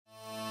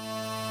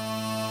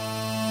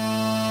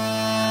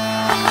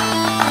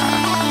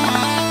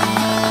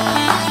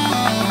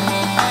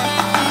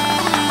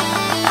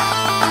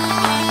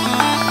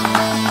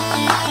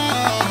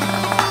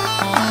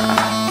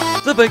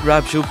Big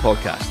Rab Show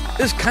podcast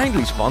is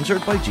kindly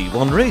sponsored by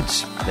G1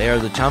 Reeds. They are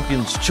the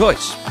champion's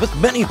choice, with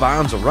many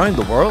bands around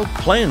the world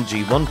playing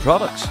G1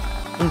 products,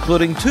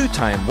 including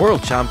two-time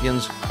world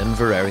champions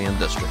Inverarian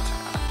District.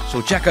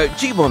 So check out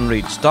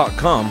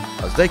g1reeds.com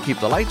as they keep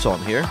the lights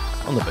on here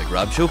on the Big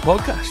Rab Show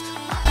podcast.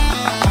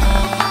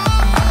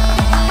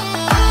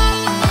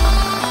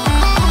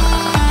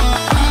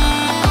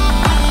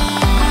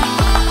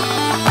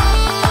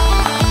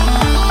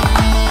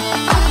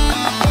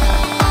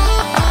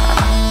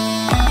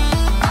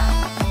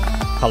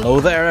 Hello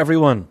there,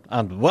 everyone,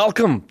 and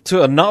welcome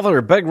to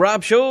another Big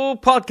Rab Show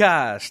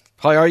podcast.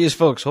 How are yous,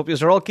 folks? Hope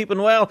yous are all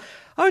keeping well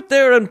out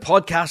there in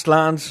podcast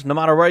land, no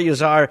matter where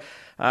yous are,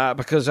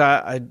 because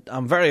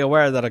I'm very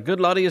aware that a good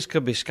lot of yous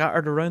could be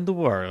scattered around the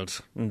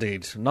world,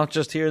 indeed, not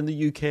just here in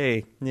the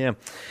UK, yeah.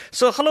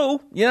 So, hello,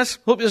 yes,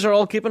 hope yous are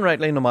all keeping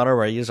rightly, no matter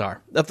where yous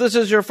are. If this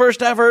is your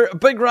first ever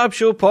Big Rab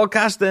Show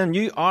podcast, then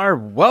you are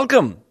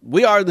welcome.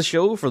 We are the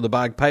show for the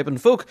bagpiping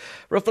folk,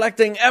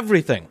 reflecting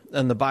everything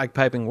in the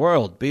bagpiping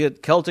world, be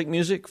it Celtic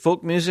music,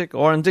 folk music,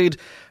 or indeed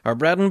our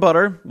bread and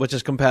butter, which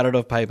is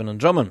competitive piping and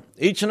drumming.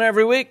 Each and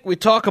every week, we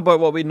talk about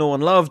what we know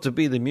and love to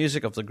be the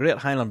music of the great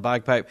Highland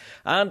bagpipe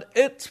and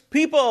its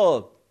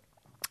people,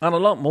 and a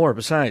lot more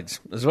besides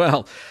as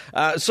well.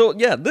 So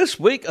yeah, this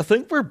week, I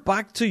think we're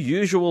back to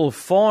usual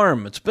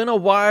form. It's been a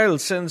while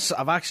since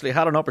I've actually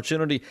had an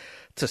opportunity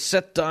to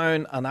sit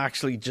down and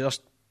actually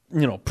just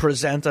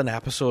present an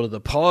episode of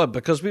the pod,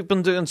 because we've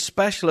been doing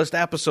specialist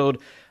episode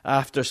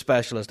after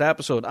specialist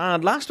episode.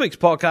 And last week's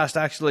podcast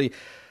actually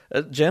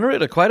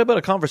generated quite a bit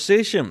of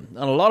conversation.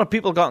 And a lot of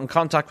people got in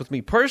contact with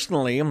me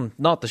personally,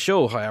 not the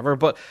show, however,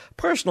 but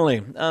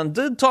personally, and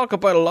did talk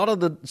about a lot of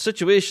the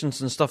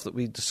situations and stuff that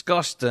we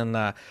discussed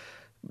and,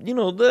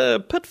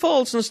 the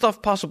pitfalls and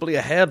stuff possibly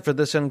ahead for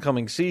this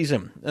incoming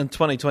season in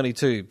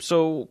 2022.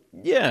 So,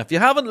 yeah, if you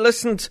haven't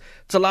listened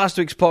to last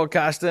week's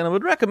podcast, then I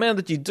would recommend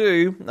that you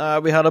do.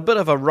 We had a bit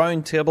of a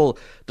roundtable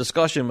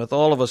discussion with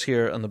all of us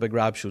here on the Big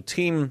Rab Show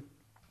team,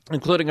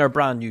 including our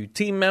brand new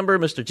team member,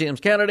 Mr. James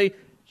Kennedy.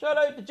 Shout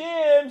out to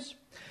James!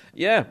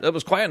 Yeah, it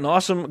was quite an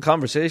awesome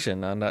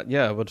conversation, and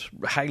I would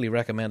highly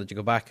recommend that you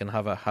go back and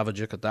have a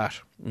look at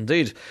that,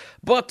 indeed.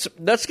 But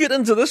let's get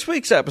into this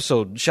week's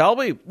episode, shall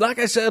we? Like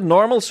I said,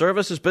 normal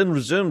service has been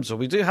resumed, so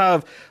we do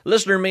have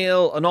listener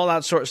mail and all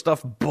that sort of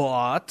stuff,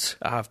 but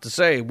I have to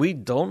say, we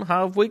don't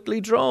have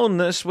Weekly Drone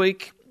this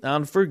week,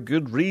 and for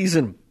good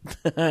reason.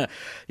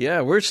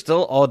 Yeah, we're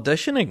still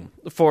auditioning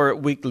for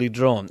Weekly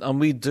Drone, and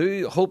we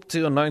do hope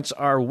to announce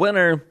our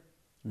winner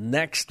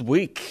next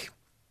week.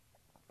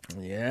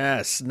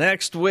 Yes,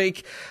 next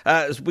week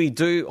we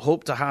do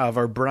hope to have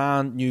our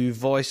brand new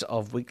voice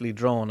of Weekly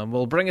Drone, and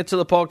we'll bring it to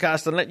the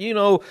podcast and let you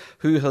know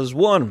who has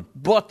won.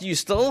 But you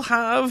still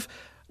have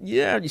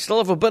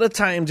a bit of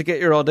time to get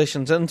your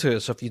auditions into it.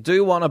 So if you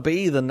do want to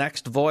be the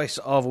next voice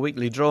of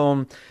Weekly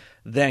Drone,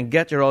 then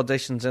get your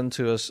auditions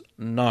into us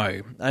now.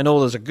 I know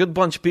there's a good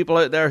bunch of people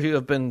out there who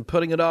have been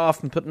putting it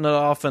off,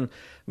 and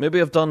maybe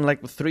have done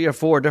like 3 or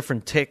 4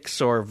 different takes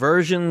or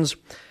versions.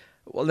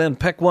 Well, then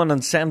pick one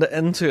and send it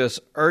in to us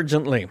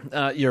urgently.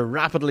 You're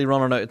rapidly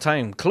running out of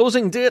time.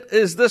 Closing date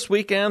is this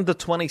weekend, the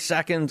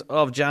 22nd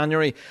of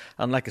January.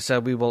 And like I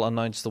said, we will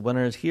announce the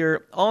winners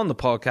here on the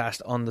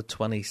podcast on the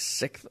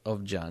 26th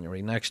of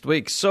January next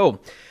week. So,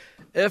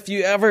 if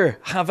you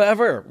have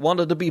ever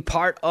wanted to be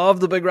part of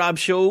the Big Rab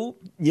Show,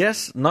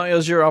 yes, now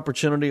is your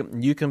opportunity.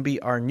 You can be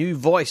our new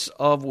voice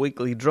of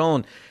Weekly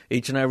Drone.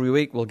 Each and every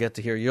week we'll get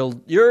to hear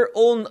your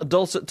own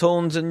dulcet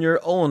tones and your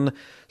own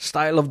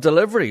style of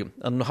delivery,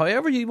 and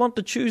however you want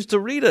to choose to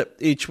read it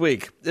each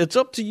week. It's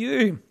up to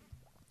you.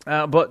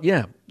 But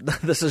yeah,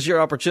 this is your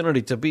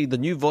opportunity to be the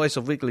new voice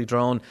of Weekly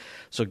Drone,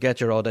 so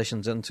get your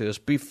auditions into us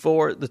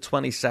before the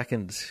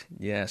 22nd.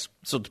 Yes,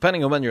 so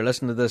depending on when you're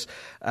listening to this,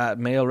 it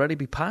may already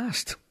be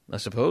past, I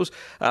suppose.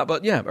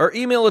 But yeah, our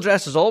email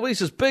address as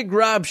always is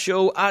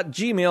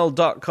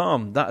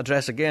bigrabshow@gmail.com. That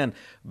address again,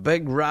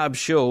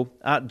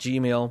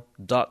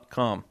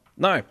 bigrabshow@gmail.com.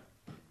 Now, I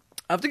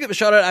have to give a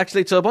shout out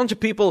actually to a bunch of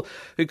people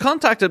who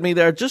contacted me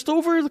there just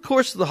over the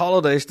course of the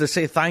holidays to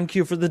say thank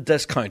you for the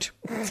discount.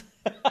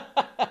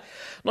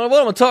 Now,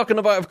 what I'm talking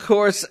about, of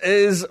course,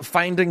 is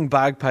Finding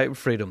Bagpipe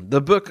Freedom.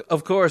 The book,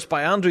 of course,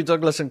 by Andrew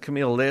Douglas and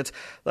Camille Late,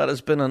 that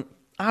has been an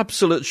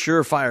absolute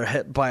surefire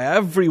hit by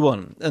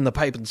everyone in the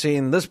piping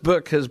scene. This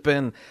book has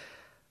been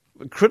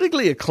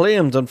critically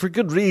acclaimed, and for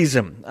good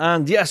reason.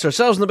 And yes,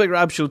 ourselves and the Big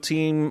Rab Show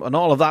team and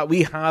all of that,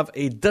 we have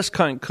a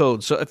discount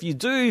code. So if you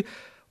do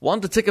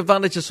want to take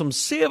advantage of some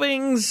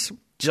savings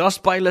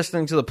just by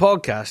listening to the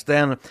podcast,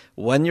 then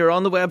when you're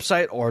on the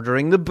website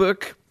ordering the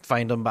book,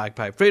 Finding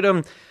Bagpipe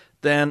Freedom,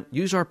 then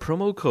use our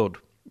promo code.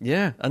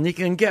 Yeah, and you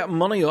can get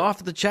money off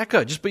at the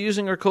checkout just by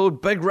using our code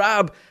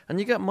BIGRAB, and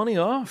you get money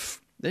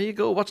off. There you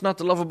go. What's not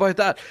to love about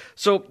that?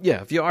 So,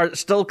 yeah, if you are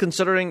still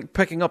considering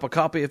picking up a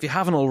copy, if you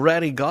haven't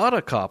already got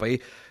a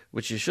copy,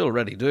 which you should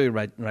already do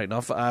right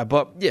enough,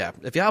 but yeah,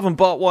 if you haven't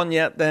bought one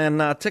yet, then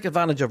take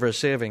advantage of our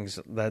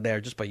savings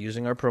there just by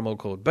using our promo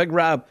code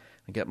BIGRAB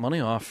and get money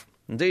off.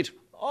 Indeed.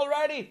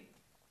 Alrighty,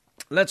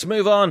 let's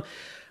move on.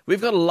 we've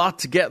got a lot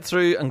to get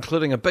through,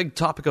 including a big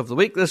topic of the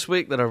week this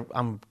week that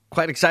I'm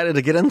quite excited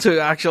to get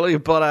into, actually.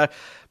 But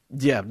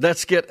yeah,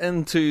 let's get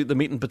into the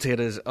meat and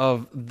potatoes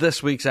of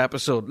this week's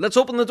episode. Let's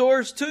open the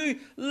doors to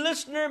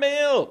listener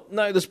mail.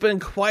 Now, there's been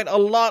quite a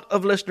lot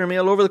of listener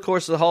mail over the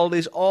course of the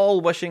holidays,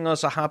 all wishing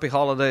us a happy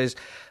holidays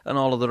and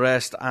all of the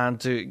rest,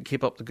 and to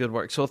keep up the good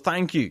work. So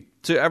thank you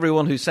to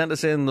everyone who sent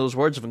us in those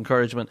words of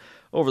encouragement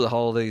over the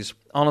holidays.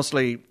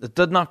 Honestly, it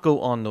did not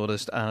go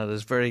unnoticed, and it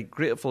is very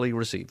gratefully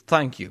received.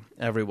 Thank you,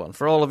 everyone,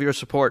 for all of your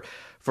support,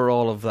 for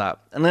all of that.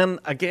 And then,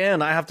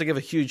 again, I have to give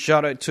a huge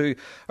shout-out to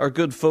our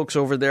good folks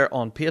over there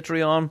on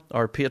Patreon,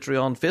 our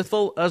Patreon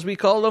faithful, as we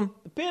call them.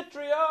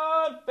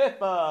 Patreon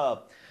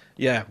faithful!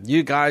 Yeah,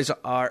 you guys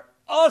are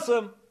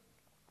awesome!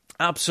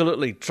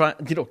 Absolutely,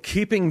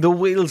 keeping the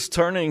wheels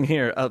turning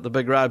here at the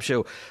Big Rab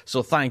Show.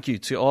 So thank you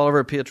to all of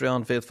our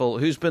Patreon faithful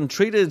who's been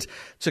treated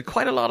to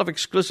quite a lot of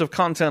exclusive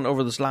content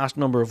over this last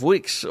number of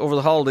weeks, over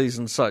the holidays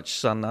and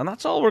such. And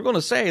that's all we're going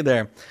to say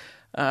there.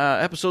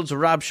 Episodes of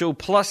Rab Show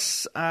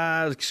plus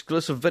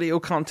exclusive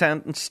video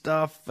content and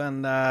stuff,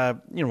 and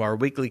our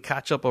weekly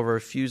catch-up of our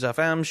Fuse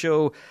FM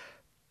show.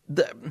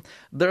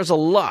 There's a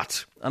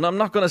lot, and I'm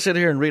not going to sit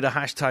here and read a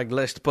hashtag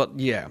list, but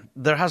yeah,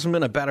 there hasn't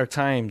been a better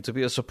time to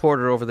be a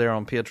supporter over there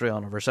on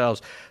Patreon of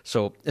ourselves.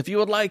 So if you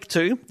would like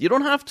to, you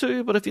don't have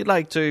to, but if you'd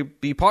like to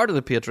be part of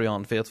the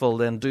Patreon faithful,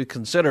 then do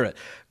consider it.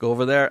 Go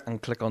over there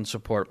and click on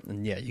support,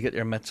 and yeah, you get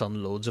your mitts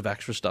on loads of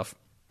extra stuff.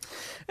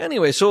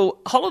 Anyway, so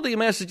holiday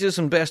messages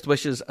and best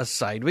wishes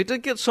aside, we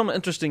did get some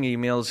interesting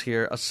emails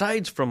here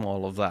aside from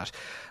all of that.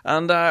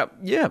 And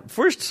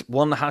first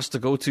one has to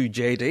go to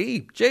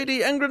JD.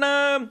 JD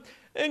Ingram.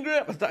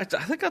 I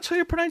think that's how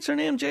you pronounce her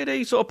name,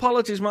 JD. So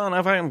apologies, man,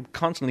 if I am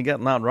constantly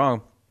getting that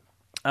wrong.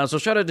 So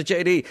shout out to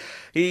JD.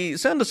 He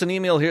sent us an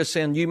email here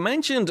saying, you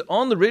mentioned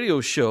on the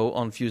radio show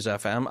on Fuse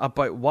FM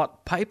about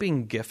what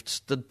piping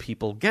gifts did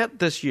people get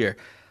this year.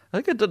 I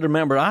think I did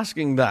remember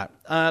asking that.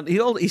 And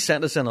he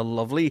sent us in a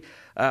lovely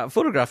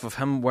photograph of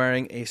him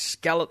wearing a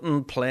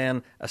skeleton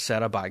playing a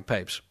set of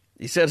bagpipes.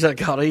 He says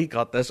he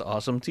got this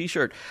awesome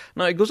t-shirt.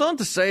 Now, he goes on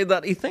to say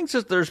that he thinks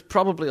that there's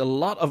probably a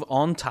lot of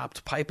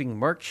untapped piping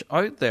merch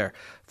out there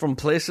from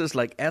places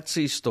like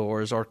Etsy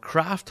stores or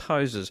craft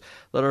houses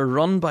that are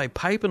run by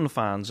piping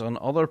fans on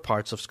other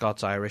parts of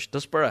Scots-Irish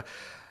diaspora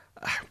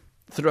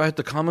throughout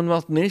the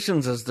Commonwealth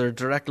nations, as they're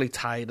directly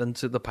tied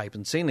into the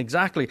piping scene.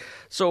 Exactly.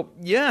 So,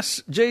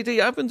 yes,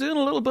 JD, I've been doing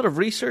a little bit of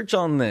research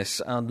on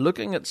this and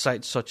looking at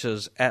sites such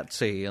as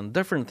Etsy and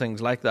different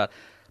things like that.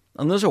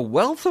 And there's a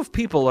wealth of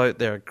people out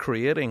there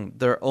creating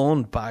their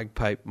own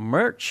bagpipe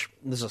merch.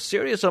 There's a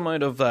serious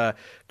amount of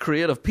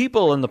creative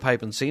people in the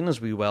piping scene,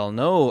 as we well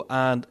know.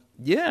 And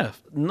yeah,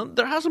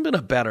 there hasn't been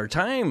a better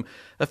time.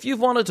 If you've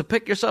wanted to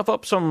pick yourself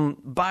up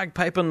some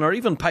bagpiping or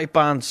even pipe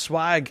band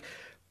swag,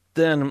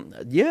 then,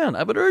 yeah,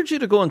 I would urge you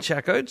to go and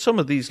check out some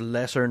of these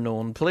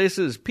lesser-known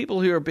places. People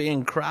who are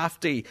being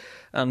crafty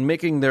and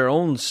making their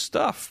own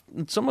stuff.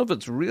 And some of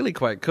it's really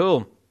quite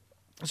cool.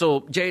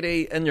 So,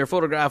 JD, in your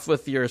photograph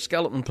with your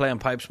skeleton playing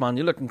pipes, man,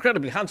 you look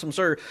incredibly handsome,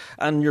 sir,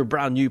 and your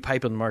brand new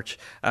piping merch.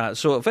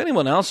 So if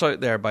anyone else out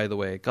there, by the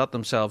way, got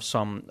themselves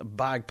some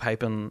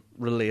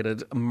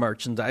bagpiping-related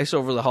merchandise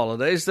over the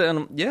holidays,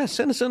 then, yeah,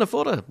 send us in a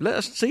photo. Let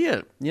us see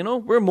it.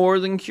 We're more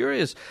than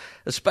curious,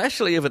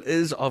 especially if it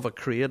is of a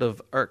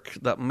creative irk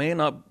that may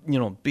not,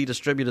 be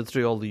distributed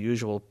through all the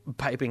usual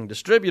piping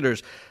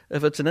distributors.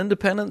 If it's an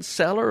independent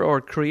seller or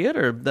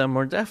creator, then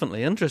we're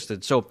definitely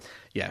interested. So,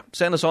 yeah,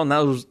 send us on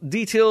those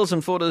details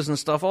and photos and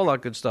stuff, all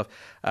that good stuff,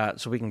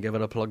 so we can give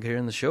it a plug here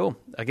in the show.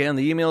 Again,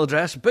 the email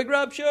address,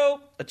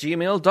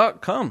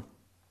 bigrabshow@gmail.com.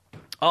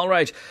 All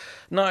right.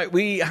 Now,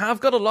 we have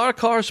got a lot of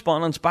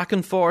correspondence back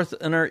and forth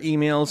in our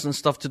emails and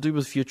stuff to do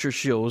with future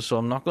shows, so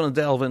I'm not going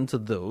to delve into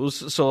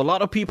those. So a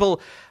lot of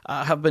people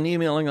have been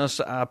emailing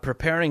us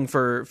preparing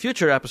for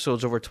future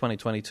episodes over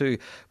 2022.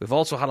 We've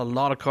also had a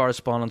lot of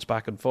correspondence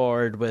back and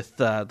forward with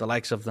the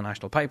likes of the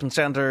National Piping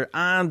Centre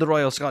and the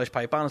Royal Scottish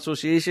Pipe Band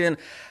Association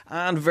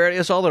and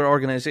various other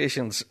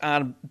organisations.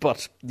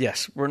 But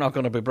yes, we're not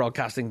going to be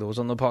broadcasting those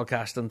on the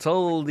podcast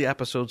until the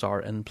episodes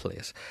are in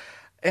place.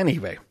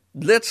 Anyway,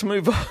 let's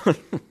move on.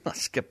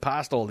 Let's get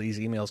past all these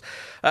emails.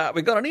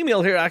 We got an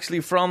email here actually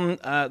from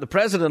the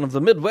president of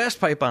the Midwest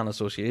Pipe Band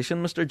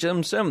Association, Mr.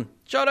 Jim Sim.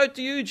 Shout out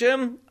to you,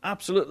 Jim.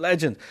 Absolute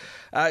legend.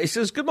 He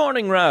says, good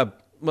morning, Rab.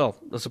 Well,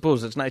 I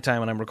suppose it's nighttime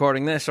when I'm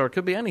recording this, or it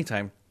could be any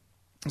time.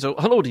 So,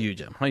 hello to you,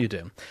 Jim. How you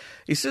doing?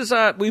 He says,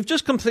 we've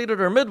just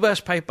completed our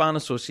Midwest Pipe Band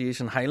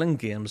Association Highland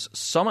Games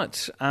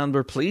Summit, and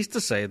we're pleased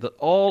to say that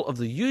all of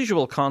the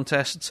usual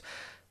contests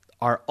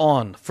are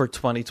on for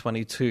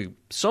 2022.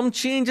 Some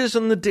changes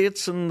in the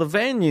dates and the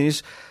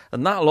venues,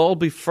 and that'll all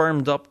be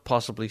firmed up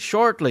possibly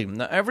shortly.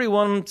 Now,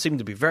 everyone seemed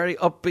to be very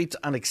upbeat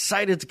and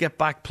excited to get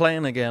back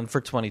playing again for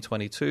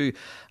 2022.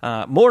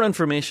 More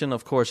information,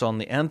 of course, on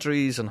the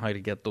entries and how to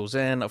get those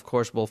in, of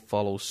course, will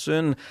follow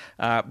soon.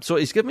 So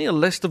he's given me a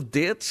list of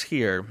dates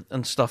here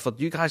and stuff that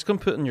you guys can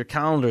put in your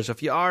calendars.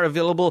 If you are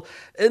available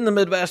in the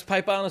Midwest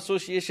Pipe Band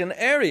Association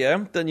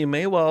area, then you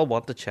may well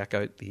want to check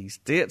out these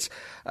dates.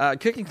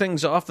 Kicking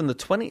things off in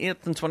the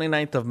 28th and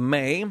 29th of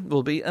May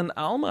will be in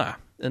Alma,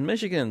 in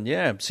Michigan.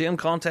 Yeah, same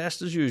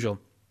contest as usual.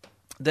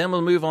 Then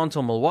we'll move on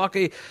to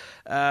Milwaukee,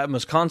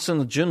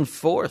 Wisconsin, June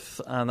 4th,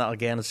 and that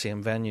again is the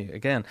same venue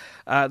again.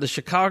 The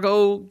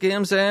Chicago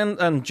games then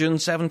on June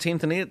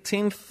 17th and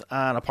 18th,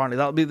 and apparently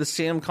that'll be the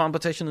same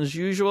competition as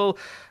usual.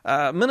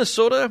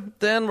 Minnesota,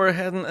 then we're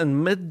heading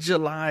in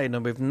mid-July. Now,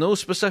 we've no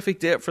specific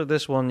date for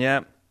this one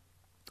yet.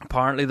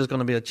 Apparently there's going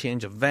to be a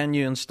change of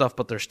venue and stuff,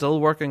 but they're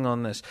still working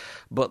on this.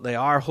 But they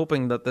are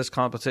hoping that this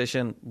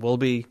competition will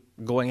be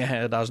going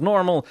ahead as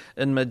normal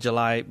in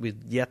mid-July.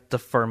 We've yet to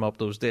firm up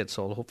those dates,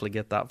 so I'll hopefully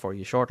get that for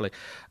you shortly.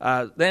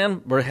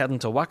 Then we're heading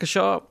to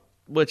Waukesha,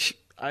 which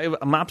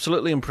I'm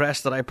absolutely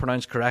impressed that I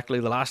pronounced correctly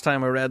the last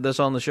time I read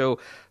this on the show.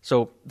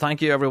 So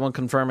thank you everyone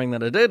confirming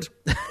that I did.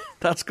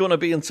 That's going to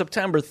be in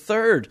September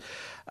 3rd.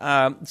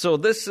 So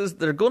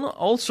they're going to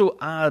also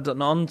add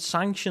an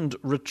unsanctioned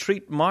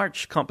retreat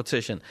march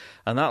competition,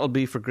 and that'll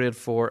be for grade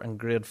 4 and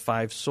grade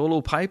 5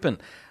 solo piping,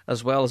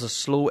 as well as a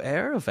slow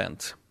air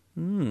event.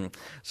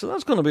 So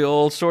that's going to be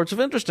all sorts of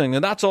interesting,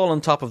 and that's all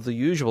on top of the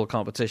usual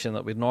competition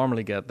that we'd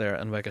normally get there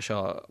in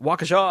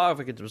Waukesha, if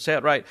we could say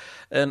it right,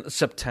 in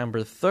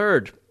September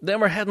 3rd. Then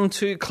we're heading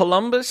to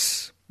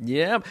Columbus.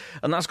 Yeah,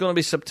 and that's going to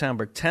be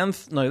September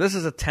 10th. Now, this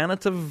is a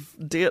tentative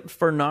date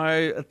for now.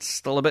 It's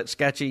still a bit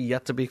sketchy,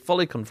 yet to be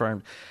fully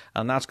confirmed.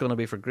 And that's going to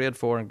be for grade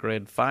 4 and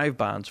grade 5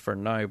 bands for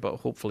now,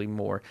 but hopefully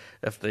more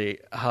if they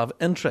have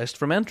interest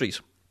from entries.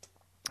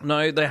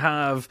 Now, they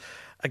have,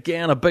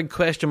 again, a big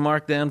question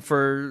mark then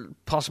for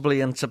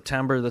possibly in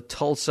September, the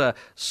Tulsa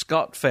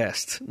Scott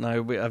Fest. Now,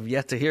 we have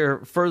yet to hear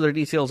further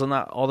details on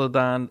that other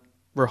than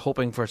we're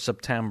hoping for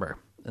September.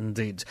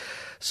 Indeed.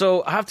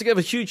 So I have to give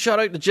a huge shout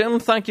out to Jim.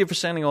 Thank you for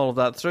sending all of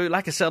that through.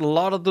 Like I said, a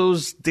lot of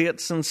those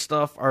dates and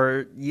stuff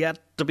are yet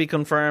to be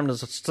confirmed.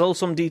 There's still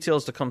some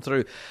details to come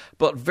through,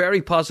 but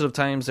very positive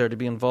times there to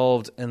be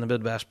involved in the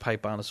Midwest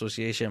Pipe Band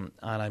Association,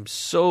 and I'm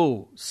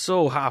so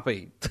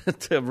happy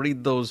to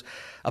read those.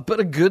 A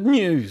bit of good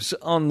news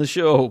on the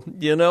show,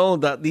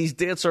 that these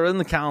dates are in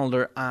the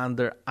calendar and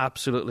they're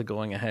absolutely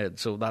going ahead.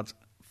 So that's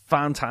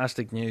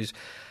fantastic news.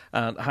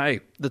 And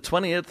hi, the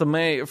 28th of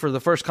May for the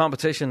first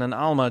competition in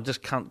Alma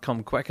just can't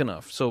come quick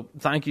enough. So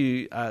thank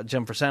you,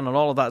 Jim, for sending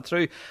all of that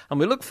through. And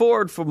we look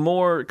forward for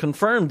more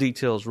confirmed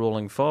details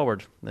rolling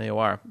forward. There you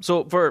are.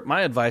 So for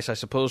my advice, I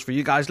suppose, for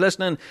you guys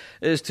listening,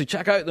 is to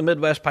check out the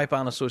Midwest Pipe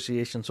Band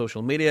Association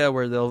social media,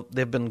 where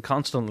they've been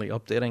constantly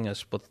updating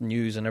us with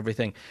news and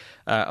everything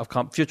of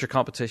future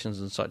competitions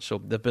and such. So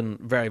they've been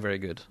very, very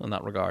good in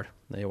that regard.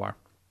 There you are.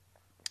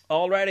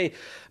 Alrighty,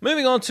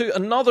 moving on to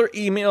another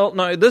email.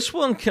 Now, this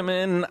one came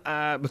in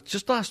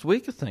just last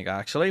week, I think,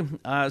 actually.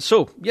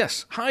 So,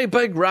 yes, hi,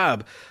 Big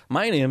Rab.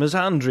 My name is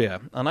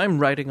Andrea, and I'm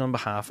writing on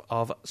behalf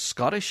of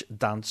Scottish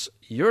Dance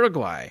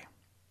Uruguay.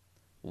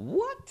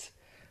 What?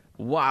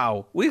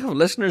 Wow, we have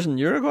listeners in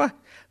Uruguay?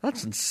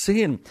 That's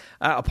insane.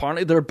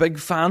 Apparently, they're big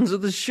fans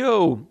of the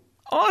show.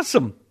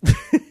 Awesome.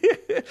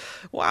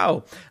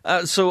 Wow.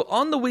 So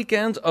on the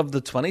weekend of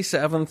the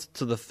 27th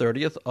to the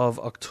 30th of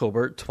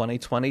October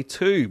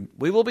 2022,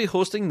 we will be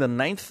hosting the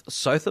 9th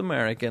South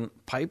American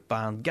Pipe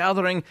Band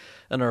Gathering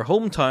in our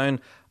hometown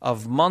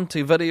of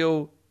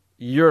Montevideo,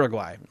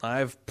 Uruguay.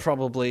 I've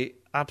probably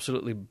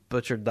absolutely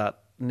butchered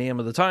that name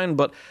of the town,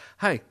 but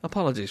hey,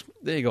 apologies.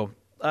 There you go.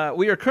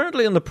 We are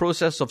currently in the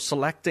process of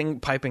selecting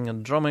piping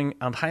and drumming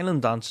and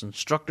Highland dance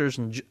instructors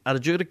and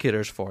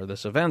adjudicators for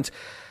this event.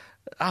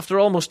 After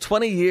almost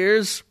 20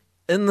 years,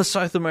 in the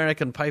South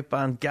American Pipe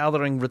Band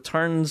Gathering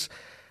returns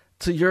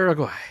to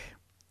Uruguay.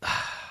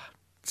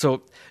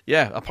 So,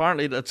 yeah,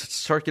 apparently it's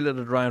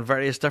circulated around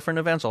various different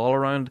events all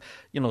around,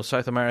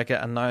 South America,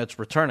 and now it's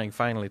returning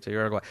finally to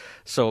Uruguay.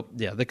 So,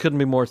 yeah, they couldn't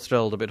be more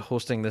thrilled about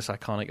hosting this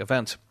iconic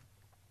event.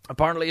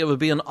 Apparently it would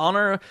be an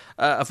honour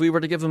if we were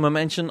to give them a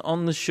mention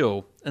on the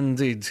show.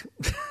 Indeed.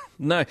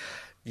 Now,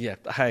 yeah,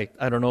 hey,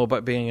 I don't know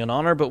about being an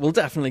honour, but we'll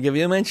definitely give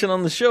you a mention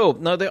on the show.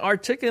 Now, they are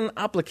taking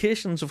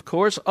applications, of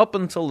course, up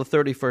until the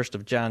 31st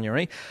of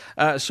January.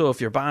 So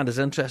if your band is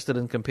interested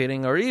in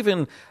competing, or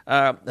even,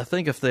 I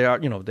think if they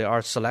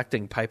are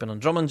selecting piping and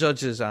drumming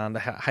judges and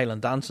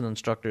Highland dancing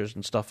instructors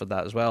and stuff like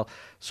that as well.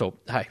 So,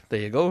 hey,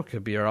 there you go. It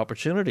could be your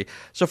opportunity.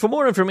 So for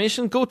more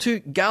information, go to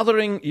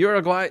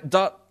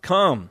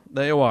gatheringuruguay.com.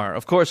 There you are.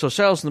 Of course,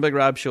 ourselves in the Big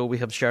Rab Show, we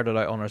have shared it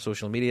out on our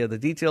social media. The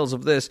details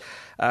of this,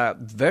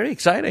 very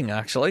exciting,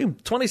 actually.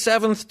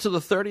 27th to the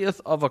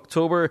 30th of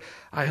October.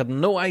 I had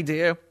no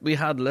idea we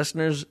had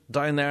listeners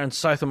down there in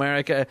South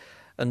America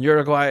and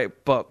Uruguay,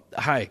 but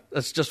hi,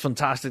 it's just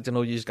fantastic to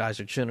know you guys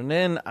are tuning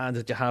in and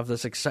that you have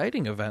this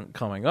exciting event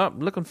coming up.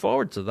 Looking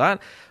forward to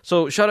that.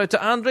 So shout out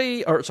to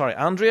Andrea.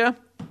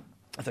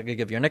 I think I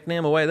give your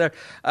nickname away there.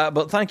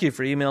 But thank you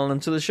for emailing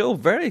into the show.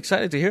 Very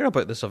excited to hear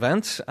about this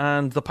event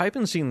and the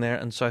piping scene there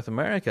in South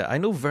America. I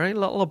know very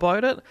little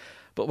about it,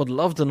 but would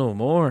love to know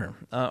more.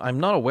 I'm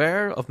not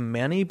aware of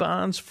many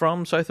bands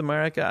from South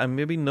America. I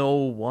maybe know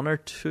one or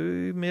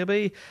two,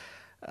 maybe.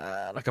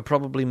 I could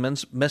probably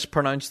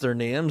mispronounce their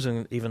names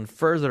and even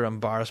further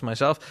embarrass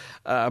myself.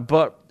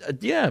 But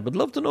would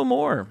love to know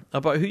more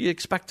about who you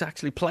expect to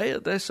actually play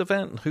at this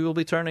event and who will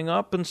be turning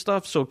up and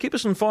stuff. So keep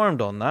us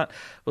informed on that.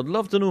 Would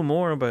love to know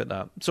more about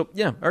that. So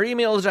yeah, our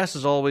email address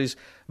is always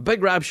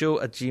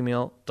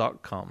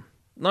bigrabshow@gmail.com.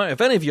 Now,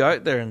 if any of you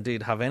out there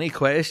indeed have any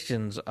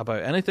questions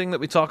about anything that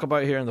we talk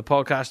about here in the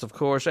podcast, of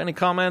course, any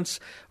comments,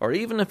 or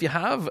even if you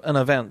have an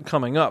event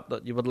coming up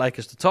that you would like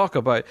us to talk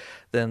about,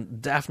 then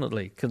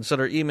definitely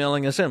consider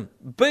emailing us in.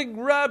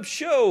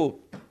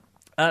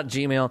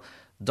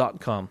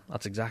 bigrabshow@gmail.com.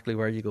 That's exactly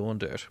where you go and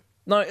do it.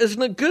 Now,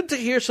 isn't it good to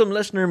hear some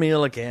listener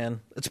mail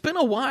again? It's been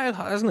a while,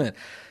 hasn't it?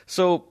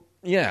 So,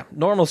 yeah,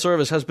 normal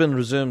service has been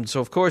resumed. So,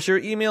 of course, your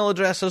email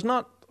address has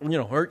not...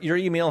 your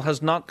email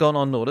has not gone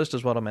unnoticed,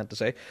 is what I meant to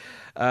say.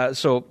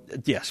 So,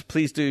 yes,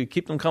 please do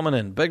keep them coming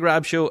in.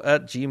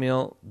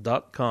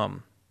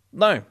 bigrabshow@gmail.com.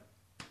 Now,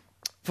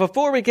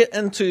 before we get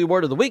into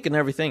Word of the Week and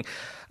everything,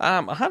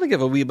 I had to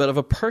give a wee bit of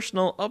a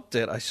personal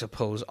update, I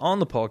suppose, on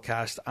the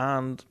podcast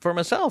and for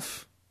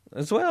myself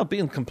as well,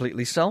 being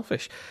completely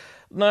selfish.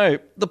 Now,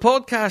 the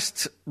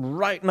podcast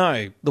right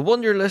now, the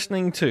one you're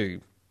listening to,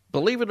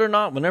 believe it or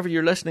not, whenever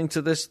you're listening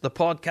to this, the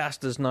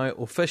podcast is now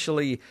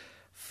officially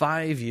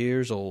 5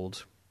 years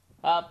old.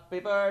 Happy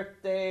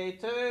birthday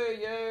to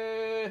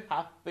you.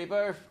 Happy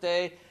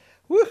birthday.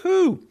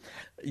 Woohoo.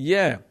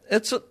 Yeah,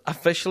 it's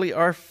officially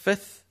our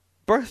 5th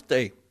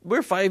birthday.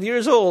 We're 5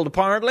 years old,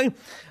 apparently.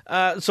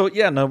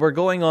 Now we're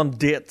going on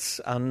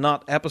dates and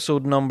not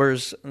episode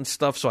numbers and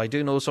stuff. So I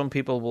do know some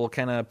people will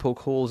kind of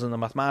poke holes in the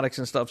mathematics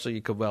and stuff, so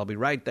you could well be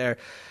right there.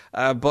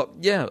 But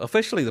yeah,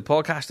 officially the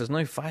podcast is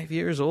now 5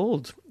 years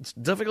old. It's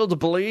difficult to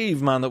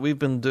believe, man, that we've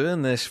been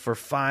doing this for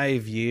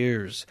 5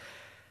 years.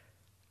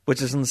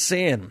 Which is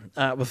insane,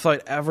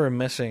 without ever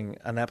missing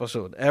an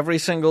episode. Every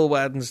single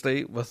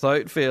Wednesday,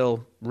 without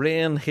fail,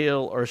 rain,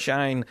 hail, or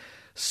shine,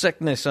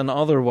 sickness and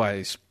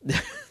otherwise.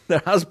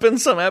 There has been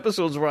some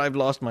episodes where I've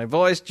lost my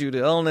voice due to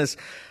illness,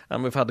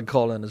 and we've had to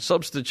call in a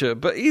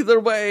substitute. But either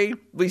way,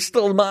 we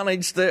still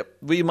managed it.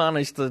 We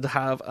managed to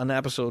have an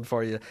episode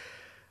for you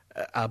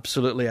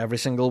absolutely every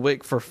single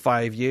week for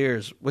 5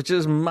 years, which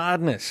is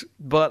madness.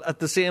 But at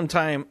the same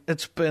time,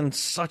 it's been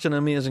such an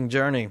amazing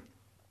journey.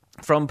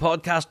 From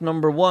podcast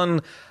number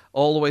 1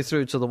 all the way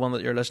through to the one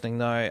that you're listening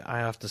now, I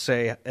have to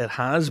say it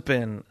has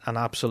been an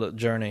absolute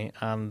journey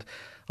and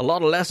a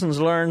lot of lessons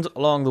learned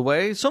along the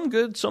way, some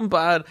good, some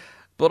bad,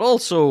 but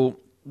also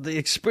the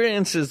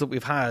experiences that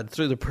we've had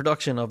through the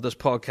production of this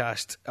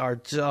podcast are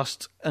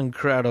just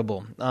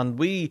incredible. And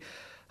we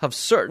have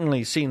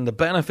certainly seen the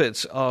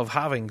benefits of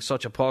having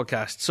such a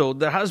podcast. So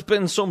there has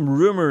been some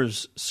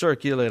rumors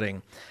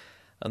circulating,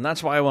 and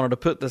that's why I wanted to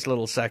put this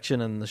little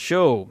section in the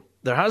show.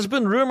 There has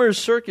been rumors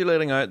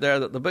circulating out there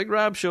that the Big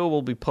Rab Show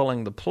will be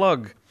pulling the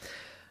plug.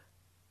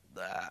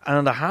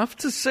 And I have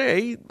to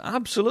say,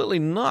 absolutely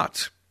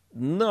not.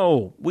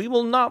 No, we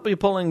will not be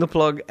pulling the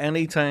plug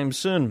anytime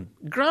soon.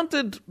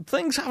 Granted,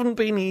 things haven't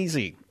been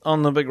easy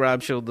on the Big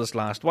Rab Show this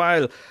last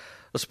while,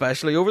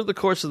 especially over the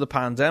course of the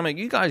pandemic.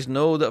 You guys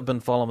know that I've been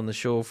following the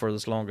show for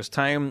this longest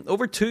time.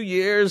 Over 2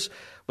 years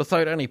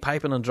without any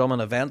piping and drumming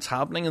events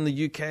happening in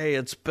the UK.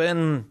 It's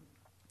been...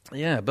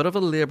 a bit of a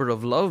labour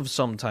of love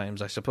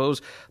sometimes, I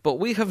suppose. But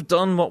we have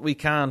done what we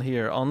can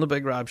here on the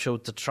Big Rab Show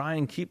to try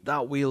and keep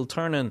that wheel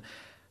turning,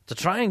 to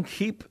try and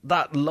keep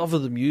that love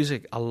of the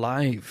music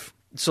alive.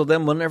 So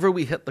then whenever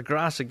we hit the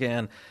grass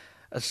again,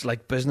 it's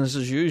like business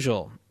as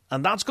usual.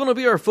 And that's going to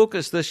be our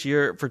focus this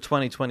year for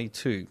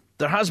 2022.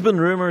 There has been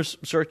rumours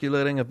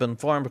circulating, have been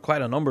formed by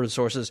quite a number of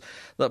sources,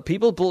 that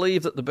people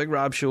believe that the Big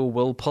Rab Show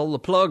will pull the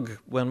plug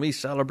when we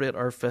celebrate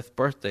our 5th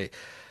birthday.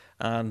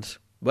 And...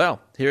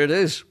 well, here it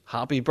is.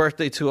 Happy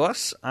birthday to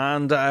us.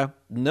 And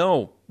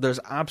no,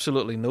 there's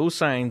absolutely no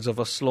signs of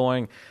us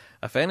slowing.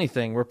 If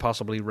anything, we're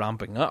possibly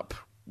ramping up.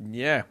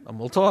 Yeah, and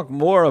we'll talk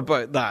more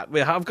about that. We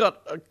have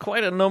got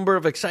quite a number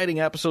of exciting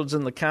episodes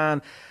in the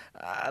can.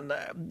 And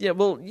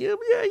you'll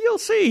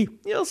see.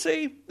 You'll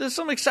see. There's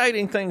some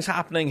exciting things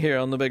happening here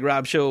on the Big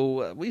Rab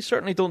Show. We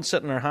certainly don't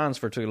sit in our hands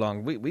for too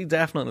long. We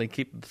definitely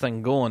keep the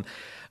thing going.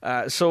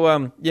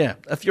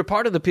 If you're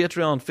part of the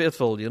Patreon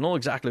faithful, you know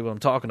exactly what I'm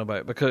talking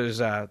about,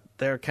 because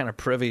they're kind of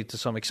privy to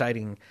some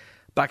exciting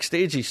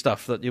backstagey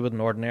stuff that you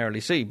wouldn't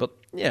ordinarily see. But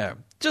yeah,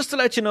 just to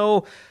let you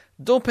know,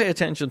 don't pay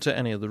attention to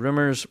any of the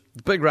rumours.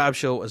 The Big Rab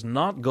Show is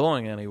not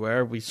going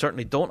anywhere. We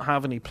certainly don't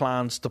have any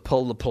plans to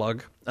pull the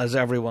plug, as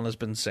everyone has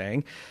been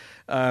saying.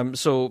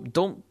 So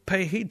don't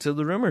pay heed to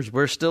the rumours.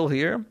 We're still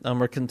here, and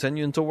we're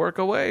continuing to work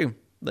away.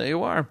 There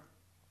you are.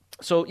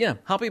 So, yeah,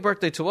 happy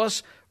birthday to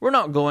us. We're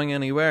not going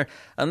anywhere.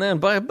 And then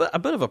by a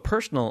bit of a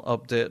personal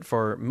update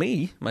for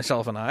me,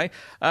 myself and I,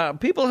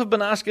 people have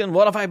been asking,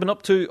 what have I been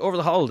up to over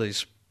the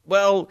holidays?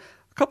 Well,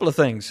 a couple of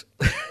things,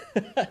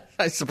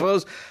 I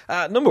suppose.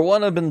 Number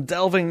one, I've been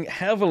delving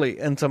heavily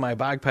into my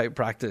bagpipe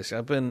practice.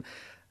 I've been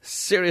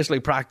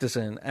seriously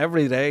practicing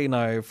every day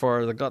now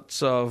for the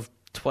guts of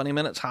 20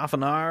 minutes, half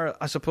an hour,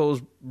 I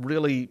suppose,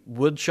 really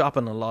wood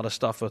chopping a lot of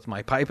stuff with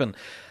my piping.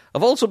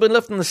 I've also been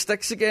lifting the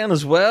sticks again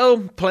as well,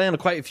 playing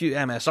quite a few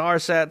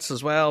MSR sets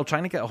as well,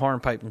 trying to get a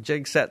hornpipe and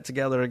jig set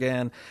together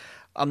again.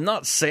 I'm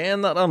not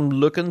saying that I'm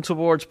looking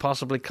towards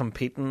possibly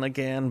competing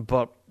again,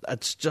 but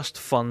it's just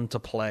fun to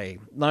play.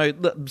 Now,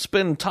 it's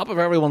been top of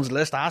everyone's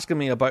list asking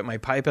me about my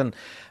piping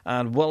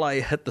and will I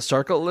hit the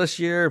circle this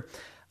year?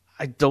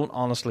 I don't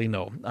honestly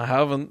know. I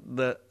haven't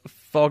the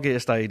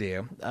foggiest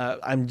idea.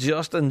 I'm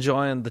just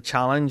enjoying the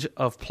challenge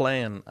of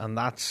playing, and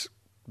that's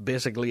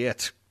basically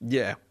it.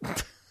 Yeah.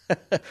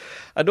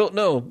 I don't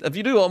know. If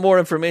you do want more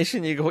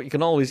information, you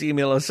can always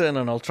email us in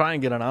and I'll try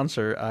and get an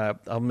answer.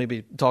 I'll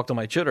maybe talk to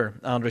my tutor,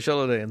 Andrew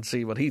Shilliday, and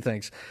see what he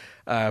thinks.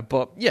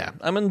 But yeah,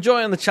 I'm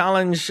enjoying the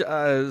challenge.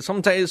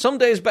 Some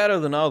days better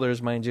than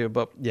others, mind you.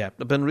 But yeah,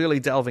 I've been really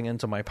delving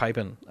into my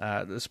piping,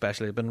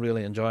 especially. I've been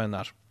really enjoying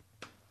that.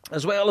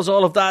 As well as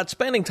all of that,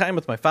 spending time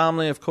with my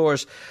family, of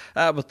course,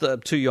 with the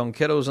 2 young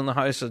kiddos in the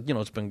house.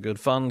 It's been good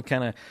fun,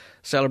 kind of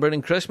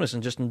celebrating Christmas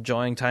and just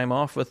enjoying time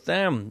off with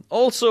them.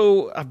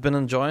 Also, I've been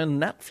enjoying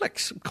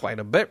Netflix quite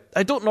a bit.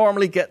 I don't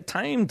normally get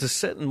time to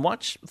sit and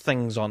watch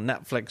things on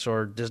Netflix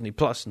or Disney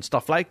Plus and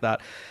stuff like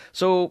that.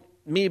 So,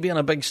 me being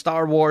a big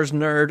Star Wars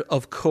nerd,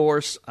 of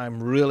course,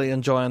 I'm really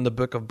enjoying the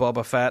Book of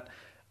Boba Fett.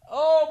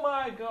 Oh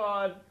my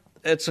God!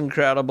 It's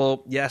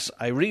incredible. Yes,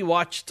 I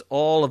rewatched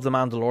all of The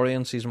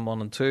Mandalorian, Season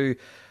 1 and 2.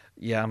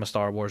 Yeah, I'm a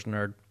Star Wars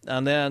nerd.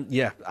 And then,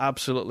 yeah,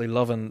 absolutely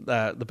loving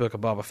the Book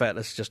of Boba Fett.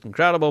 It's just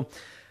incredible.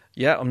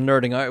 Yeah, I'm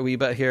nerding out a wee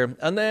bit here.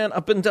 And then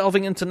I've been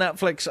delving into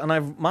Netflix, and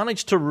I've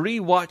managed to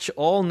rewatch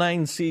all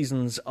 9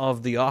 seasons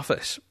of The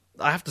Office.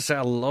 I have to say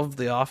I love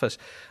The Office,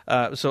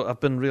 so I've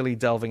been really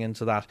delving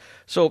into that.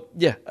 So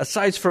yeah,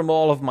 aside from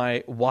all of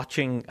my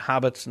watching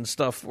habits and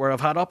stuff, where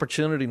I've had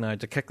opportunity now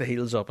to kick the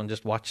heels up and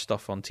just watch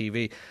stuff on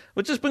TV,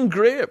 which has been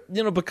great,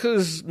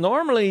 because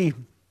normally,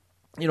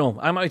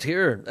 I'm out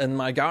here in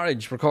my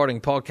garage recording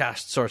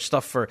podcasts or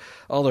stuff for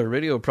other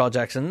radio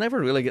projects and never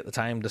really get the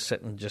time to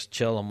sit and just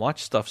chill and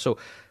watch stuff. So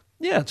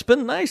yeah, it's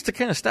been nice to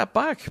kind of step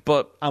back,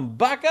 but I'm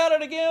back at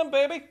it again,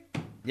 baby.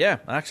 Yeah,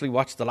 I actually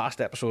watched the last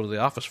episode of The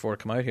Office before I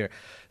come out here.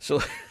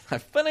 So I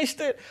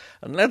finished it,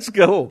 and let's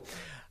go.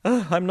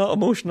 I'm not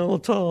emotional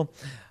at all.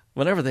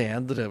 Whenever they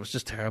ended it was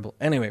just terrible.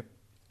 Anyway,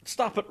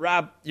 stop it,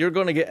 Rab. You're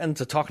going to get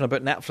into talking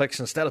about Netflix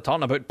instead of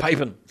talking about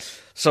piping.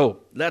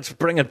 So let's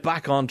bring it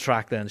back on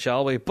track then,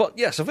 shall we? But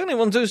yes, if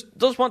anyone does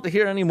want to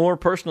hear any more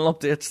personal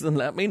updates, then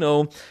let me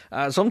know.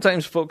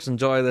 Sometimes folks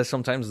enjoy this,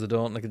 sometimes they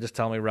don't. They can just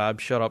tell me,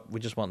 Rab, shut up, we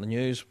just want the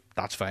news.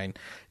 That's fine.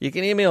 You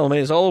can email me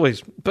as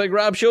always,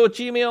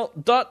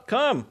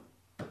 bigrabshow@gmail.com.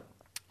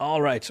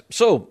 All right,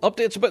 so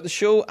updates about the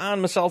show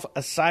and myself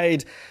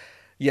aside.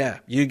 Yeah,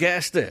 you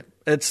guessed it.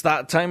 It's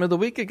that time of the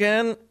week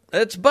again.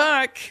 It's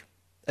back.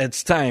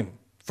 It's time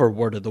for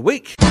Word of the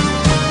Week.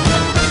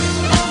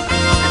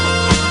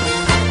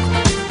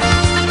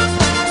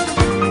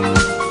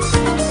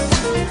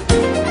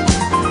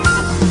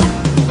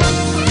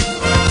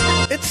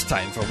 It's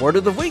time for Word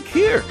of the Week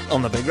here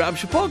on the Big Rab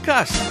Show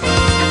podcast.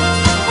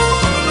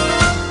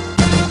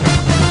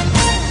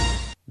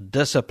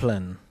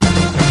 Discipline.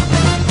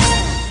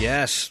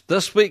 Yes,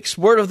 this week's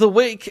Word of the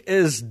Week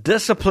is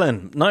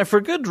discipline. Now, for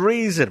good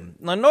reason.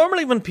 Now,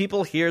 normally when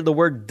people hear the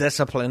word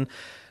discipline,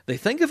 they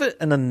think of it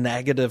in a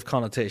negative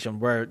connotation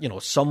where,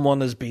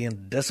 someone is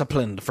being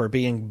disciplined for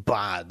being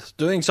bad,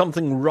 doing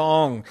something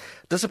wrong.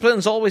 Discipline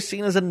is always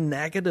seen as a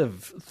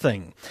negative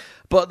thing.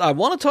 But I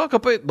want to talk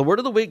about the Word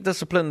of the Week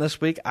discipline this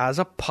week as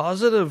a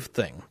positive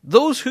thing.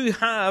 Those who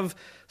have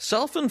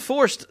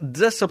self-enforced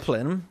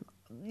discipline,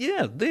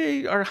 yeah,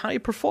 they are high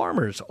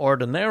performers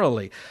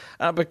ordinarily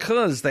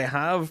because they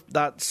have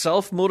that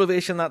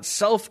self-motivation, that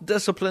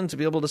self-discipline to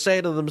be able to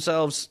say to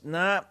themselves,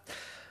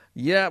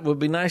 yeah, it would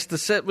be nice to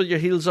sit with your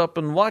heels up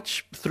and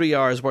watch 3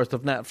 hours worth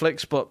of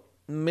Netflix, but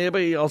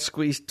maybe I'll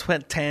squeeze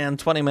 10,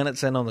 20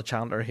 minutes in on the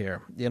chanter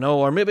here,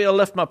 or maybe I'll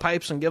lift my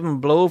pipes and give them a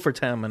blow for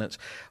 10 minutes,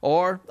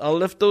 or I'll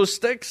lift those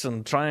sticks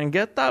and try and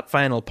get that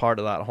final part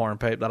of that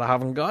hornpipe that I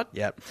haven't got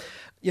yet,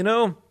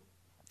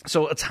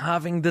 So it's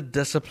having the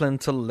discipline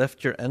to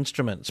lift your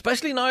instrument,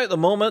 especially now at the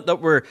moment that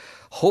we're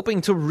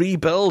hoping to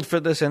rebuild for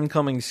this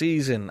incoming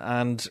season.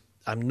 And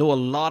I know a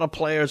lot of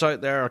players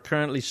out there are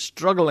currently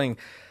struggling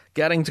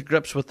getting to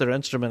grips with their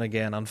instrument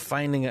again and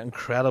finding it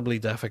incredibly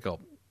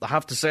difficult. I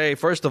have to say,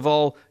 first of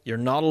all, you're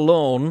not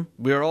alone.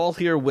 We're all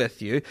here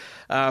with you.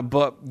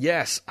 But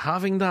yes,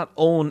 having that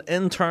own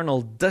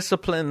internal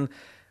discipline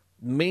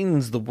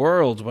means the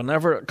world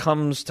whenever it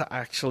comes to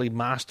actually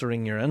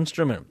mastering your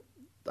instrument.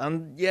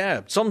 And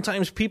yeah,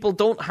 sometimes people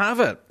don't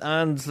have it,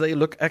 and they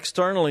look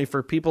externally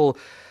for people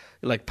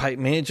like pipe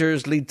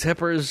majors, lead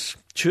tippers,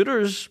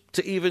 tutors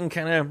to even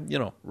kind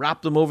of,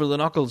 wrap them over the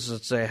knuckles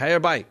and say, hey,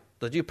 bye,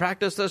 did you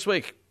practice this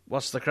week?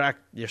 What's the crack?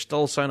 You're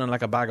still sounding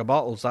like a bag of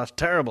bottles. That's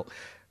terrible.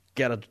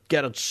 Get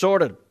it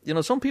sorted.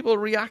 Some people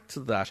react to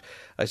that,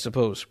 I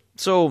suppose.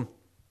 So,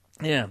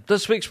 yeah,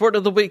 this week's Word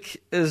of the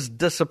Week is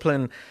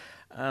discipline.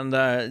 And,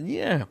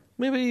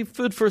 maybe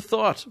food for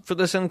thought for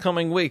this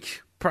incoming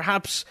week.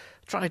 Perhaps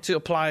try to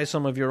apply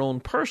some of your own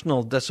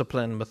personal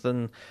discipline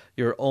within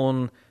your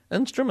own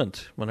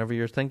instrument whenever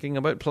you're thinking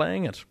about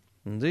playing it.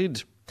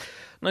 Indeed.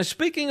 Now,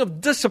 speaking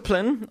of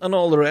discipline and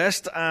all the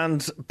rest,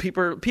 and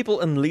people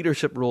in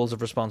leadership roles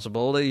of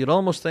responsibility, you'd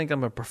almost think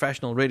I'm a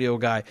professional radio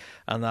guy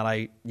and that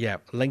I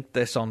linked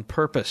this on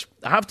purpose.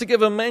 I have to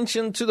give a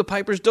mention to the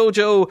Piper's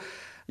Dojo.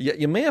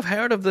 You may have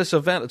heard of this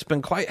event. It's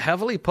been quite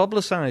heavily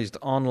publicised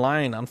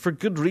online, and for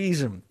good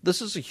reason.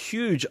 This is a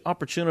huge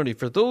opportunity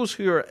for those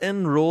who are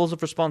in roles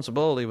of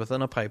responsibility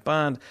within a pipe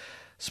band,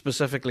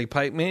 specifically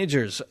pipe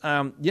majors.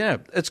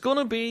 It's going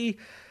to be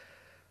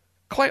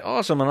quite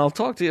awesome, and I'll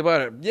talk to you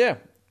about it. Yeah.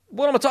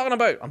 What am I talking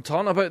about? I'm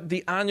talking about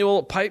the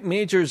annual Pipe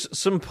Majors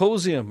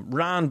Symposium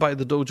ran by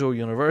the Dojo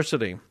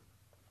University.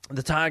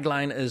 The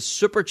tagline is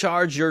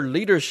Supercharge Your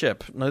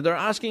Leadership. Now, they're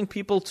asking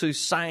people to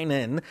sign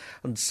in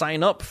and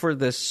sign up for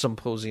this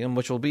symposium,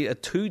 which will be a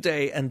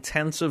 2-day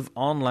intensive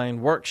online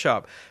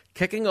workshop,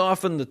 kicking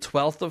off on the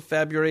 12th of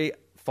February.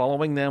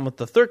 Following them with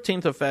the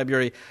 13th of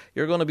February,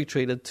 you're going to be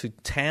treated to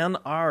 10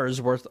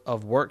 hours worth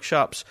of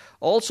workshops,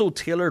 also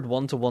tailored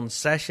one-to-one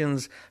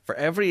sessions for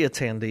every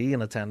attendee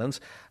in attendance,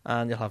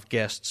 and you'll have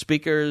guest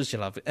speakers,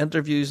 you'll have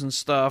interviews and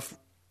stuff.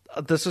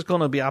 This is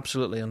going to be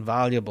absolutely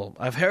invaluable.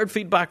 I've heard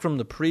feedback from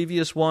the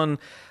previous one,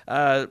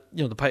 the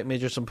Pipe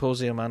Major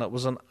Symposium, and it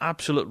was an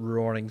absolute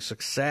roaring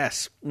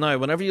success. Now,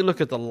 whenever you look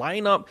at the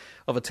lineup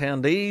of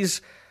attendees,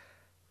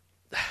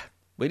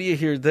 wait till you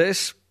hear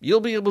this. You'll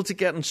be able to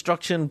get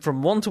instruction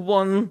from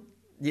one-to-one,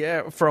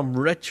 from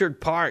Richard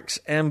Parks,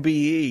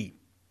 MBE.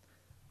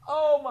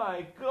 Oh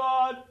my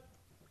God.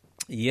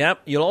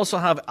 Yep, you'll also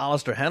have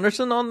Alistair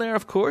Henderson on there,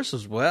 of course,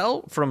 as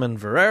well, from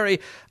Inverary,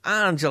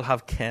 and you'll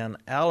have Ken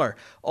Eller,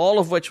 all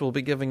of which will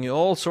be giving you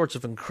all sorts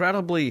of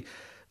incredibly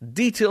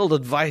detailed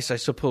advice, I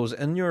suppose,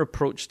 in your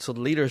approach to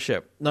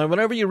leadership. Now,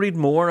 whenever you read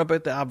more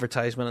about the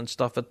advertisement and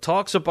stuff, it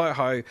talks about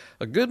how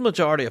a good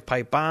majority of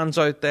pipe bands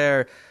out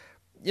there,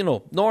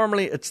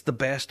 normally it's the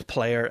best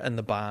player in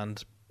the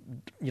band,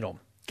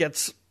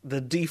 gets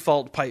the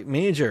default pipe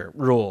major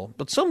role.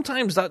 But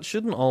sometimes that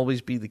shouldn't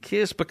always be the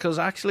case, because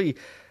actually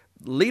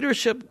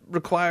leadership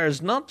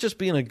requires not just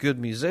being a good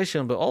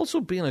musician, but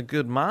also being a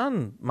good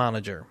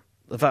manager,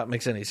 if that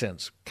makes any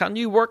sense. Can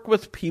you work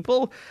with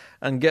people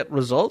and get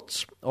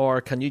results,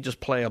 or can you just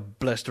play a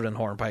blistering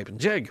hornpipe and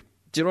jig?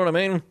 Do you know what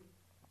I mean?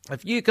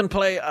 If you can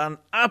play an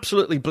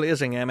absolutely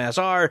blazing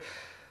MSR,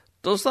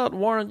 does that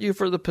warrant you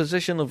for the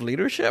position of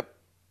leadership?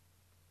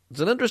 It's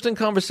an interesting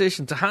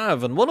conversation to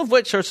have, and one of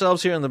which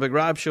ourselves here in the Big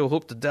Rab Show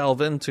hope to delve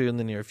into in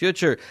the near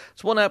future.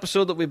 It's one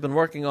episode that we've been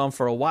working on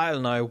for a while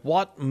now.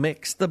 What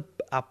makes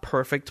a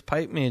perfect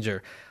pipe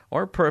major?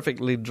 Or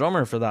perfect lead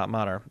drummer, for that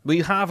matter. We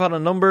have had a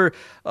number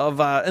of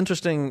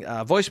interesting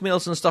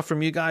voicemails and stuff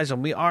from you guys,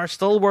 and we are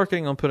still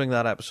working on putting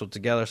that episode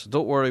together, so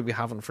don't worry, we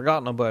haven't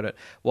forgotten about it.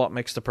 What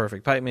makes the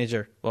perfect pipe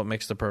major? What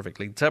makes the perfect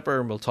lead tipper?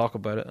 And we'll talk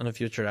about it in a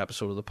future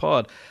episode of the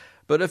pod.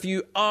 But if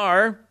you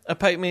are a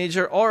pipe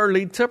major or a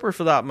lead tipper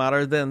for that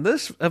matter, then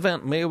this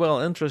event may well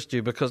interest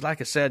you, because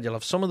like I said, you'll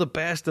have some of the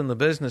best in the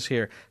business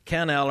here.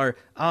 Ken Eller,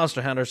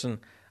 Alistair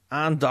Henderson,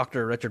 and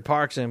Dr. Richard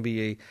Parks,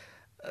 MBE.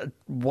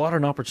 What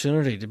an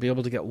opportunity to be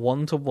able to get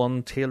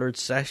one-to-one tailored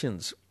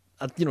sessions,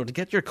 to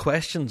get your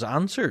questions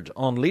answered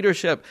on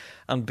leadership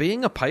and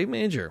being a pipe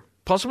major.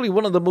 Possibly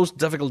one of the most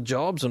difficult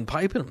jobs in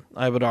piping,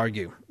 I would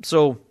argue.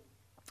 So,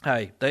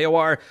 hi, there you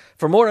are.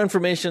 For more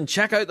information,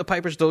 check out the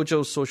Piper's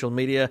Dojo's social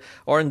media,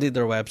 or indeed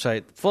their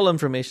website. Full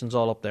information's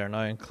all up there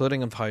now,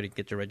 including of how to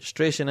get your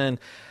registration in.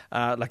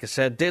 Like I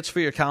said, dates for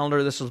your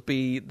calendar. This will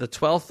be the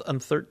 12th and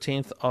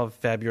 13th of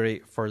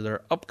February for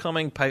their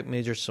upcoming Pipe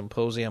Major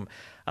Symposium,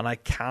 and I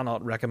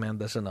cannot recommend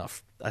this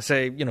enough. I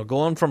say,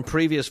 going from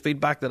previous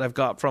feedback that I've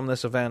got from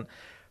this event,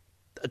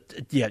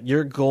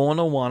 you're going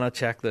to want to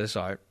check this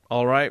out.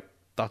 All right?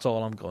 That's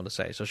all I'm going to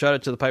say. So shout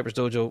out to the Piper's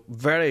Dojo.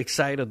 Very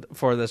excited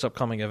for this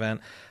upcoming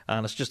event.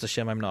 And it's just a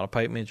shame I'm not a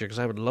pipe major, because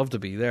I would love to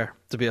be there,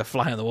 to be a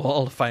fly on the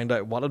wall, to find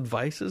out what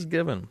advice is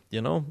given. I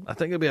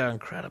think it'd be an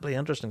incredibly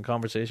interesting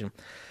conversation.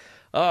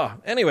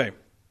 Anyway,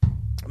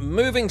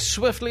 moving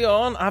swiftly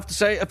on, I have to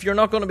say, if you're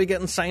not going to be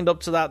getting signed up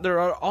to that, there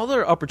are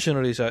other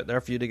opportunities out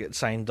there for you to get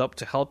signed up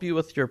to help you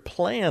with your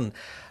playing.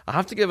 I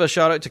have to give a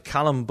shout out to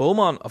Callum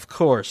Beaumont, of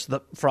course,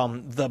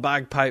 from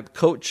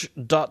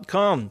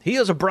thebagpipecoach.com. He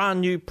has a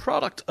brand new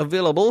product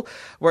available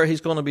where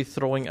he's going to be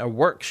throwing a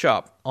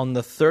workshop on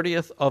the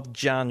 30th of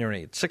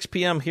January at 6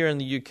 p.m. here in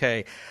the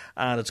UK.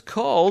 And it's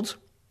called,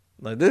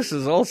 now this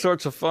is all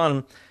sorts of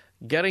fun,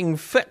 Getting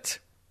Fit.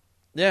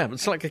 Yeah,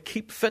 it's like a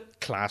keep fit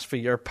class for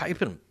your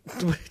piping,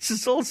 which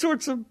is all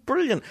sorts of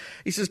brilliant.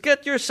 He says,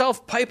 get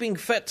yourself piping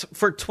fit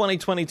for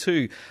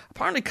 2022.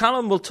 Apparently,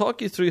 Callum will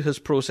talk you through his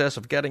process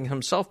of getting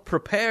himself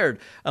prepared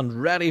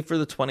and ready for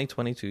the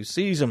 2022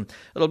 season.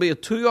 It'll be a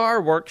 2-hour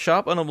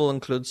workshop, and it will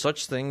include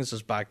such things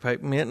as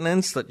bagpipe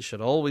maintenance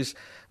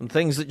and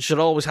things that you should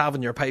always have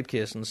in your pipe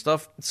case and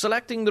stuff,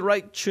 selecting the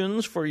right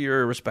tunes for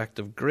your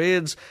respective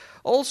grades.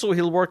 Also,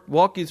 he'll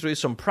walk you through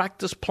some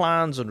practice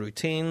plans and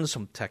routines,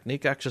 some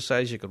technique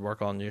exercise you could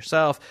work on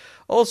yourself.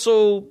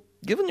 Also,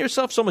 giving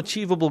yourself some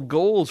achievable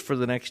goals for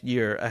the next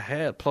year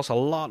ahead, plus a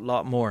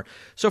lot more.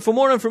 So for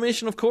more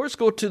information, of course,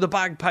 go to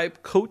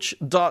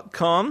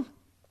thebagpipecoach.com.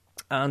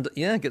 And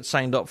yeah, get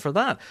signed up for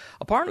that.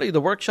 Apparently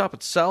the workshop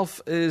itself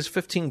is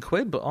 15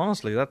 quid, but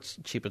honestly, that's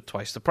cheap at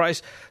twice the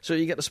price. So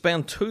you get to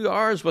spend 2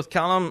 hours with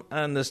Callum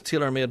and this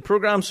tailor-made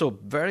program. So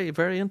very,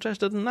 very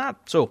interested in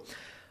that. So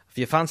if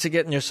you fancy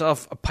getting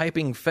yourself a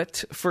piping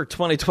fit for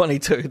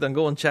 2022, then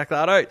go and check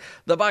that out.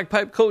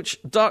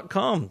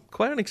 Thebagpipecoach.com.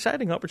 Quite an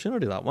exciting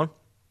opportunity, that one.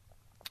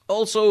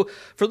 Also,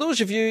 for those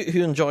of you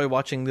who enjoy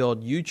watching the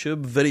odd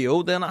YouTube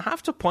video, then I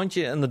have to point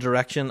you in the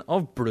direction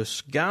of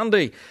Bruce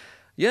Gandy.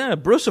 Yeah,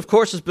 Bruce, of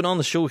course, has been on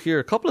the show here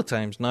a couple of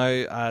times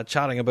now,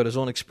 chatting about his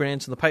own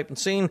experience in the piping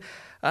scene.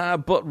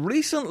 But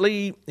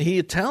recently,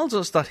 he tells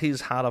us that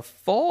he's had a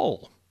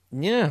fall.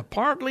 Yeah,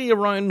 partly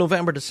around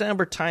November,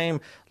 December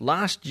time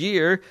last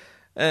year,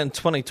 in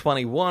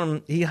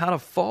 2021, he had a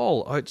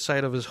fall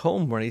outside of his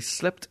home where he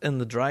slipped in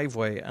the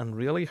driveway and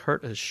really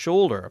hurt his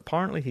shoulder.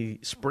 Apparently, he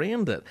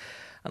sprained it.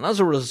 And as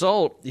a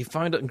result, he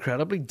found it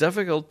incredibly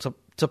difficult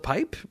to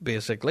pipe,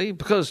 basically,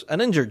 because an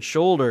injured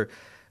shoulder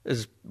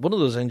is one of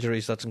those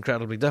injuries that's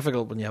incredibly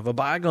difficult when you have a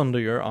bag under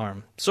your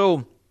arm.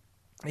 So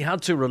he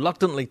had to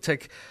reluctantly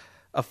take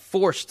a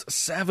forced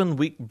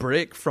 7-week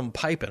break from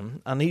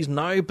piping, and he's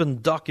now been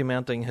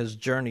documenting his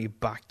journey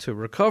back to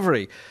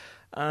recovery.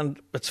 And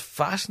it's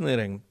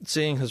fascinating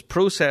seeing his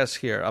process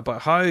here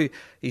about how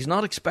he's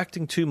not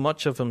expecting too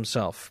much of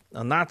himself.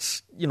 And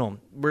that's,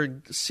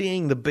 we're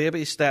seeing the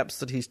baby steps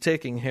that he's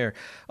taking here.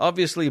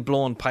 Obviously,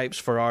 blowing pipes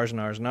for hours and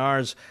hours and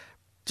hours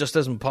just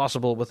isn't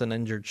possible with an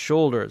injured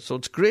shoulder. So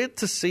it's great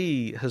to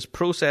see his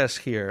process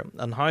here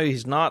and how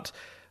he's not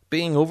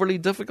being overly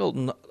difficult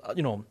and,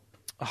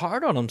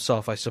 hard on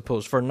himself, I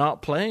suppose, for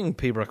not playing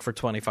Pembroke for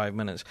 25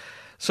 minutes.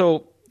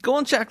 So go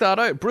and check that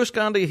out. Bruce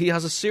Gandy, he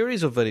has a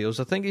series of videos.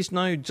 I think he's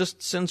now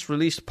just since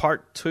released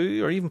part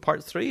 2 or even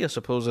part 3, I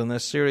suppose, in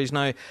this series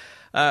now.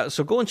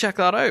 So go and check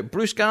that out.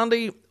 Bruce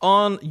Gandy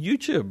on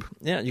YouTube.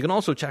 Yeah, you can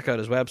also check out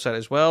his website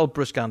as well,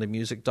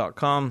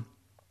 brucegandymusic.com.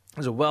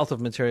 There's a wealth of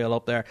material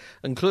up there,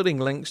 including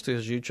links to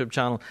his YouTube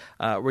channel,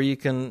 where you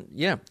can,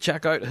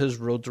 check out his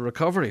road to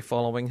recovery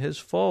following his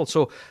fall.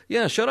 So,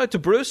 shout out to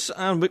Bruce.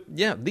 And,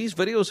 these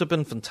videos have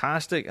been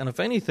fantastic. And if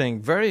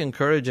anything, very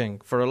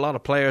encouraging for a lot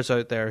of players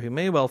out there who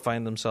may well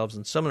find themselves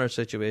in similar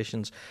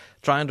situations,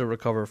 trying to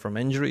recover from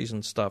injuries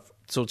and stuff.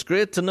 So it's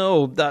great to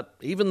know that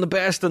even the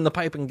best in the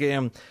piping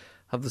game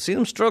have the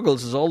same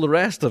struggles as all the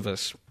rest of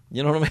us.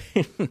 You know what I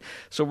mean?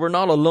 So we're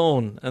not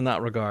alone in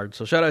that regard.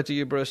 So shout out to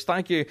you, Bruce.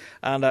 Thank you.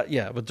 And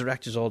I would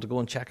direct you all to go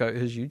and check out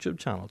his YouTube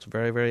channel. It's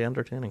very, very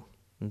entertaining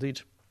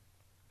indeed.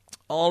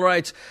 All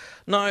right.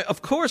 Now,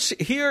 of course,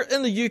 here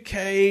in the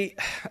UK,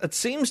 it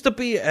seems to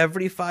be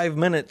every 5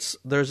 minutes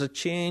there's a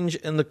change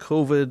in the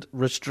COVID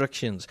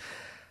restrictions.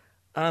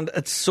 And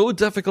it's so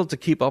difficult to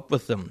keep up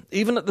with them.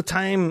 Even at the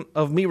time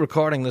of me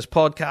recording this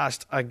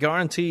podcast, I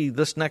guarantee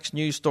this next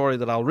news story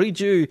that I'll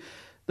read you,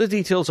 the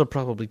details will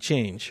probably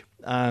change.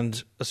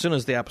 And as soon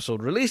as the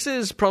episode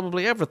releases,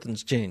 probably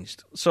everything's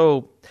changed.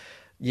 So,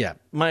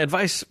 my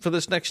advice for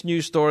this next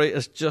news story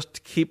is just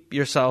to keep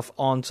yourself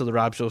onto the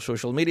Rab Show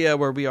social media,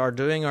 where we are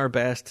doing our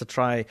best to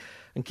try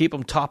and keep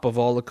on top of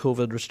all the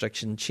COVID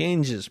restriction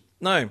changes.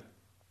 Now,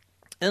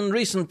 in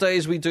recent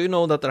days, we do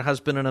know that there has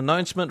been an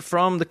announcement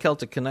from the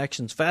Celtic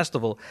Connections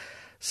Festival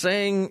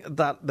saying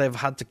that they've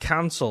had to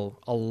cancel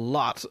a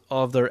lot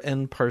of their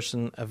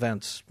in-person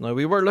events. Now,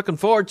 we were looking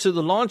forward to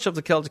the launch of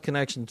the Celtic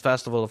Connections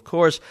Festival, of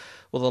course,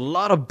 with a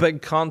lot of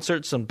big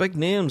concerts and big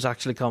names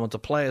actually coming to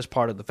play as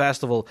part of the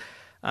festival.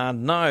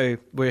 And now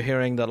we're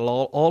hearing that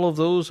all of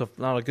those, if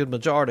not a good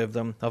majority of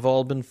them, have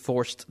all been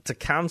forced to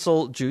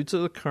cancel due to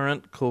the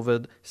current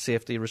COVID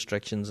safety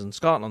restrictions in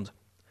Scotland.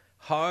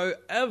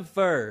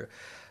 However,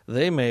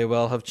 they may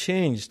well have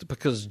changed,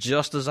 because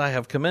just as I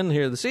have come in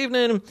here this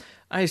evening,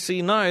 I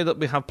see now that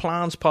we have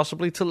plans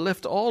possibly to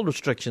lift all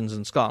restrictions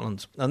in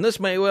Scotland. And this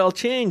may well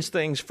change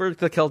things for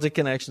the Celtic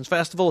Connections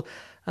Festival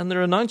and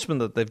their announcement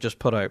that they've just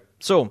put out.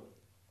 So,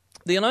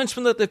 the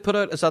announcement that they've put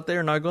out is that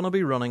they're now going to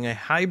be running a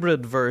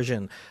hybrid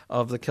version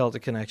of the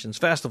Celtic Connections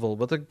Festival,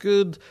 with a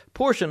good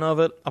portion of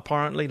it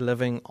apparently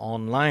living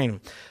online.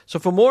 So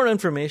for more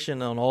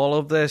information on all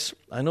of this,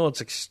 I know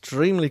it's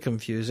extremely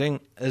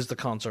confusing. Is the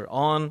concert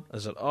on?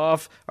 Is it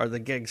off? Are the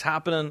gigs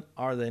happening?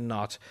 Are they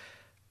not?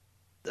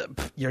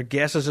 Your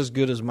guess is as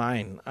good as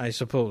mine, I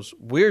suppose.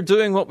 We're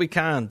doing what we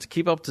can to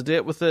keep up to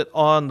date with it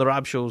on the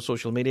Rab Show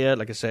social media,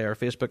 like I say, our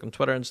Facebook and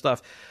Twitter and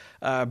stuff.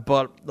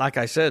 But like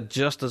I said,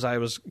 just as I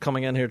was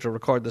coming in here to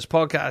record this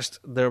podcast,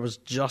 there was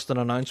just an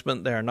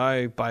announcement there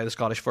now by the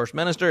Scottish First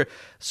Minister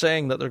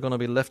saying that they're going to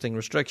be lifting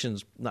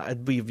restrictions. Now,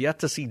 we've yet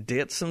to see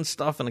dates and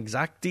stuff and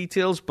exact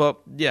details, but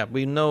yeah,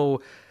 we know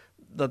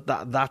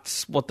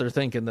that's what they're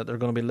thinking, that they're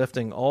going to be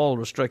lifting all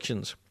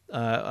restrictions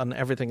on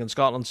everything in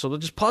Scotland. So they're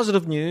just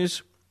positive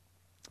news,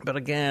 but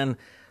again,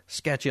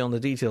 sketchy on the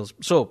details.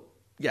 So,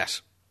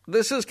 yes,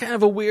 this is kind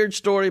of a weird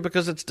story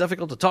because it's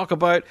difficult to talk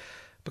about,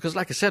 because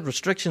like I said,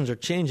 restrictions are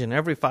changing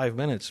every 5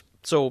 minutes.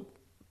 So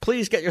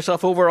please get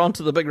yourself over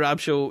onto the Big Rab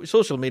Show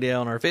social media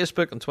on our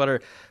Facebook and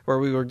Twitter, where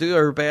we will do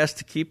our best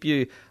to keep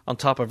you on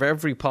top of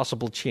every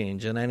possible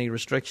change and any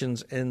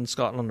restrictions in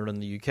Scotland or in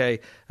the UK.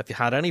 If you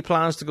had any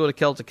plans to go to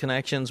Celtic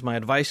Connections, my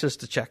advice is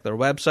to check their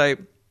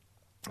website.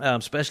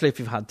 Especially if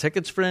you've had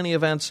tickets for any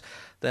events,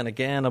 then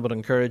again, I would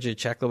encourage you to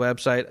check the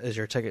website. Is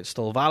your ticket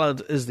still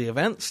valid? Is the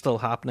event still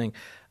happening?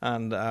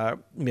 And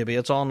maybe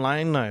it's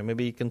online now.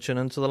 Maybe you can tune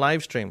into the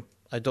live stream.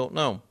 I don't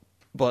know.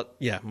 But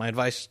yeah, my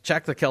advice,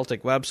 check the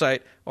Celtic website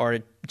or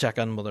check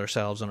in with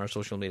ourselves on our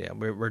social media.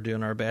 We're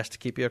doing our best to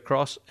keep you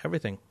across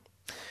everything.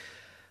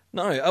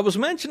 Now, I was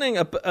mentioning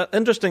an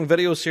interesting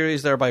video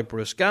series there by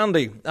Bruce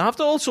Gandy. I have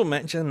to also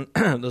mention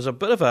there's a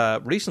bit of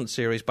a recent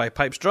series by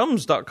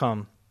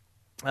pipesdrums.com.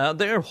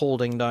 They're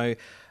holding now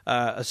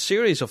a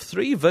series of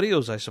 3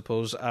 videos, I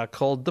suppose,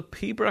 called the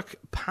Pibroch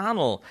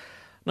Panel.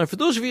 Now, for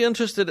those of you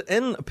interested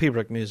in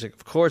Pibroch music,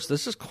 of course,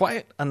 this is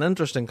quite an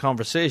interesting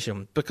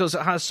conversation because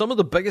it has some of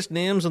the biggest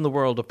names in the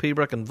world of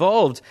Pibroch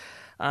involved,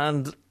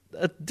 and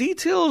it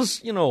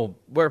details,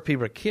 where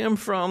Pibroch came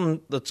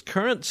from, its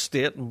current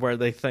state, and where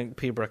they think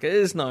Pibroch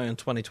is now in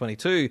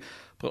 2022,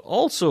 but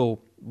also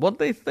what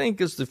they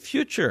think is the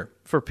future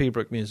for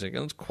Pibroch music.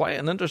 And it's quite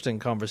an interesting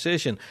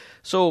conversation.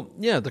 So,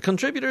 yeah, the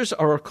contributors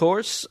are, of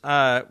course,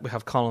 we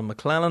have Colin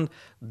McClellan,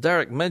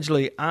 Derek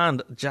Midgley,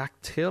 and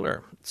Jack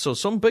Taylor. So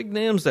some big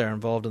names there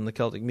involved in the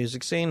Celtic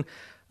music scene.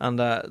 And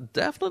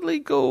definitely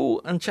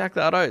go and check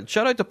that out.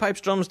 Shout out to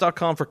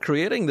pipesdrums.com for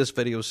creating this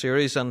video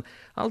series, and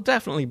I'll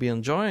definitely be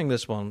enjoying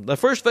this one. The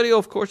first video,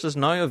 of course, is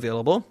now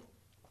available.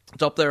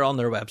 It's up there on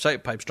their website,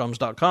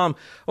 pipesdrums.com,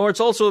 or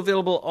it's also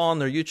available on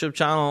their YouTube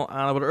channel, and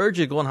I would urge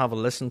you to go and have a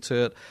listen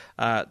to it.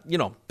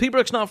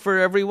 Pibroch's not for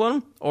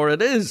everyone, or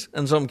it is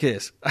in some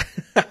case.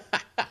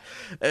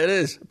 It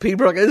is.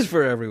 Pibroch is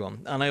for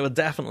everyone, and I would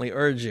definitely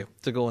urge you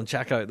to go and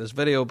check out this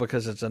video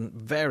because it's a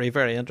very,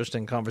 very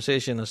interesting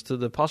conversation as to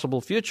the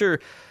possible future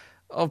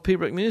of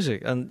Pibroch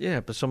music, and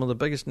but some of the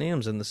biggest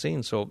names in the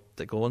scene, so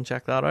go and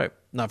check that out.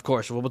 Now, of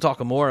course, we'll be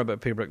talking more about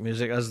Pibroch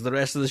music as the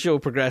rest of the show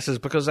progresses,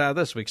 because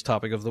this week's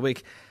topic of the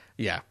week,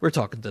 we're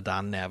talking to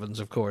Dan Nevans,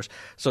 of course.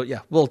 So,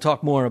 we'll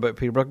talk more about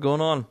Pibroch going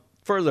on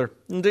further,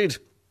 indeed.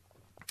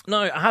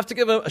 Now, I have to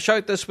give a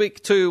shout this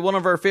week to one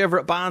of our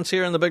favourite bands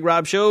here in the Big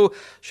Rab Show.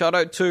 Shout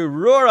out to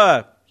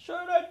Rora.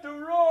 Shout out to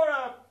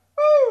Rora.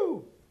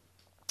 Woo!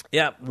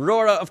 Yeah,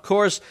 Rora, of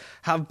course,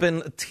 have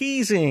been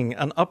teasing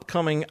an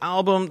upcoming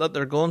album that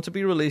they're going to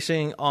be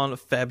releasing on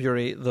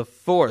February the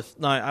 4th.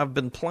 Now, I've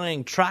been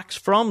playing tracks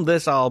from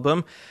this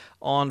album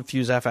on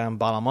Fuse FM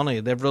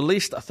Ballymoney. They've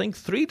released, I think,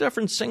 3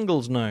 different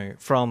singles now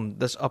from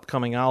this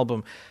upcoming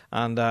album.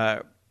 And,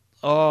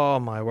 oh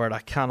my word, I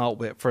cannot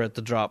wait for it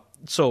to drop.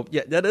 So,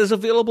 that is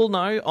available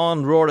now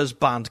on Rora's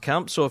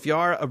Bandcamp. So if you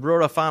are a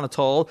Rora fan at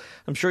all,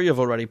 I'm sure you've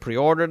already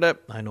pre-ordered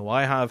it. I know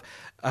I have.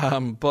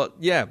 But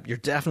you're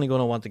definitely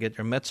going to want to get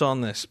your mitts on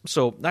this.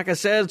 So, like I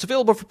said, it's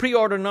available for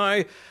pre-order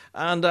now.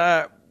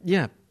 And,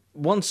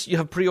 once you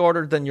have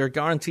pre-ordered, then you're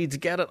guaranteed to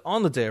get it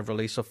on the day of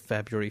release of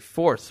February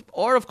 4th.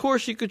 Or, of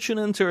course, you could tune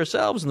in to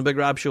ourselves in the Big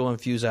Rab Show on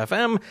Fuse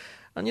FM,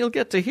 and you'll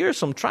get to hear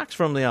some tracks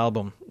from the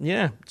album.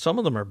 Yeah, some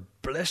of them are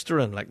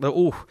blistering.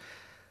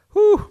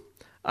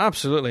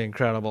 Absolutely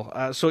incredible.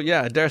 I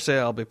dare say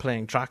I'll be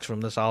playing tracks from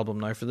this album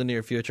now for the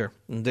near future.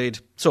 Indeed.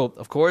 So,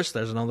 of course,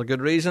 there's another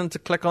good reason to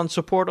click on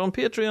support on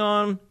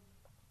Patreon.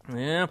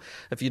 Yeah,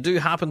 if you do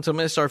happen to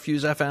miss our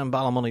Fuse FM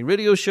Ballymoney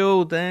radio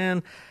show,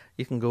 then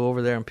you can go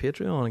over there on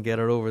Patreon and get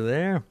it over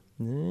there.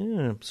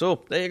 Yeah.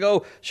 So, there you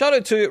go. Shout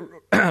out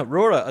to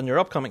Rora on your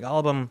upcoming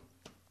album.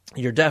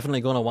 You're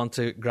definitely going to want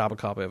to grab a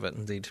copy of it,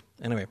 indeed.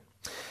 Anyway.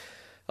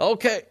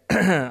 Okay,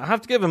 I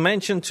have to give a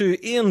mention to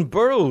Ian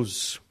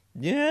Burrows.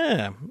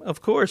 Yeah,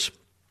 of course.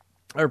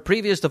 Our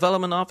previous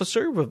development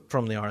officer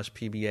from the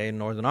RSPBA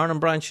Northern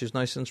Ireland branch, who's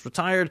now since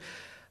retired,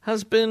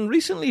 has been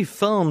recently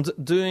filmed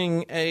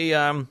doing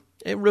a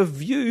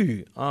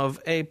review of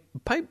a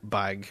pipe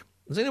bag.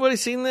 Has anybody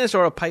seen this?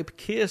 Or a pipe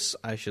case,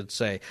 I should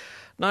say.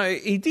 Now,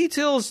 he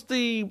details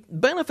the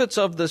benefits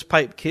of this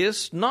pipe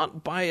case,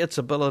 not by its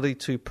ability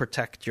to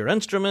protect your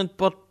instrument,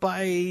 but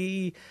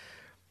by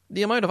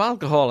the amount of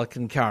alcohol it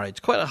can carry. It's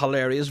quite a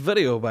hilarious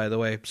video, by the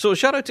way. So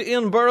shout out to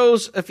Ian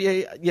Burrows. If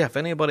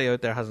anybody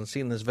out there hasn't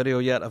seen this video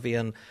yet of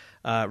Ian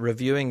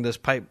reviewing this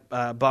pipe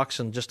box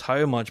and just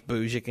how much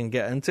booze you can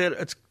get into it,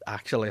 it's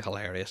actually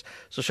hilarious.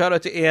 So shout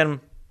out to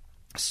Ian.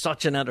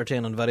 Such an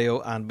entertaining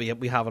video, and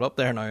we have it up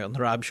there now on the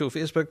Rab Show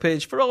Facebook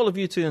page for all of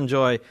you to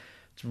enjoy.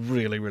 It's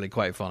really, really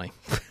quite funny.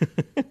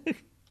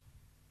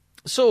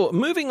 So,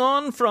 moving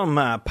on from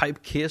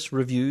pipe case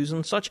reviews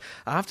and such,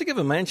 I have to give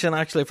a mention,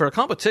 actually, for a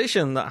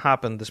competition that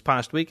happened this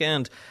past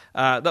weekend.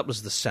 That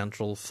was the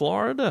Central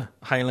Florida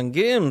Highland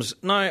Games.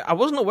 Now, I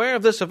wasn't aware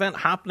of this event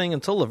happening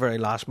until the very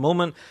last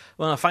moment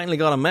when I finally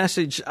got a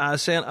message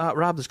saying,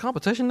 Rob, there's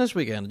competition this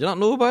weekend. Do you not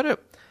know about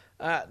it?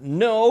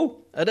 No,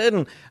 I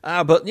didn't.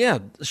 But yeah,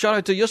 shout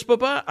out to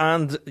Yuspaba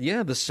and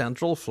yeah, the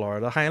Central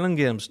Florida Highland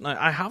Games. Now,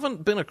 I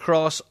haven't been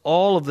across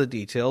all of the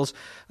details,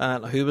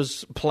 who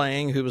was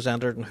playing, who was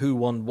entered, and who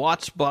won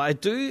what, but I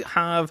do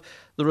have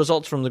the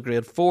results from the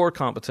Grade 4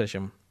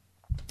 competition.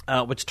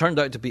 Which turned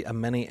out to be a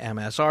mini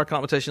MSR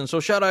competition. So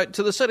shout out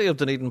to the City of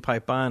Dunedin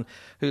Pipe Band,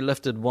 who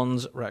lifted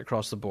ones right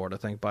across the board, I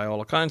think, by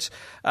all accounts.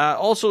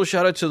 Also,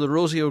 shout out to the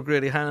Rosie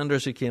O'Grady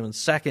Highlanders, who came in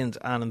second,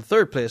 and in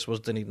third place was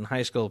Dunedin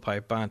High School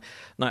Pipe Band.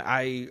 Now,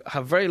 I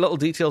have very little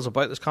details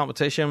about this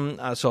competition,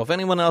 so if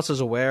anyone else is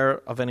aware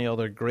of any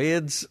other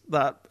grades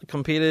that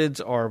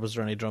competed, or was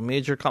there any drum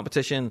major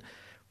competition,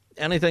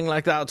 anything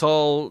like that at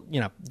all,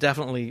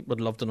 definitely would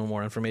love to know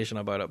more information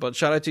about it. But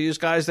shout out to you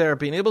guys there.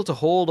 Being able to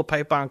hold a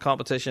pipe band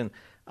competition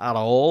at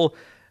all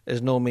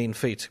is no mean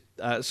feat.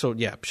 So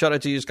yeah, shout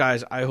out to you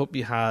guys. I hope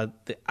you had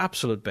the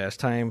absolute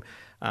best time.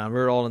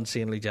 We're all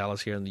insanely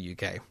jealous here in the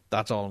UK.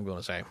 That's all I'm going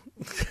to say.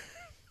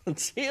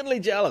 Insanely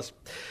jealous.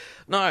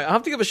 Now, I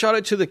have to give a shout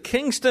out to the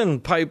Kingston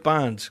Pipe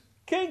Band.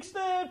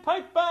 Kingston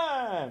Pipe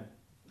Band!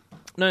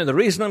 Now, the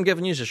reason I'm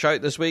giving you a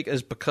shout this week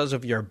is because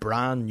of your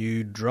brand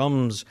new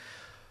drums.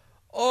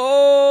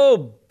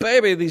 Oh,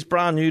 baby, these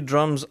brand new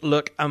drums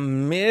look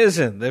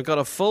amazing. They've got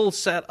a full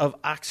set of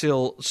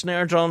axial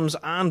snare drums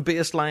and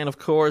bass line, of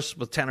course,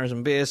 with tenors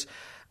and bass.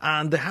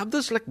 And they have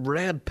this like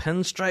red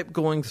pinstripe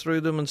going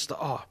through them and stuff.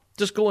 Oh,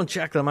 just go and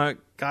check them out,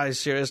 guys,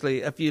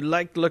 seriously. If you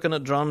like looking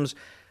at drums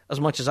as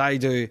much as I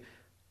do,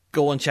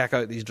 go and check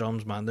out these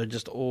drums, man. They're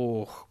just,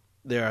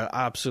 they're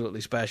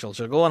absolutely special.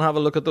 So go and have a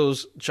look at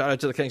those. Shout out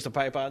to the Kingston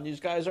Pipe Band. You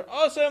guys are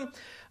awesome.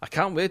 I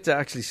can't wait to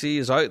actually see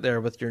you out there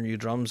with your new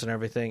drums and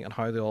everything and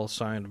how they all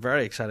sound.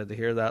 Very excited to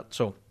hear that.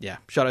 So, yeah,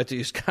 shout out to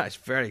you guys.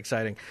 Very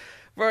exciting.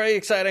 Very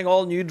exciting,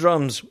 all new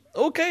drums.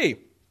 Okay.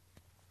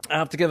 I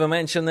have to give a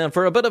mention then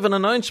for a bit of an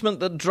announcement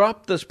that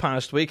dropped this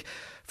past week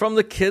from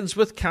the Kids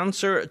with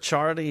Cancer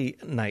Charity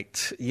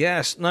Night.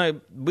 Yes, now,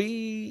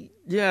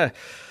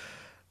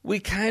 we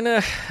kind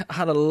of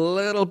had a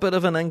little bit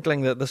of an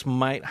inkling that this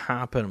might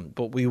happen,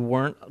 but we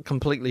weren't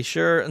completely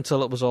sure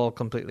until it was all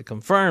completely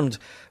confirmed,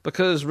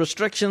 because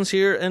restrictions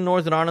here in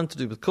Northern Ireland to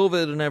do with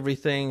COVID and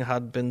everything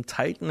had been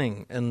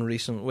tightening in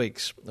recent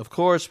weeks. Of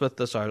course, with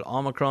this old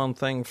Omicron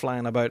thing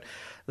flying about,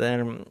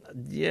 then,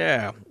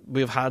 yeah,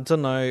 we've had to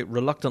now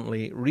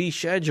reluctantly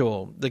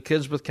reschedule the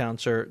Kids with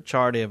Cancer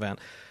charity event,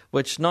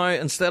 which now,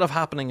 instead of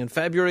happening in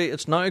February,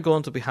 it's now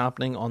going to be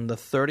happening on the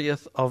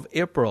 30th of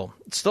April.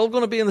 It's still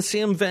going to be in the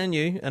same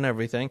venue and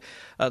everything.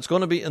 It's going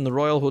to be in the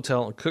Royal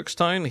Hotel in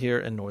Cookstown here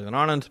in Northern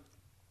Ireland.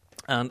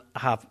 And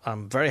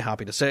I'm very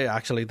happy to say,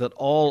 actually, that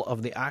all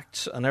of the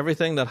acts and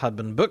everything that had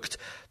been booked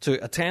to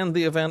attend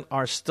the event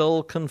are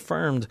still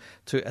confirmed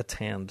to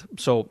attend.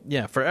 So,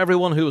 yeah, for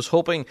everyone who was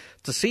hoping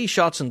to see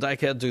Shots and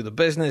Dykehead do the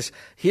business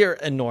here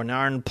in Northern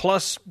Ireland,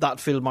 plus that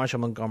Field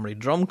Marshal Montgomery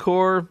Drum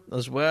Corps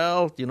as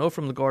well,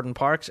 from the Gordon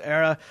Parks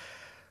era,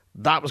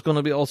 that was going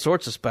to be all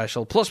sorts of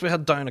special. Plus, we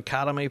had Down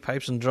Academy,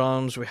 Pipes and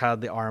Drums. We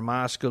had the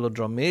Armagh School of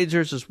Drum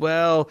Majors as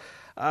well.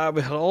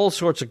 We had all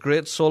sorts of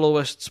great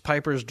soloists,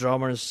 pipers,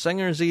 drummers,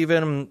 singers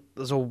even.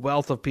 There's a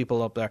wealth of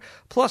people up there.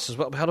 Plus, as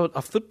well, we had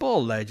a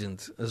football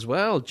legend as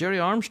well. Jerry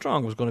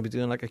Armstrong was going to be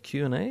doing like a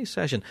Q&A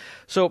session.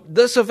 So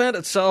this event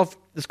itself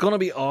is going to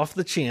be off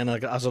the chain,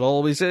 as it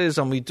always is.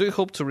 And we do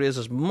hope to raise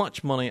as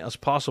much money as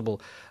possible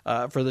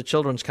for the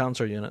Children's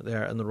Cancer Unit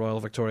there in the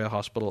Royal Victoria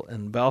Hospital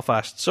in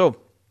Belfast. So,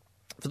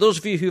 for those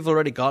of you who've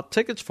already got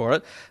tickets for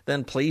it,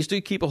 then please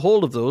do keep a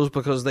hold of those,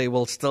 because they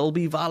will still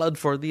be valid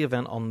for the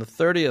event on the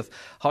 30th.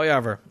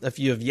 However, if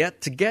you have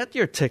yet to get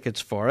your tickets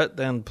for it,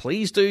 then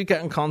please do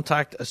get in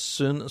contact as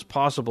soon as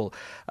possible,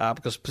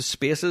 because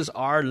spaces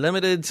are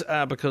limited,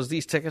 because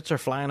these tickets are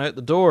flying out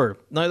the door.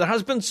 Now, there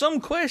has been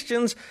some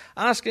questions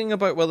asking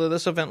about whether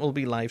this event will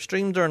be live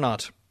streamed or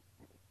not.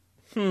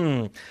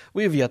 We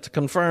have yet to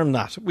confirm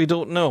that. We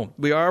don't know.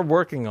 We are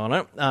working on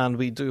it, and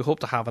we do hope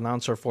to have an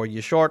answer for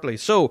you shortly.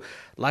 So,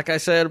 like I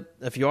said,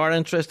 if you are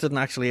interested in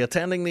actually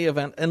attending the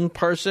event in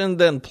person,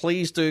 then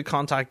please do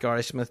contact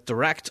Gary Smith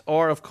direct,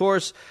 or, of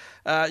course,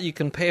 you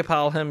can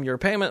PayPal him your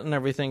payment and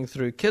everything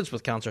through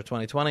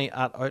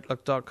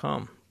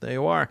kidswithcancer2020@outlook.com. There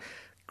you are.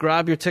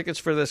 Grab your tickets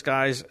for this,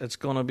 guys. It's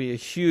going to be a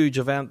huge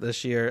event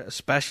this year,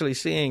 especially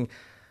seeing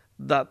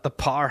that the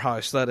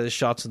powerhouse that is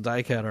Shots and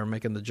Dykehead are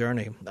making the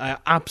journey. I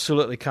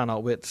absolutely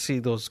cannot wait to see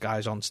those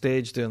guys on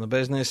stage doing the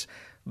business.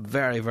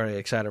 Very, very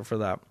excited for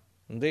that.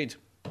 Indeed.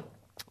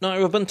 Now,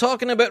 we've been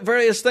talking about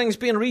various things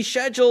being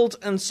rescheduled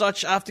and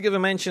such. I have to give a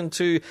mention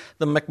to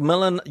the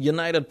Macmillan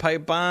United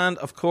Pipe Band,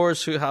 of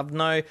course, who have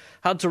now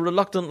had to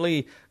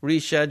reluctantly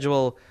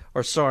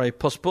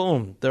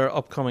postpone their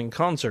upcoming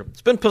concert.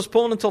 It's been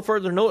postponed until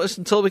further notice,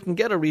 until we can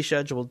get a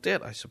rescheduled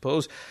date, I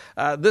suppose.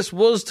 This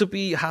was to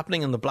be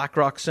happening in the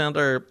Blackrock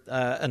Centre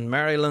in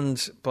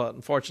Maryland, but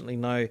unfortunately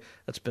now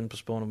it's been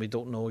postponed and we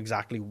don't know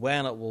exactly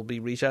when it will be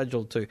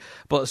rescheduled to.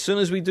 But as soon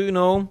as we do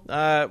know,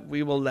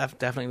 we will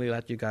definitely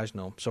let you guys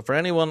know. So for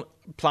anyone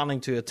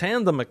planning to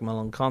attend the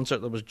Macmillan concert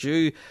that was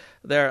due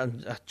there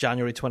on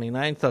January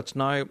 29th, that's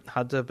now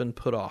had to have been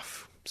put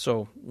off.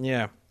 So,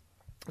 yeah.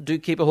 Do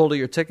keep a hold of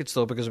your tickets,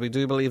 though, because we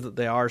do believe that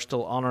they are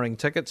still honouring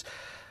tickets.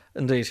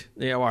 Indeed,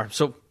 they are.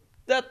 So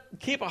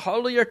keep a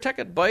hold of your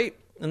ticket, boy.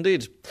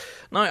 Indeed.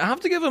 Now, I have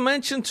to give a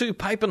mention to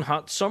Piping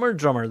Hot Summer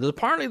Drummer.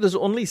 Apparently, there's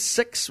only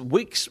 6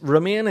 weeks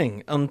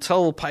remaining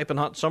until Piping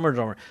Hot Summer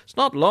Drummer. It's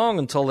not long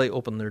until they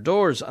open their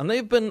doors, and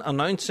they've been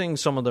announcing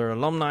some of their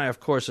alumni,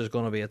 of course, is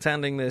going to be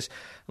attending this,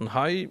 and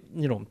how,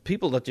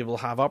 people that you will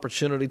have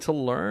opportunity to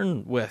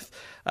learn with,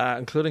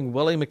 including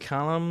Willie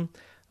McCallum.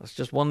 That's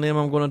just one name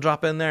I'm going to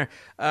drop in there.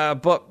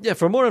 But yeah,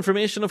 for more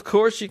information, of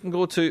course, you can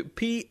go to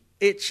phsd.net,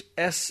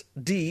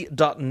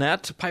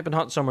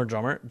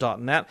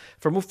 pipinghotsummerDrummer.net,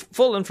 for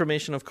full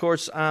information, of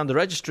course. And the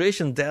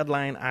registration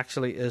deadline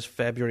actually is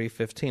February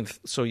 15th.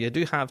 So you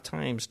do have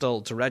time still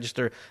to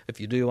register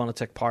if you do want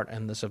to take part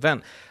in this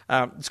event.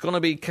 It's going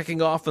to be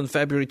kicking off on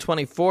February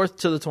 24th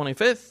to the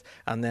 25th,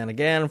 and then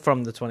again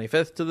from the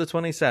 25th to the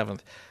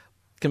 27th.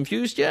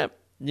 Confused yet?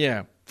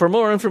 Yeah. For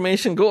more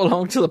information, go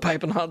along to the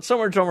Piping Hot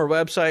Summer Drummer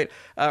website,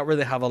 where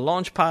they have a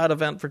launch pad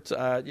event for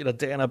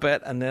day and a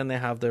bit, and then they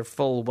have their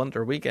full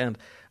winter weekend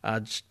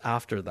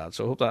after that.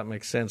 So I hope that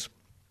makes sense.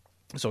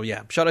 So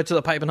yeah, shout out to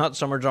the Piping Hot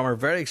Summer Drummer.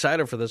 Very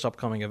excited for this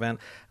upcoming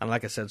event. And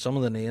like I said, some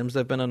of the names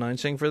they've been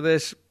announcing for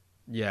this,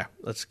 yeah,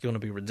 that's going to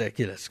be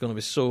ridiculous. It's going to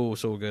be so,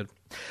 so good.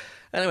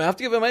 Anyway, I have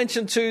to give a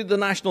mention to the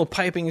National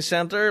Piping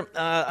Centre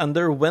and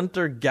their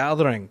winter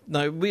gathering.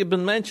 Now, we have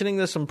been mentioning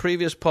this in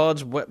previous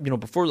pods,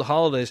 before the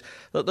holidays,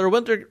 that their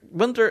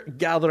winter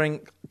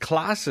gathering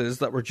classes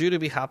that were due to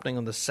be happening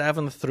on the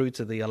 7th through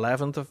to the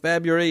 11th of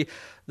February,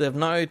 they've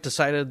now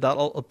decided that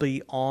it'll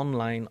be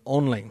online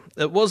only.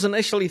 It was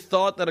initially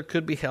thought that it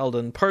could be held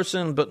in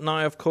person, but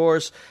now, of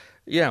course,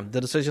 yeah, the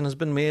decision has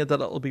been made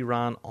that it'll be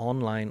ran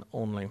online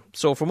only.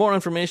 So for more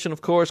information, of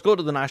course, go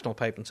to the National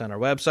Piping Centre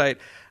website.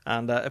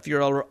 And if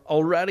you're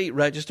already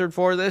registered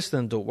for this,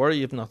 then don't worry,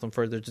 you have nothing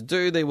further to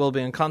do. They will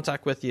be in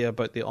contact with you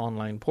about the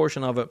online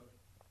portion of it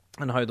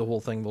and how the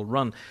whole thing will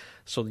run.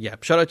 So yeah,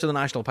 shout out to the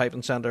National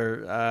Piping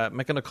Centre,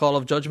 making a call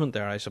of judgment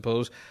there, I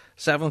suppose.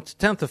 7th,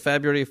 10th of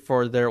February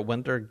for their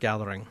winter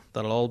gathering.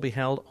 That'll all be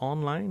held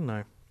online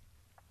now.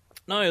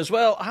 Now, as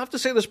well, I have to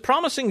say there's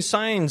promising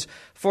signs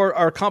for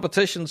our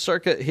competition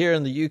circuit here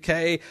in the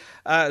UK,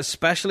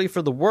 especially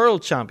for the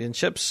World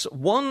Championships.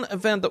 One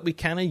event that we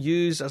kind of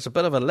use as a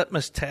bit of a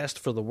litmus test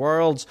for the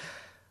Worlds,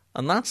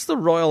 and that's the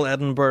Royal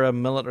Edinburgh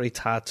Military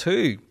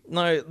Tattoo.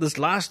 Now, this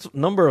last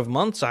number of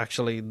months,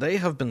 actually, they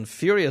have been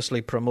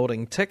furiously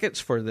promoting tickets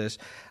for this,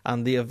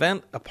 and the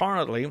event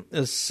apparently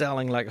is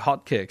selling like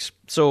hotcakes.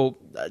 So,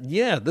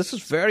 yeah, this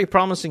is very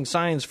promising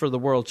signs for the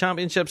World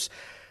Championships.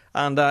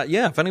 And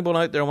if anyone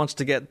out there wants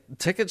to get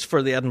tickets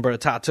for the Edinburgh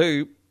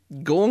Tattoo,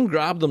 go and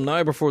grab them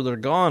now before they're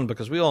gone,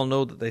 because we all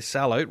know that they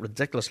sell out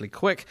ridiculously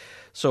quick.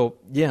 So,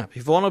 yeah, if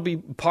you want to be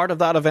part of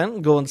that event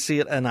and go and see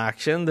it in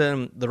action,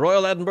 then the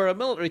Royal Edinburgh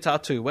Military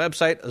Tattoo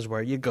website is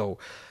where you go.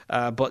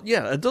 But,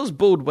 yeah, it does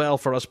bode well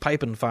for us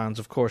piping fans,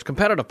 of course,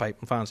 competitive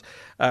piping fans,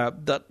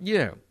 that,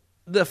 yeah,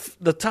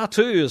 the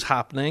tattoo is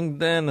happening,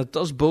 then it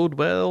does bode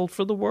well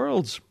for the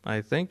Worlds, I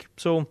think.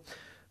 So,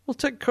 we'll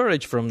take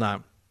courage from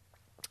that.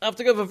 I have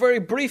to give a very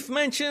brief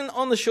mention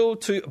on the show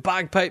to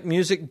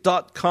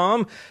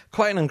bagpipemusic.com.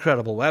 Quite an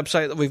incredible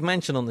website that we've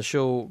mentioned on the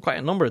show quite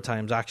a number of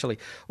times, actually.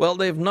 Well,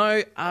 they've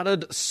now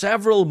added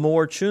several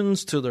more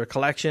tunes to their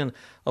collection,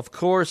 of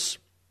course,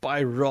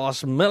 by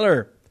Ross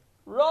Miller.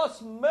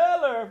 Ross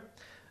Miller!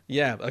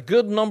 Yeah, a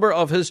good number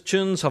of his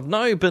tunes have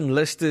now been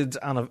listed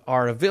and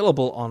are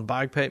available on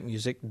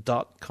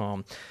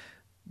bagpipemusic.com.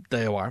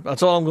 There you are.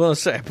 That's all I'm going to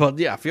say. But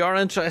yeah, if you are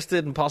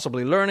interested in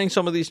possibly learning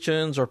some of these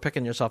tunes or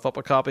picking yourself up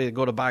a copy,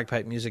 go to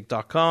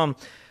bagpipemusic.com.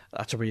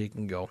 That's where you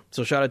can go.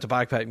 So shout out to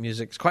Bagpipe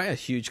Music. It's quite a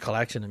huge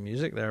collection of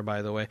music there,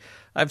 by the way.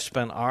 I've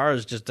spent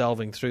hours just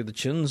delving through the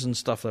tunes and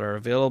stuff that are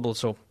available.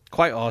 So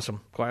quite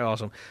awesome. Quite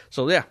awesome.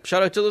 So yeah,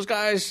 shout out to those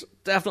guys.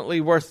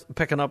 Definitely worth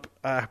picking up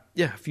a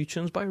few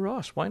tunes by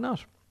Ross. Why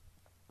not?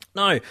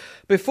 Now,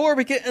 before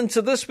we get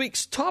into this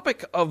week's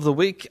topic of the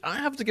week, I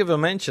have to give a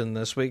mention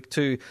this week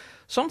to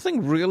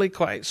something really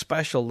quite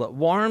special that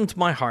warmed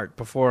my heart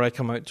before I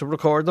come out to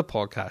record the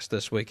podcast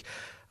this week.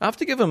 I have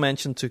to give a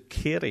mention to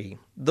Katie,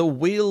 the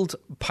Wheeled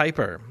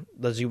Piper,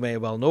 as you may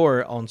well know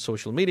her on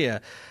social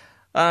media.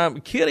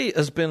 Katie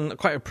has been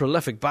quite a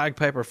prolific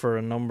bagpiper for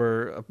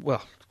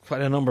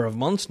quite a number of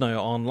months now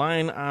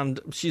online, and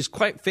she's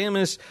quite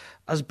famous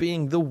as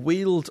being the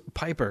Wheeled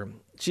Piper.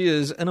 She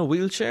is in a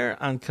wheelchair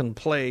and can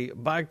play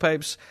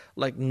bagpipes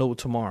like no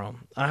tomorrow.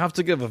 I have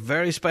to give a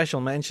very special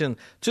mention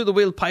to the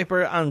Wheeled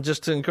Piper, and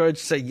just to encourage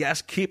to say,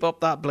 yes, keep up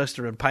that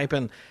blistering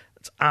piping.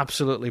 It's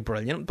absolutely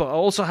brilliant. But I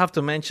also have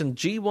to mention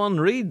G1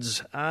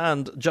 Reeds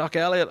and Jock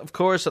Elliott, of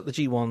course, at the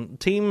G1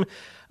 team,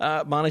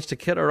 managed to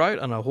kit her out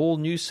on a whole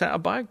new set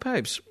of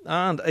bagpipes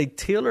and a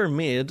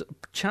tailor-made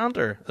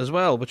chanter as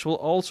well, which will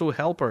also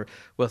help her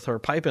with her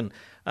piping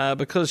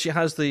because she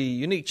has the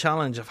unique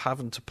challenge of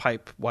having to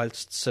pipe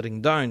whilst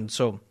sitting down.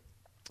 So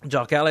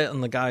Jock Elliott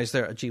and the guys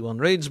there at G1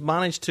 Reeds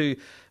managed to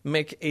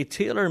make a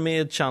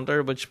tailor-made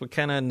chanter which would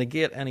kind of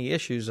negate any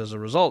issues as a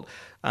result.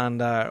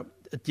 And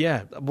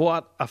yeah,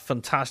 what a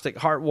fantastic,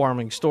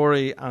 heartwarming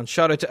story. And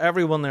shout out to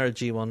everyone there at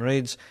G1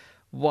 Reads.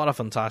 What a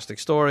fantastic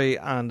story.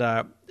 And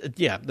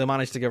yeah, they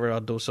managed to give her a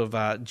dose of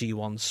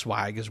G1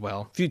 swag as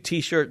well. A few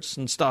t-shirts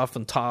and stuff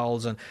and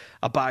towels and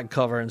a bag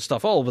cover and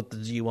stuff, all with the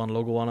G1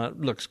 logo on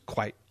it. Looks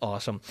quite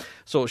awesome.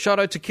 So shout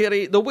out to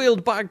Katie, the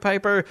wheeled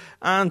bagpiper,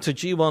 and to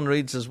G1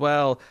 Reads as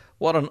well.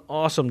 What an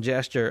awesome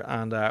gesture.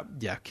 And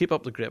yeah, keep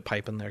up the great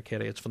piping there,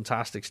 Katie. It's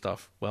fantastic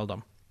stuff. Well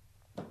done.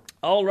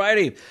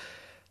 Alrighty.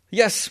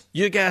 Yes,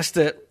 you guessed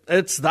it.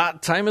 It's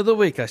that time of the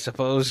week, I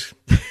suppose.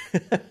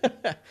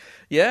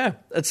 Yeah,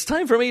 it's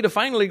time for me to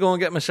finally go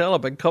and get Michelle a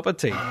big cup of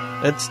tea.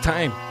 It's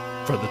time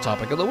for the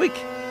topic of the week.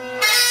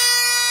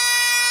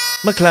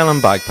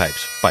 McLennan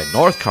Bagpipes by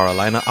North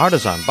Carolina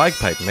artisan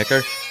bagpipe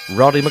maker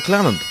Roddy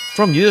McLennan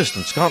from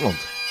Euston, Scotland.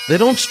 They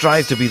don't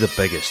strive to be the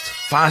biggest,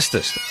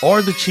 fastest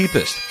or the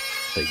cheapest.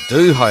 They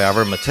do,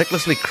 however,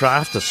 meticulously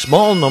craft a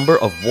small number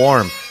of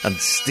warm and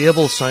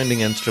stable sounding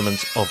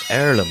instruments of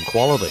heirloom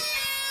quality.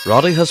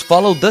 Roddy has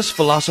followed this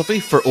philosophy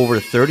for over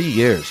 30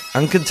 years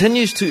and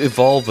continues to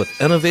evolve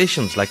with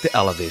innovations like the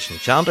Elevation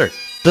Chanter.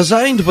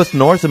 Designed with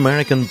North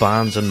American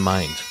bands in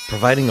mind,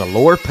 providing a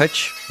lower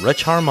pitch,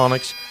 rich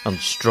harmonics and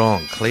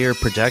strong, clear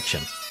projection,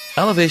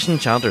 Elevation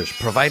Chanters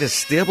provide a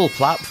stable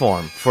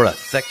platform for a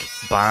thick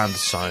band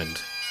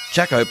sound.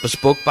 Check out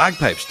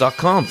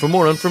BespokeBagpipes.com for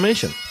more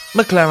information.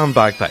 McLennan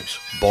Bagpipes,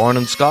 born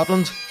in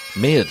Scotland,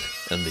 made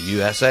in the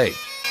USA.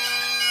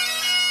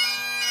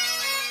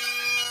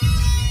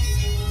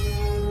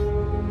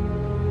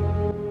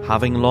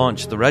 Having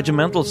launched the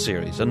Regimental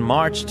series in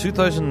March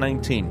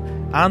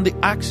 2019 and the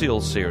Axial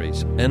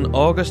series in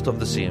August of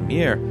the same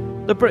year,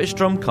 the British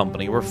Drum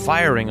Company were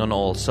firing on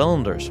all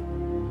cylinders.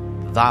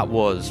 That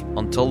was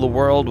until the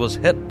world was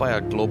hit by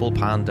a global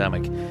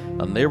pandemic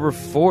and they were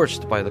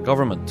forced by the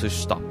government to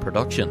stop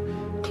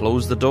production,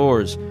 close the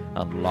doors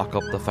and lock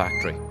up the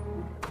factory.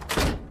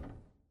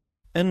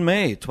 In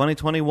May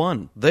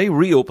 2021, they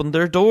reopened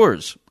their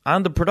doors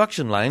and the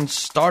production lines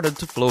started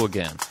to flow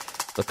again.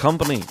 The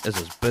company is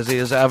as busy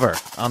as ever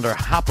and are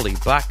happily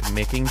back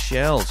making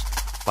shells,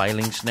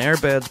 filing snare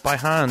beds by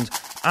hand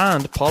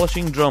and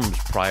polishing drums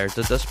prior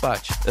to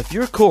dispatch. If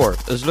your corps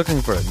is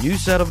looking for a new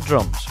set of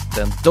drums,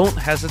 then don't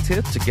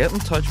hesitate to get in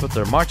touch with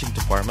their marching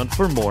department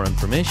for more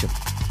information.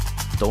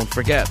 Don't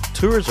forget,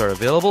 tours are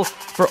available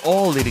for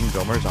all leading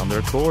drummers and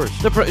their corps.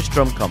 The British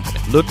Drum Company.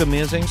 Look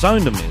amazing,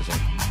 sound amazing,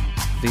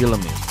 feel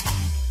amazing.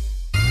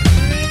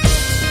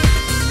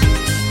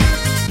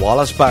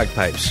 Wallace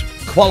Bagpipes.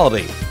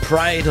 Quality,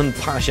 pride and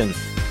passion,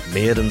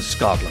 made in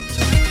Scotland.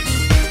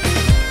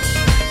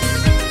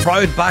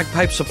 Proud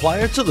bagpipe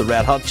supplier to the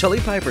Red Hot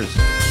Chili Peppers.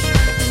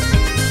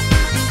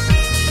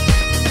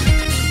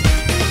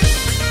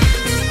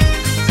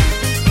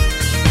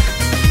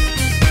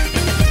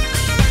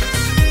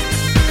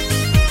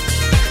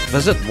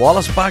 Visit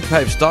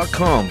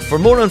wallacebagpipes.com for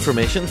more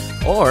information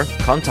or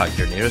contact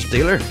your nearest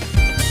dealer.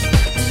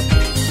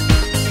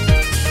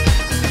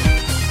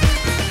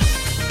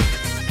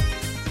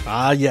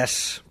 Ah,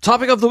 yes.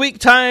 Topic of the week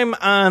time.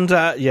 And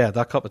yeah,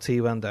 that cup of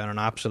tea went down an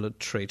absolute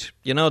treat.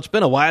 You know, it's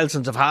been a while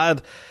since I've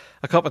had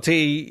a cup of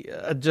tea.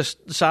 I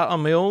just sat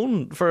on my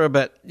own for a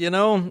bit, you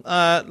know.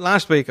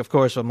 Last week, of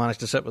course, I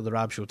managed to sit with the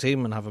Rab Show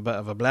team and have a bit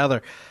of a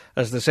blather,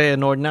 as they say in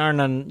Northern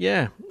Ireland. And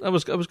yeah, it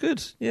was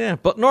good. Yeah,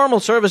 but normal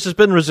service has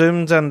been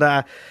resumed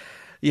and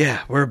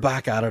yeah, we're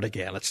back at it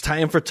again. It's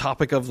time for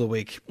topic of the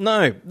week.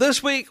 Now,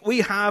 this week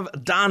we have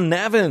Dan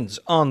Nevans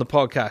on the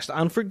podcast,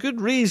 and for good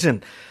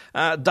reason.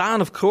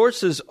 Dan, of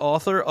course, is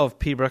author of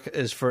Pembroke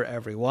is for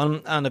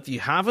Everyone, and if you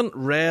haven't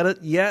read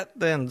it yet,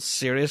 then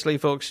seriously,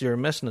 folks, you're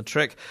missing a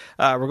trick.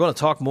 We're going to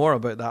talk more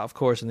about that, of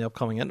course, in the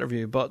upcoming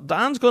interview, but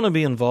Dan's going to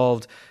be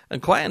involved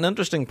in quite an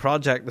interesting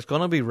project that's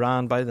going to be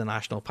ran by the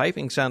National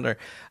Piping Centre,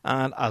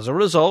 and as a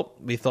result,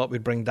 we thought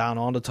we'd bring Dan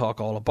on to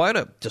talk all about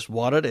it, just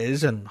what it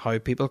is and how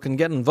people can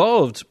get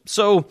involved.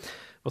 So,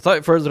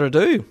 without further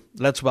ado,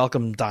 let's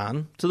welcome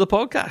Dan to the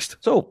podcast.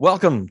 So,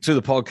 welcome to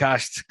the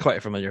podcast. Quite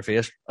a familiar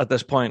face at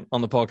this point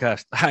on the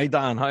podcast. Hi,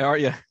 Dan. How are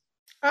you?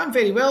 I'm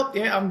very well.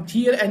 Yeah, I'm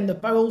here in the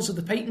bowels of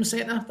the Piping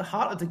Centre, the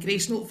heart of the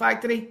Grace Note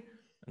Factory.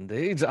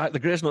 Indeed. The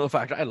Grace Note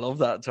Factory. I love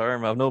that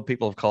term. I know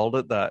people have called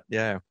it that.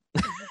 Yeah.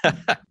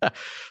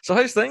 So,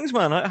 how's things,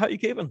 man? How are you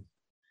keeping?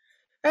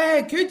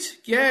 Good.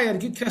 Yeah, I had a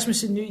good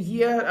Christmas and New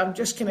Year. I'm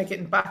just kind of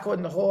getting back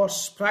on the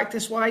horse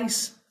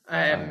practice-wise.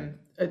 I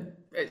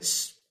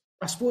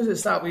suppose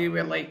it's that way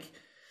where, like,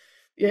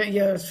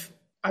 yeah,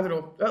 I don't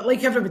know,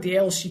 like everybody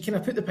else, you kind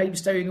of put the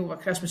pipes down over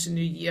Christmas and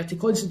New Year to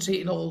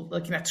concentrate on all the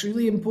kind of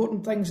truly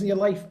important things in your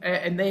life,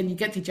 and then you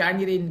get to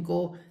January and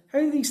go, how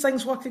do these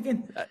things work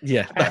again?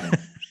 Yeah.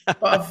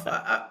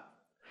 But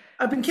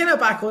I've been kind of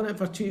back on it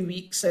for 2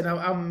 weeks, and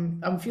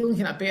I'm feeling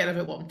kind of better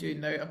about what I'm doing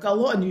now. I've got a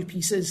lot of new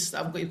pieces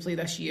that I'm going to play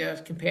this year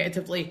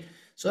competitively,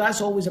 so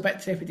that's always a bit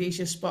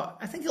trepidatious, but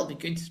I think it'll be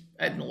good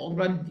in the long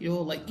run. You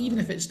know, like, even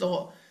if it's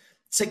not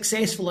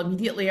successful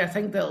immediately, I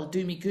think that'll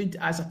do me good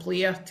as a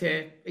player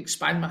to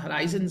expand my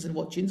horizons and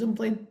what tunes I'm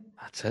playing.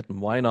 That's it. And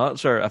why not,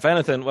 sir? If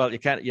anything, well,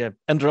 you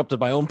interrupted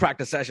my own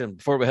practice session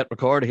before we hit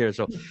record here.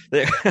 So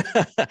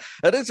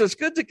it's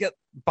good to get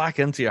back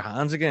into your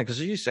hands again. Because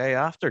as you say,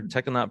 after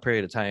taking that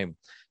period of time,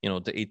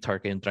 to eat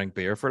turkey and drink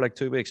beer for like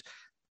 2 weeks,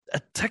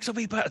 it takes a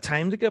wee bit of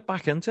time to get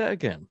back into it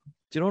again.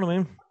 Do you know what I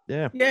mean?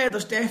 Yeah. Yeah,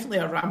 there's definitely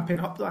a ramping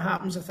up that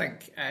happens, I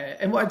think.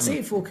 And what I'd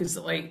say, folk, is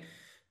that like,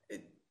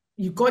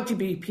 you've got to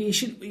be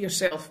patient with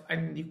yourself,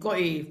 and you've got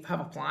to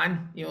have a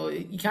plan.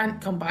 You can't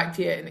come back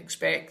to it and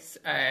expect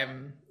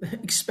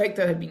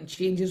there have been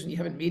changes when you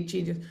haven't made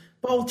changes.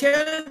 But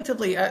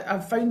alternatively,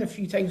 I've found a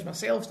few times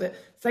myself that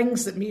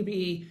things that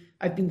maybe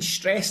I'd been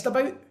stressed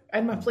about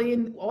in my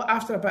playing,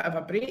 after a bit of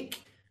a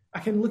break, I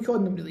can look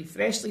on them really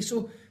freshly.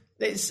 So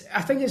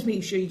I think it's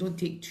making sure you don't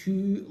take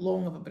too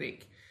long of a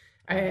break.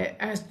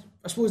 I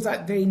suppose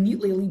that very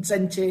neatly leads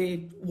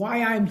into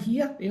why I'm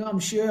here. I'm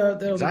sure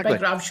there are the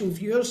Big Rav Show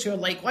viewers who are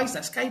like, why is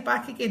this guy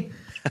back again?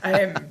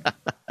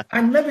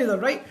 And maybe they're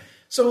right.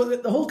 So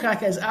the whole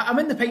crack is, I'm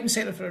in the Piping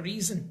Centre for a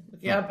reason.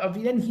 Okay? I've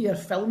been in here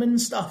filming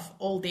stuff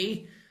all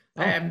day.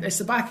 It's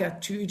the back of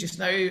 2 just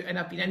now, and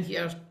I've been in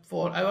here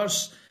for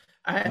hours.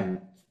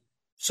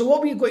 So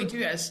what we've got to do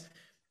is,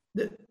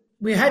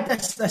 we had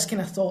this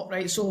kind of thought,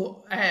 right?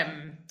 So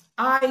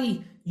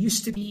I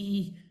used to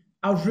be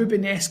a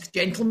Rubenesque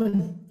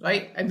gentleman,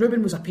 right? And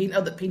Ruben was a painter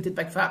that painted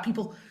big fat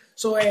people.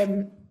 So,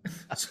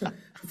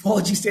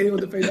 apologies to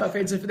anyone that found that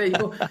offensive, but there you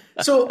go.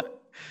 So,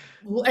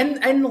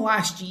 in the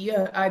last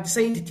year, I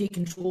decided to take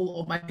control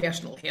of my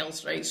personal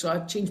health, right? So I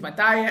changed my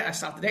diet, I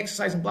started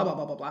exercising, blah, blah,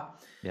 blah, blah, blah.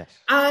 Yes.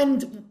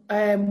 And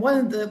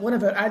one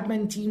of our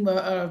admin team,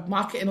 our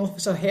marketing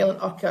officer, Helen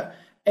Urquhart,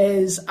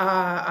 is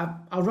a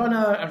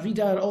runner, a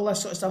reader, all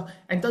this sort of stuff,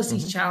 and does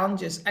these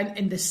challenges. And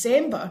in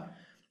December,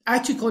 I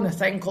took on a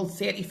thing called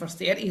 30 for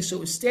 30. So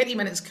it was 30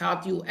 minutes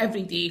cardio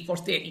every day for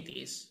 30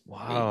 days.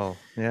 Wow.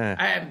 Right? Yeah.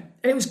 And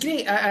it was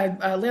great.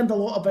 I learned a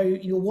lot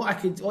about, what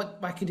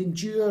I could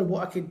endure,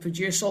 what I could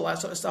produce, all that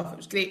sort of stuff. It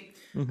was great.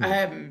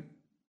 Mm-hmm.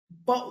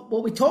 But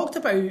what we talked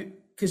about,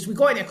 because we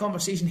got into a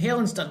conversation,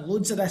 Helen's done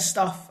loads of this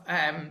stuff.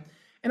 And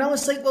I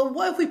was like, well,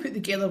 what if we put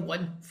together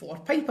one for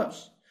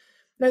pipers?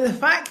 Now, the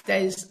fact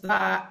is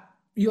that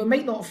you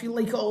might not feel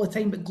like it all the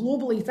time, but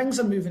globally, things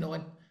are moving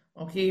on.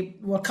 Okay,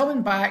 we're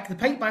coming back. The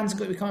pipe band's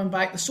got to be coming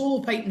back. The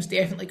solo piping's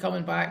definitely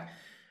coming back.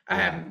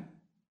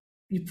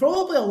 You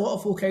probably a lot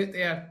of folk out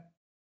there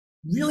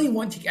really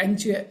want to get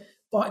into it,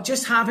 but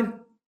just haven't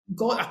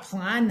got a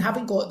plan,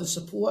 haven't got the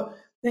support.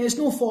 Now, it's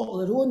no fault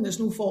of their own. There's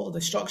no fault of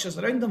the structures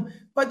around them,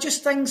 but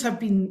just things have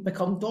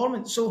become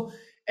dormant. So,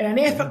 in an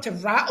effort to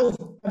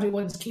rattle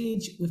everyone's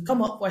cage, we've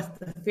come up with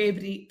the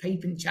February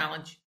Piping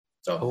Challenge.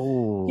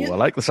 So, I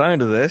like the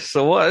sound of this.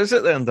 So, what is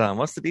it then, Dan?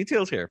 What's the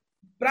details here?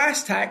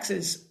 Brass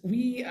taxes.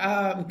 We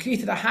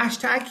created a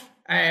hashtag,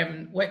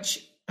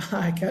 which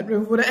I can't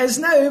remember what it is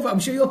now, but I'm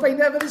sure you'll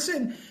find out very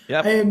soon.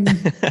 Yep. And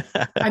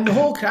the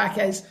whole crack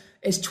is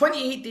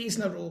 28 days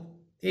in a row.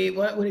 Okay,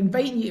 we're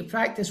inviting you to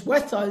practice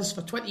with us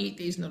for 28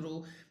 days in a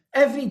row.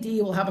 Every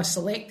day we'll have a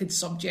selected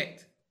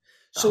subject.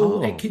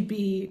 So it could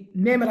be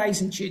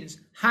memorising tunes,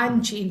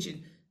 hand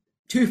changing,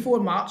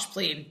 2/4 march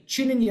playing,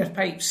 tuning your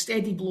pipes,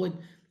 steady blowing.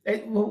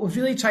 We've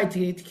really tried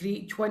to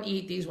create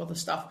 28 days worth of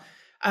stuff.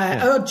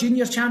 Our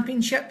junior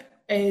championship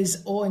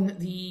is on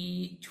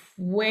the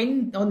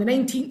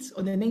 19th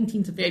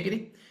of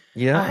February.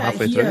 Yeah,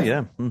 halfway through.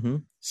 Yeah, mm-hmm.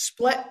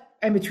 Split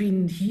in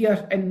between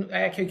here in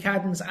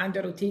Cowcaddens and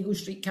our Otago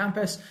Street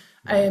campus.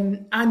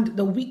 And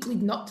the week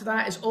leading up to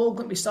that is all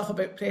going to be stuff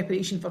about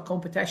preparation for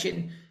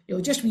competition.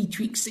 Just wee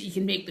tweaks that you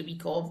can make the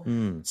week of,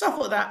 stuff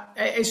like that.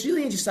 It's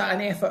really just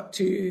an effort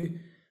to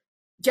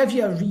give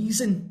you a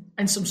reason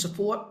and some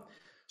support.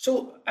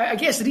 So I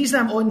guess the reason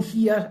I'm on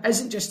here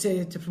isn't just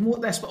to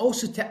promote this, but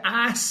also to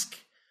ask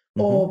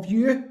of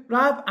you,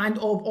 Rav, and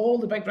of all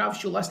the Big Rav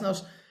Show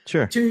listeners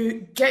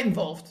to get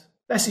involved.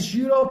 This is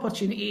your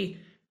opportunity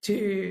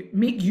to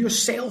make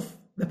yourself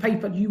the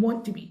piper you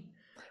want to be.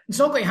 It's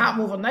not going to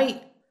happen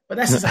overnight, but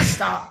this is a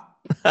start.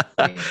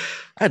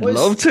 I'd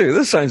love to.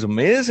 This sounds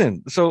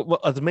amazing. So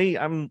to me,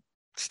 I'm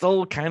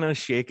still kind of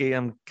shaky.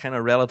 I'm kind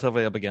of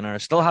relatively a beginner. I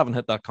still haven't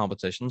hit that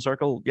competition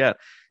circle yet.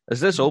 Is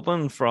this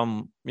open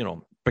from,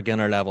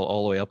 beginner level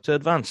all the way up to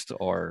advanced,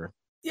 or?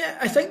 Yeah,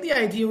 I think the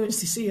idea was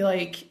to say,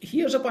 like,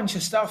 here's a bunch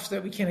of stuff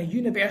that we kind of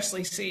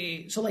universally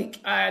say. So,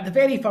 like, the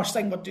very first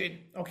thing we're doing,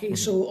 okay,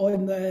 so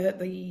on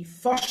the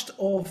 1st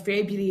of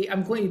February,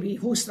 I'm going to be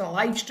hosting a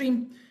live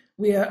stream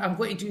where I'm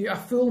going to do a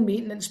full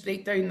maintenance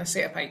breakdown in a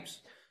set of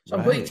pipes. So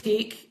I'm going to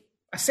take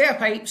a set of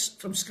pipes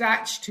from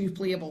scratch to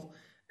playable,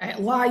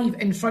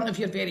 live in front of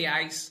your very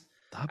eyes.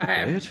 That'd be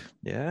great,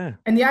 yeah.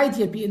 And the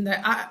idea being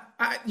that,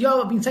 I've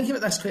been thinking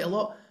about this quite a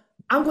lot.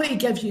 I'm going to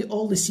give you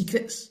all the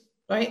secrets,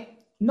 right?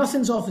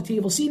 Nothing's off the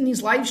table. Seeing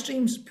these live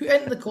streams, put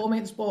it in the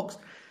comments box,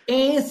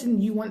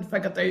 anything you want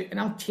figured out, and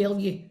I'll tell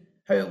you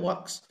how it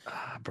works.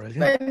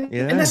 Brilliant.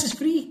 And this is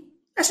free.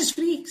 This is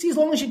free. See, as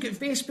long as you get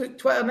Facebook,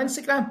 Twitter, and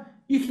Instagram,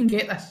 you can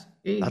get this.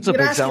 That's a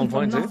big selling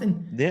point,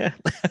 too. Yeah.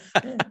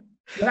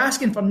 You're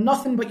asking for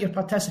nothing but your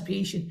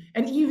participation.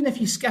 And even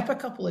if you skip a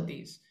couple of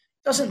days,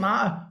 Doesn't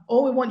matter.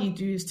 All we want you to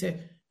do is to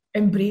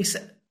embrace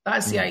it.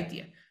 That's the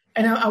idea.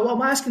 And what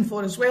I'm asking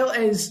for as well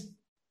is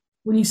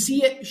when you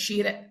see it,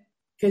 share it.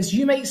 Because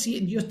you might see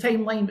it in your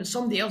timeline, but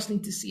somebody else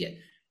needs to see it.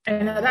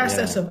 And that's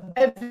this of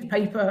every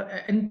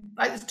piper, and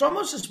like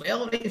drummers as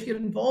well, right? If you're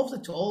involved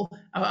at all,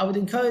 I would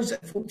encourage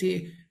folk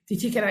to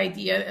take an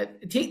idea,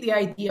 take the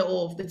idea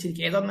of the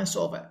togetherness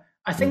of it.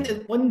 I think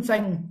that one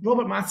thing,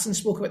 Robert Matheson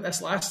spoke about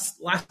this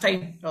last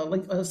time,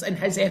 in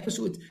his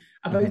episode,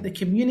 about the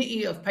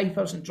community of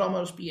pipers and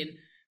drummers being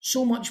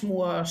so much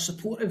more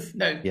supportive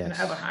now than it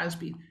ever has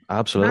been.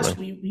 Absolutely. And that's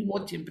what we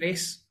want to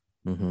embrace.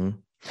 Mm-hmm.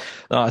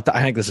 I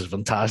think this is a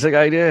fantastic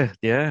idea.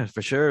 Yeah,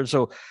 for sure.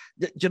 So,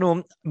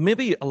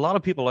 maybe a lot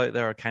of people out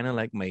there are kind of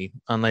like me,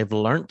 and they've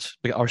learnt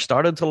or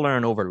started to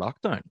learn over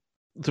lockdown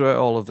throughout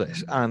all of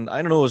this. And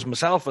I don't know, as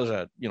myself as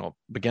a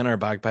beginner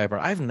bagpiper,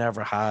 I've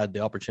never had the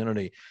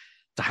opportunity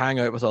to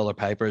hang out with other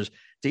pipers,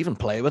 to even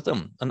play with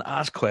them and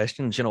ask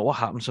questions. What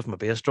happens if my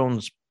bass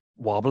drum's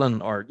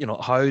wobbling, or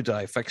how do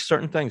I fix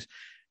certain things?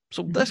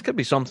 So this could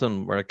be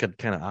something where I could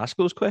kind of ask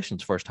those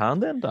questions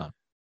firsthand then, Dan.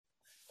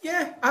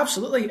 Yeah,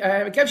 absolutely.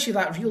 It gives you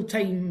that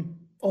real-time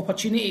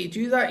opportunity to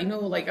do that,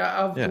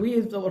 the way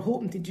that we're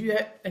hoping to do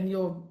it, and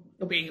there'll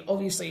be,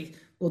 obviously,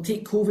 we'll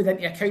take COVID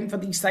into account for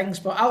these things,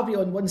 but I'll be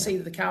on one side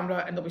of the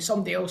camera and there'll be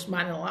somebody else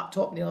manning a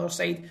laptop on the other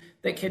side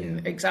that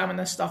can examine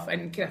this stuff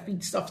and kind of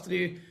feed stuff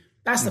through.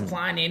 That's the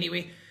plan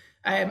anyway.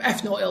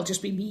 If not, it'll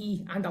just be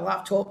me and a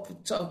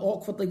laptop sort of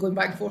awkwardly going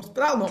back and forth,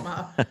 but that'll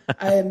not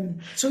matter.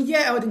 So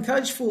yeah, I would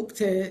encourage folk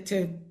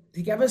to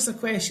give us the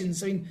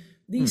questions. I mean,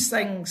 these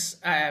things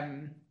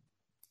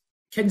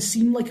can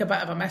seem like a bit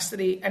of a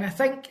mystery, and I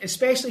think,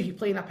 especially if you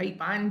play in a pipe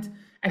band,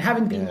 and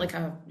having been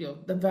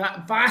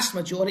the vast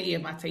majority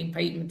of my time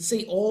piping, to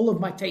say all of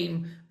my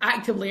time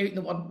actively out in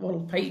the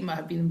world piping, I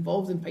have been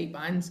involved in pipe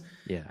bands.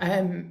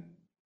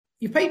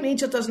 Your pipe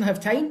major doesn't have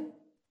time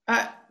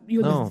at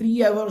the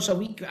 3 hours a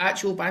week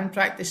actual band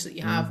practice that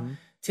you have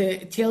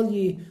to tell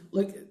you,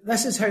 look,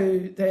 this is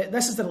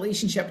the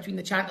relationship between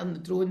the chanter and the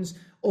drones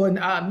on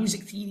a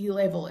music theory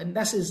level, and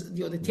this is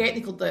the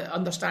technical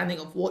understanding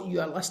of what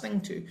you are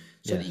listening to,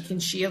 so that you can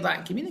share that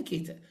and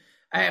communicate it.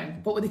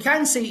 But what they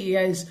can say to you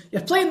is,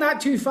 you're playing that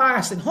too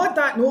fast, and hold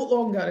that note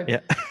longer.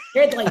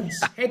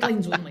 Headlines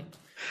only.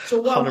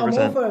 So what I'm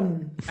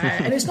offering,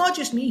 and it's not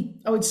just me.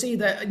 I would say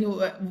that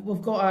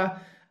we've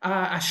got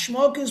a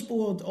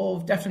smorgasbord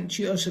of different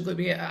tutors who are going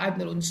to be adding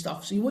their own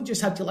stuff. So you won't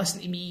just have to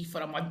listen to me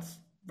for a month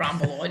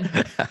ramble on.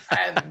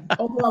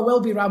 Although I will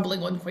be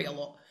rambling on quite a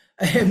lot.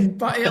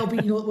 But it'll be,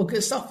 we'll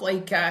get stuff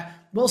like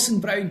Wilson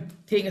Brown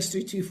taking us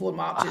through 2/4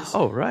 marches.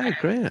 Oh, right,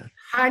 great.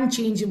 Hand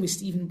changing with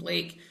Stephen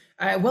Blake.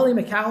 Willie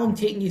McCallum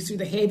taking you through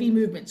the heavy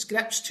movements,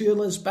 grips,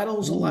 tourlas,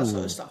 barrels, all that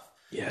sort of stuff.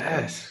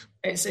 Yes.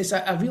 It's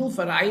a real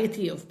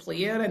variety of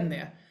player in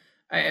there.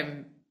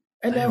 And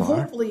then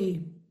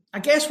hopefully, I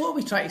guess what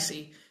we try to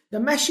say, the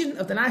mission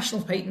of the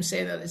National Piping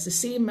Centre is the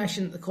same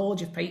mission that the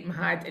College of Piping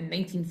had in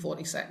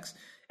 1946.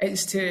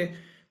 It's to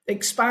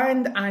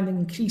expand and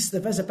increase the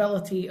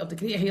visibility of the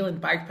Great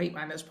Highland Bagpipe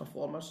and its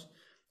performers.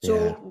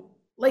 So,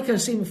 like I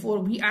was saying before,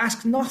 we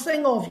ask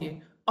nothing of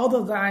you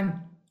other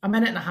than a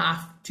minute and a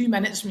half, 2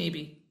 minutes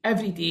maybe,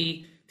 every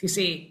day to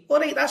say, all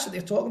right, that's what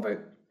they're talking about.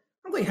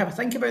 I'm going to have a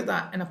think about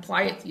that and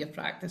apply it to your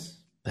practice.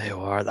 There you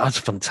are. That's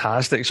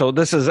fantastic. So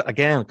this is,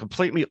 again,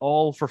 completely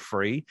all for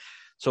free.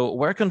 So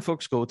where can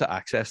folks go to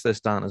access this,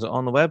 Dan? Is it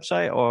on the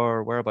website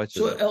or whereabouts?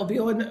 So it'll be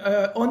on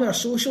our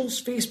socials,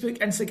 Facebook,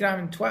 Instagram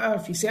and Twitter.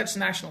 If you search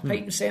the National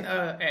Piping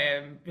Centre,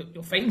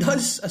 you'll find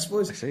us, I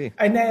suppose. I see.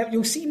 And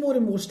you'll see more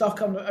and more stuff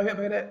coming out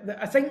about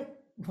it.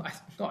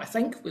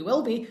 We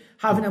will be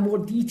having a more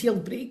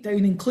detailed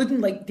breakdown,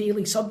 including like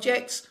daily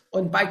subjects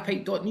on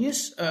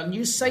bagpipe.news, our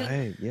news site.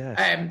 Right, yes.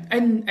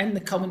 In the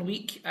coming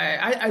week.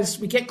 As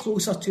we get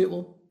closer to it,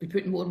 we'll be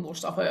putting more and more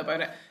stuff out about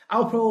it.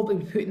 I'll probably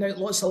be putting out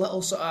lots of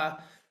little sort of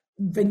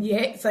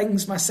vignette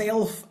things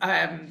myself,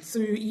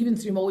 through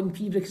my own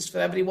Peebrickers for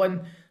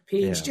Everyone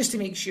page, just to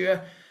make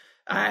sure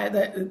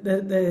that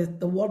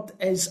the word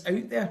is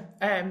out there.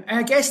 And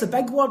I guess the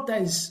big word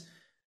is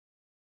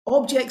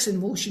objects in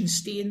motion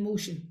stay in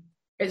motion.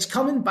 It's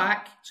coming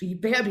back, so you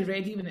better be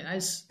ready when it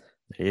is.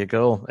 There you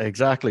go.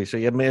 Exactly. So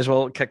you may as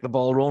well kick the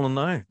ball rolling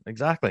now.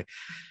 Exactly.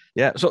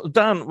 Yeah. So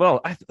Dan,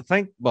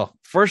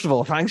 first of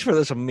all, thanks for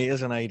this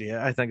amazing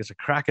idea. I think it's a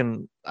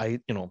cracking,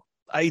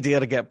 idea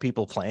to get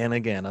people playing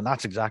again, and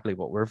that's exactly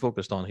what we're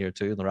focused on here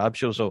too in the Rab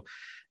Show. So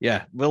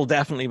yeah, we'll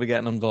definitely be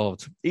getting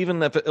involved,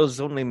 even if it was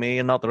only me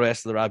and not the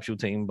rest of the Rab Show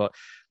team, but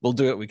we'll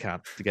do what we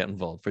can to get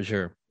involved for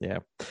sure. Yeah.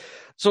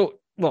 So,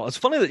 well, it's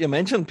funny that you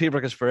mentioned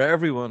Peebrickers for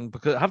Everyone,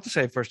 because I have to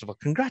say, first of all,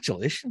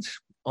 congratulations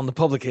on the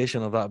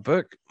publication of that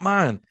book.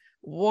 Man,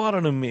 what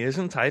an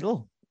amazing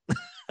title.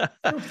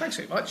 Thanks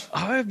very much.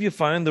 How have you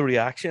found the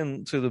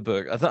reaction to the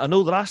book? I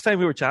know the last time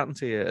we were chatting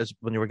to you is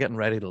when you were getting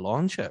ready to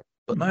launch it,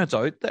 but now it's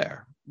out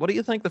there. What do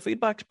you think the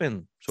feedback's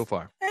been so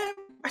far?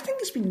 I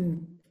think it's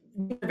been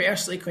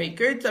universally quite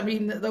good. I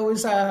mean, there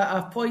was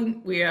a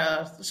point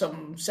where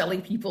some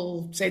silly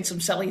people said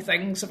some silly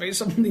things about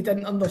something they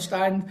didn't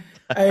understand.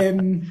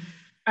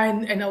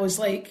 And I was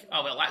like,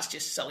 oh well, that's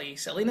just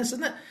silliness,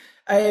 isn't it?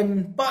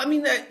 But I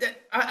mean,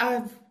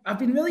 I've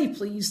been really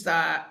pleased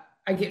that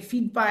I get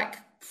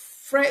feedback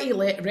pretty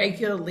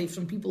regularly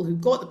from people who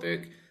got the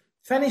book,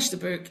 finished the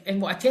book,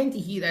 and what I tend to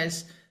hear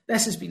is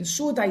this has been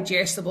so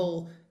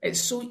digestible, it's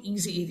so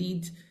easy to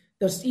read.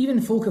 There's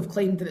even folk have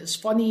claimed that it's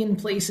funny in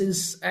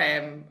places.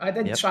 I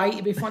did try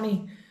to be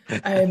funny,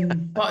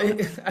 but I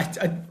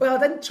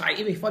didn't try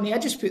to be funny. I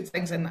just put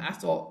things in that I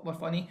thought were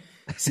funny.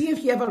 See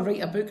if you ever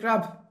write a book,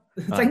 Rab,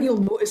 the thing you'll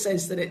notice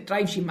is that it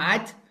drives you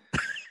mad.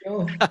 You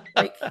know,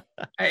 like,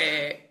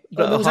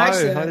 but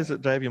how does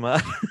it drive you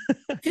mad?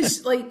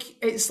 Because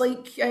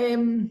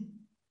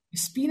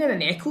it's being in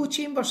an echo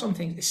chamber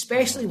sometimes,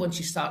 especially once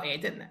you start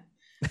editing it.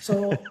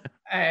 So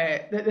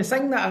the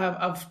thing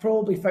that I've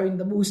probably found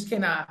the most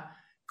kind of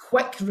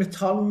quick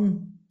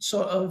return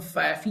sort of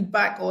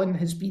feedback on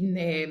has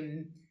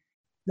been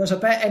there's a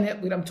bit in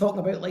it where I'm talking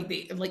about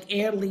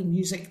the early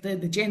music, the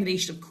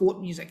generation of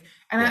court music,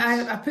 and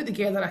I put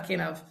together a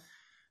kind of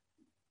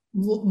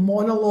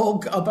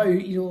monologue about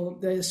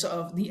the sort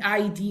of the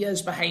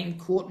ideas behind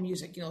court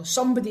music.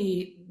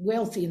 Somebody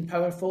wealthy and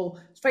powerful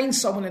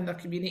finds someone in their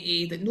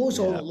community that knows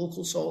all the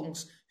local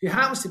songs, who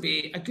happens to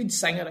be a good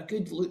singer, a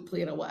good lute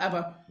player or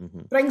whatever,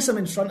 brings them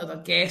in front of their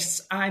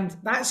guests, and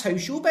that's how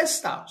showbiz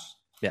starts.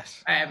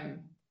 Yes.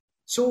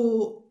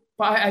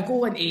 But I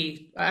go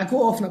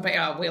off on a bit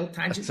of a wild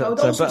tangent. It's a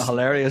bit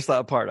hilarious,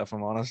 that part, if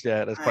I'm honest.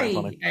 Yeah, it is quite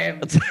funny.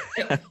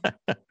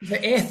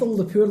 The Ethel,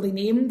 the poorly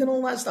named, and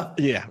all that stuff.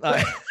 Yeah.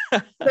 But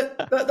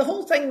the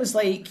whole thing was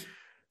like,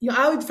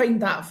 I would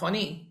find that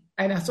funny,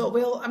 and I thought,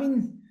 well, I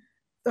mean,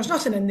 there's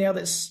nothing in there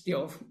that's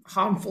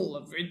harmful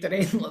or rude or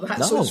anything like that.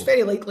 No. So it's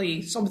very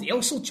likely somebody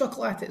else will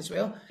chuckle at it as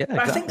well. Yeah, but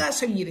exactly. I think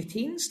that's how you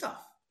retain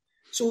stuff.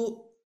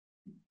 So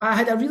I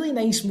had a really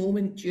nice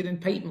moment during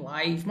Piping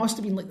Live. Must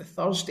have been like the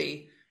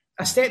Thursday.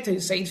 I stepped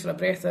outside for a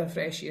breath of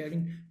fresh air. I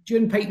mean,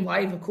 during Piping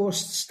Live, of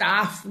course,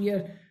 staff, we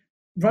were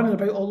running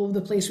about all over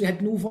the place. We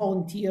had no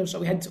volunteers, so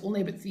we had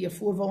only about 3 or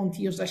 4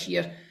 volunteers this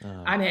year.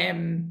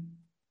 And,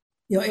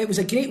 it was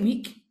a great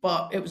week,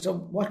 but it was a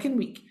working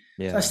week.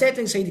 Yeah. So I stepped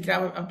outside to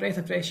grab a breath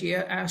of fresh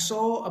air, and I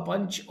saw a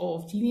bunch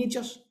of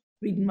teenagers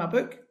reading my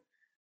book.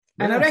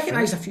 And I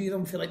recognised a few of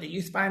them for the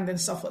youth band and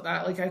stuff like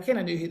that. I kind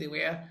of knew who they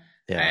were.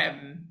 Yeah.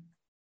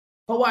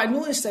 But what I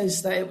noticed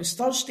is that it was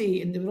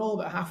Thursday and they were all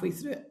about halfway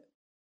through it.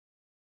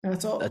 And I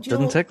thought, it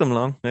didn't take them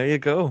long. There you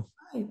go.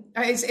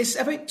 It's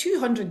about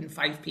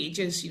 205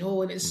 pages,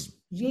 and it's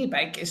really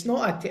big. It's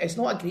not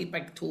a great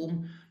big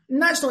tome.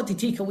 And that's not to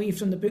take away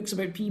from the books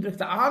about Peabrick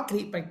that are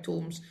great big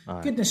tomes.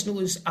 Right. Goodness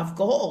knows I've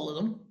got all of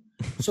them.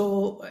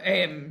 So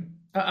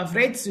I've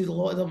read through a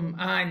lot of them,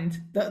 and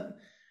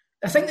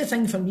I think the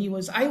thing for me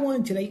was I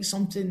wanted to write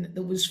something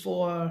that was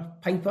for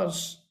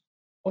pipers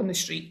on the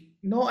street,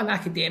 not an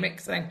academic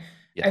thing.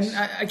 Yes.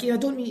 And again, I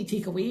don't mean to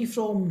take away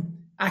from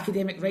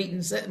academic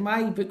writings, that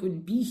my book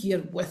would be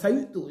here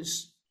without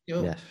those.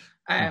 Yes.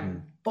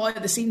 But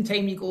at the same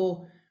time, you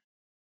go,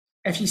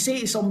 if you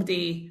say to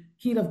somebody,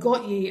 here, I've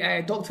got you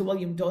Dr.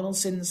 William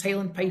Donaldson's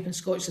Highland Pipe and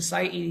Scotch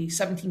Society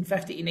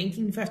 1750 to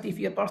 1950 for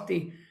your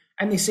birthday,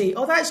 and they say,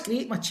 oh, that's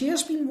great, my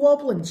chair's been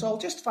wobbling, so I'll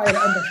just fire it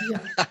under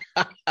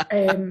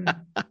here.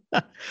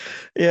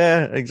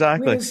 Yeah,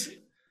 exactly.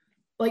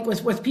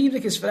 Whereas, with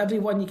Peabrick is for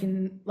everyone, you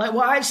can,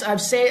 I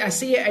say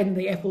it in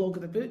the epilogue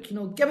of the book,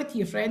 give it to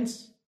your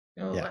friends.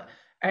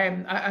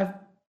 I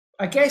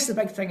guess the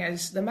big thing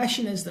is the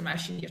mission is the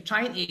mission. You're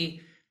trying to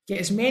get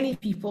as many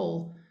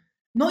people,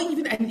 not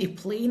even into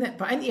playing it,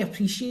 but into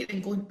appreciating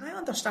and going, I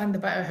understand a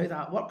bit of how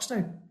that works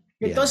now.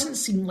 It doesn't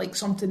seem like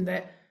something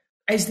that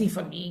isn't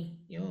for me,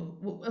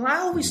 And I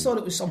always thought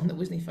it was something that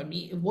wasn't for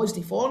me. It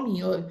wasn't for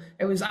me,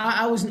 It was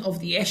I wasn't of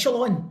the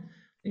echelon,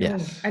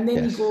 And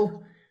then you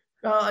go,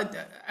 at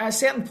a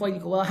certain point,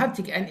 you go, well, I had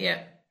to get into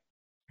it.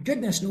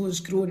 Goodness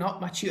knows, growing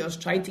up, my tutors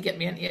tried to get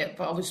me into it,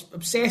 but I was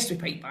obsessed with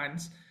pipe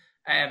bands.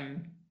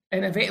 And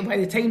by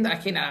the time that I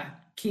kind of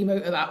came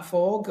out of that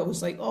fog, I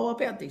was like, oh, I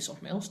better do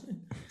something else now.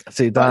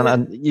 See, Dan,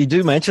 and you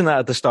do mention that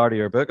at the start of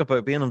your book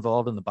about being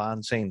involved in the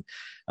band scene,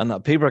 and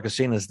that Peabrick is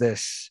seen as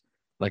this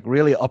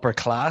really upper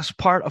class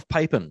part of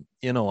piping,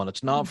 and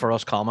it's not for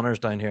us commoners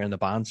down here in the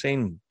band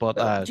scene, but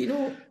that's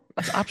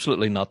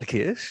absolutely not the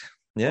case.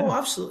 Yeah. Oh,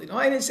 absolutely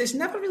not. And it's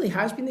never really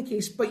has been the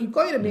case. But you've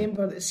got to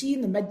remember that, see,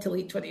 in the mid to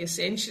late 20th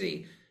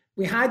century,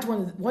 we had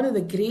one of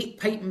the great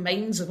piping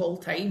minds of all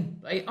time,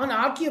 right?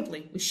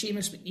 Unarguably, was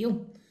Seamus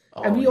McNeill.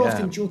 And we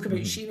often joke about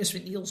Seamus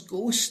McNeill's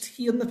ghost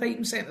here in the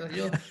piping centre.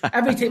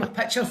 Every time a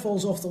picture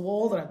falls off the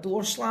wall or a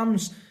door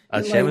slams,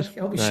 Seamus.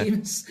 It'll be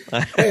Seamus.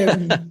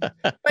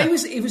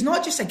 But he was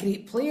not just a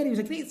great player, he was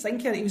a great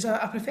thinker. He was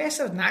a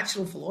professor of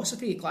natural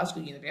philosophy at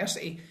Glasgow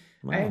University.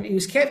 Wow. He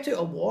was kept out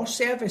of war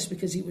service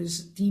because he was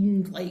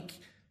deemed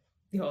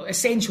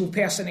essential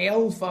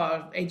personnel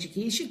for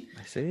education.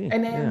 I see.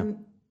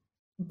 And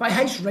by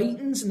his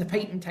writings in the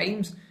Piping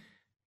Times,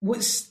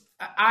 what's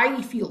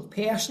I feel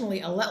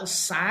personally a little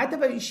sad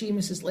about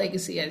Seamus's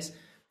legacy is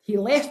he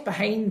left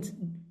behind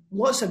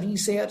lots of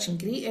research and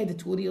great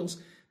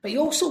editorials, but he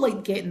also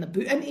liked getting the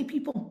boot into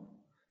people.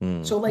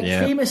 So, like,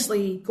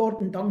 famously,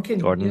 Gordon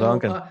Duncan.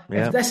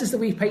 If this is the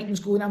way piping's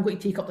going, I'm going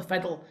to take up the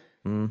fiddle.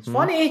 It's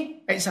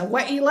funny. It's a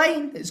witty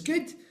line. It's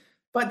good.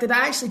 But did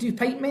I actually do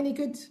piping any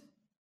good?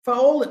 For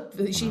all that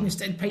Seamus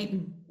did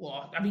piping,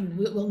 well, I mean,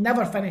 we'll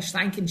never finish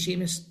thanking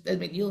Seamus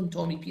McNeil and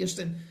Tommy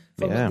Pearson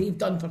for what they've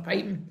done for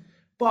piping.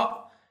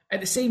 But at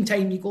the same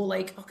time, you go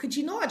like, oh, could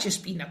you not have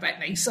just been a bit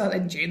nicer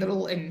in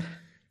general? And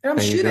I'm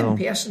sure in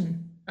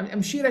person,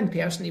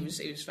 he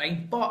was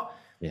fine. But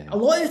a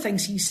lot of the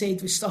things he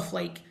said was stuff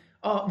like,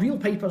 real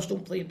pipers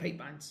don't play in pipe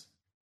bands.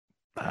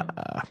 How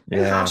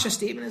harsh a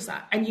statement is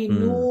that? And you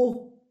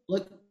know,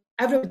 look,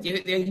 everybody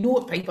out there, you know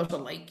what pipers are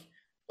like.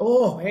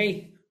 Oh,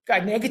 hey,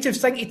 got a negative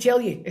thing to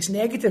tell you. It's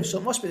negative, so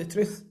it must be the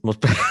truth.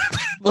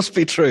 Must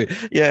be true.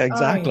 Yeah,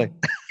 exactly.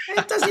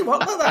 It doesn't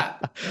work like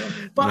that.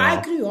 But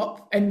I grew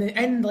up in the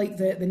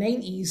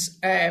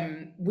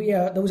 90s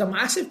where there was a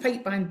massive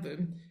pipe band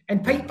boom.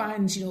 And pipe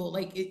bands, you know,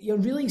 like you're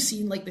really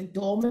seeing like the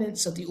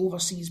dominance of the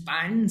overseas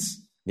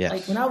bands. Yes.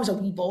 Like when I was a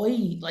wee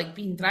boy, like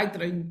being dragged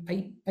around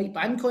pipe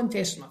band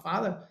contests with my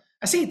father.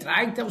 I say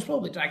dragged, I was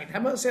probably dragging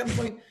him at a certain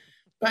point.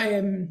 But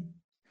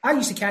I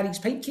used to carry his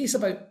pipe case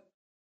about.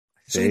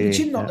 So he'd be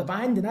tuning up the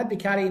band and I'd be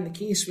carrying the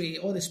case with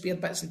all the spare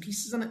bits and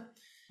pieces in it.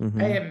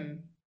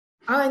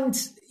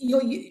 And, you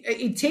know,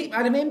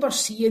 I remember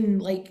seeing,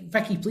 like,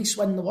 Vicky Police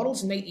win the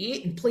Worlds in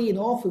 98 and playing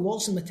off with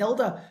Waltzing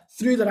Matilda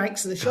through the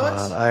ranks of the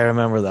shots. God, I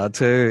remember that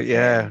too,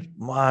 yeah.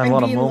 Man,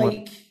 what a moment.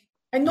 Like,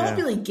 and not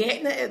really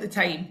getting it at the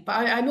time, but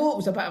I know it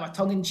was a bit of a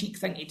tongue-in-cheek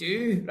thing to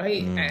do,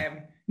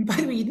 right? By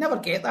the way, you'd never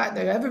get that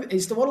now.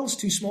 It's the world's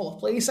too small a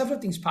place.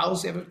 Everything's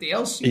pals to everybody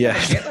else. So you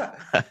never get that.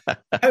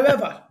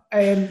 However,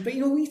 but,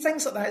 you know, wee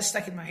things like that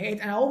stick in my head,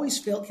 and I always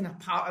felt kind of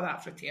part of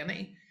that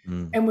fraternity.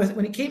 And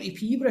when it came to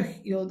Peabrook,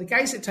 you know, the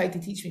guys that tried to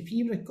teach me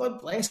Peabrook,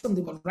 God bless them,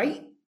 they were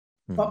right.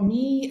 But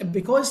me,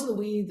 because of the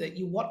way that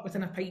you work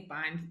within a pipe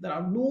band, there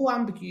are no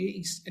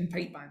ambiguities in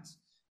pipe bands.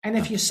 And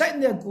if you're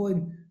sitting there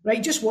going,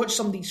 right, just watch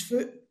somebody's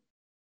foot,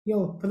 you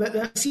know,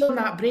 see on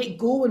that break,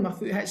 go when my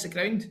foot hits the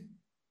ground,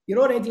 you're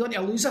already on to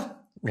a loser.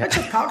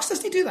 Richard Parks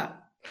doesn't do that.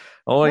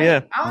 Oh, right?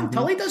 Yeah. Alan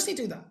Tully doesn't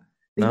do that.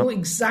 They know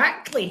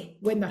exactly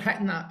when they're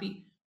hitting that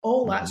beat,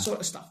 all that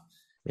sort of stuff.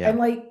 Yeah. And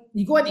like,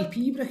 you go into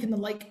Peabrook and they're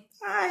like,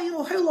 you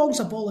know, how long's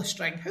a ball of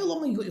string? How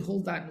long are you going to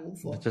hold that note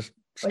for? Just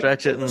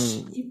stretch it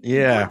and, you've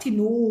got to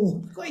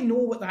know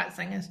what that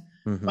thing is.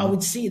 But I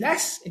would say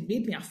this, it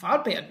made me a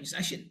far better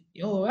musician.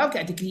 You know, I've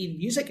got a degree in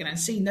music and I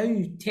say now,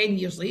 10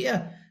 years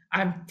later,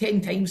 I'm 10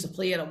 times the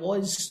player I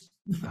was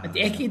a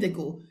decade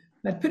ago.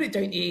 And I'd put it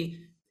down to,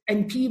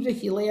 in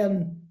Peabrook, you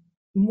learn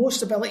more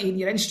stability in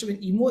your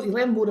instrument. You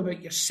learn more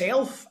about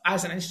yourself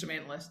as an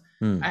instrumentalist.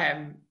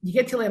 You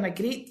get to learn a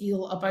great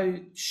deal about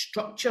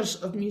structures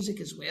of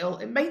music as well.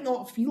 It might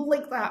not feel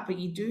like that, but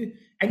you do.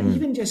 And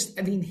even just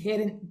an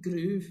inherent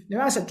groove.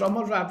 Now, as a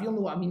drummer, Rab, you'll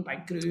know what I mean by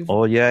groove.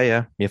 Oh,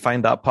 yeah. You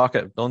find that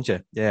pocket, don't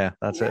you? Yeah,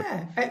 that's it.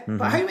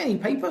 But how many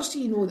pipers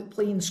do you know that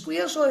play in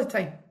squares all the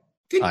time?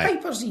 Good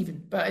pipers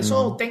even, but it's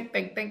all dink,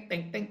 dink, dink,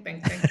 dink, dink,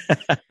 dink, dink.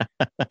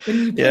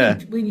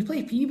 When you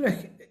play Peabrook,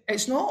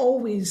 it's not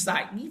always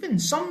that even.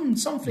 Some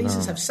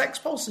phrases have 6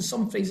 pulses,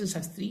 some phrases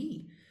have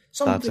 3,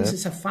 some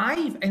phrases have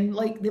 5, and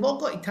like they've all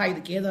got to tie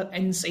together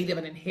inside of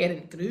an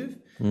inherent groove.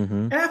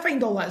 And I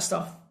find all that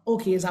stuff,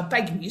 okay, as a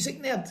big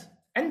music nerd,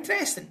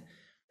 interesting.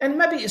 And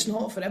maybe it's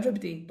not for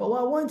everybody, but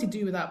what I wanted to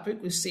do with that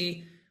book was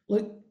say,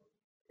 look,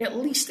 at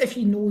least if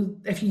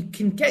you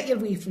can get your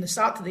way from the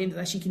start to the end of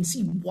this, you can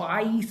see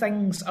why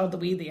things are the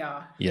way they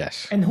are.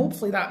 Yes. And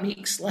hopefully that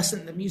makes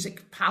listening to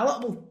music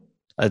palatable.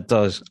 It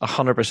does,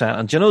 100%.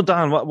 And do you know,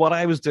 Dan, what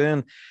I was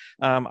doing,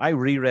 I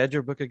reread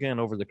your book again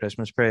over the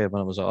Christmas period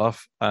when I was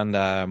off.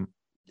 And,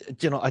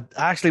 you know, I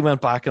actually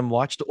went back and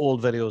watched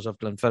old videos of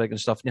Glenfiddich and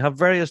stuff. And you have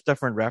various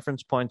different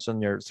reference points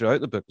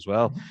throughout the book as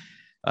well.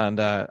 And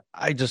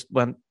I just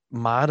went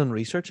mad in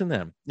researching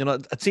them. You know,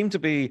 it seemed to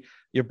be,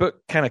 your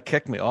book kind of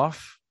kicked me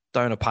off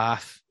down a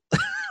path.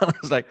 I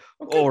was like,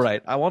 all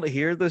right, I want to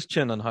hear this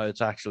tune and how it's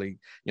actually,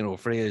 you know,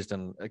 phrased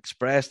and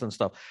expressed and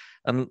stuff.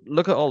 And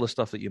look at all the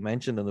stuff that you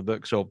mentioned in the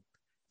book. So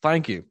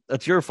thank you.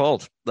 It's your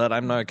fault that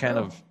I'm now kind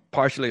of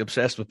partially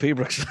obsessed with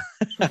Peabrooks.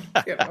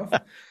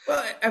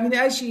 Well, I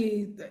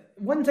mean,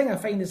 one thing I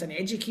find as an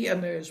educator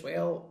now as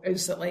well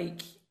is that,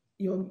 like,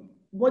 you know,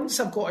 once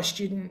I've got a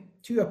student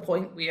to a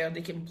point where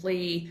they can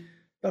play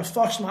their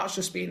first March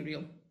to Spain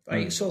reel,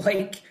 right? So,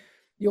 like,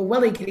 you know,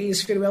 Willie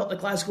Gray's Farewell to the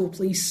Glasgow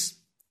Police,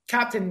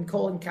 Captain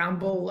Colin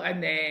Campbell,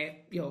 and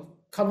you know,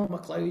 Colonel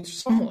MacLeod,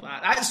 something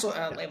like that. That sort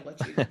of level of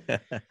tune.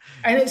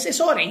 And it's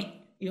all right.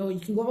 You know, you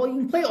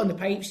can play it on the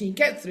pipes and you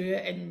can get through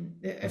it. And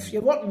if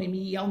you're working with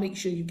me, I'll make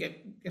sure you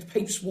get your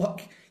pipes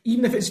work,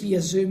 even if it's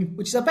via Zoom,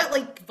 which is a bit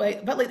like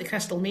the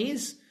Crystal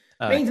Maze.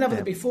 Imagine having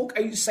to be folk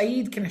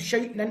outside, kind of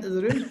shouting into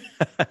the room.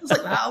 It's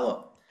like that a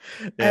lot.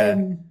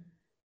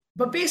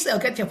 But basically, I'll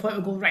get to a point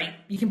where I go, right,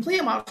 you can play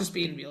a March to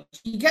Spain reel.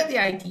 You get the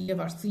idea of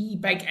our 3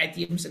 big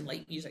idioms in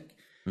light music.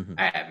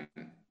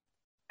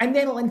 And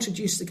then I'll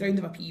introduce the ground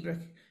of a Peabrook.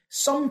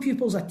 Some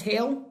pupils I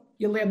tell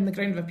you learn the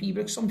ground of a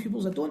Peabrook. Some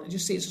pupils I don't. I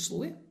just say it's a slow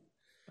way.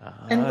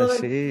 And there I are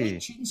see.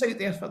 great tunes out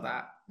there for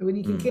that, when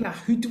you can kind of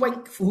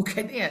hoodwink folk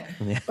into it.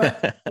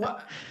 But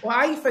what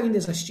I found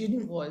as a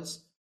student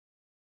was,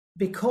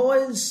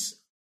 because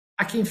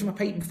I came from a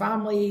piping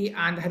family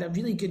and I had a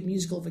really good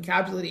musical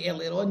vocabulary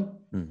earlier on,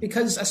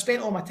 because I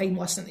spent all my time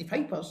listening to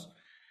pipers,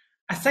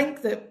 I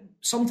think that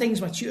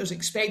sometimes my tutors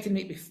expected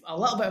me to be a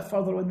little bit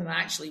further on than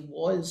I actually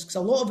was, because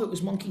a lot of it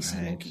was monkey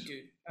see, monkey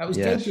do. I was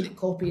dead good at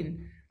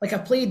copying. Like, I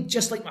played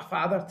just like my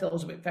father till I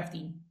was about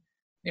 15,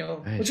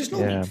 which is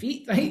no mean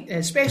feat, right?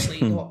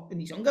 Especially not in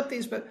these younger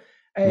days. But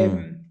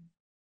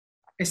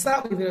it's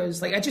that way where I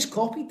was like, I just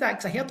copied that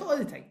because I heard it all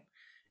the time.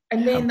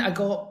 And then I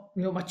got,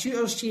 my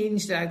tutors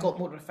changed and I got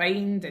more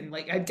refined. And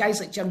like, I had guys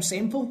like Jim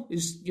Semple,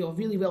 who's a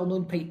really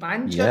well-known pipe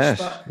band judge,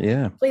 but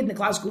played in the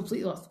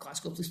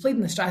played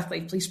in the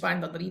Strathclyde Police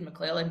Band under Ian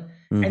McClellan.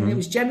 And it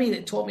was Jimmy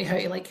that taught me how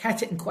to like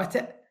hit it and quit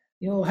it.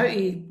 How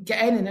to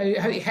get in and out,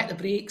 how to hit the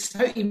brakes,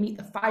 how to meet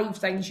the 5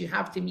 things you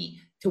have to meet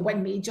to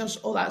win majors,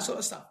 all that sort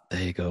of stuff.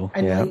 There you go.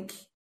 And like,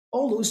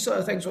 all those sort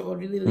of things were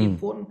really, really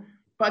important.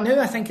 But now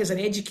I think as an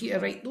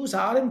educator, right, those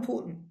are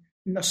important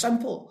and they're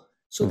simple.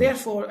 So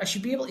therefore, I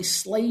should be able to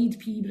slide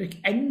Pembroke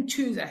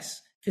into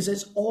this because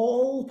it's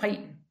all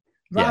piping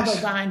rather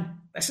than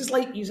this is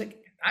light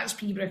music, that's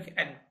Pembroke,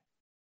 and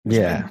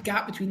there's a big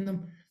gap between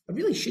them. There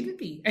really shouldn't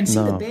be. And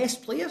see the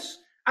best players.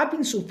 I've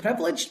been so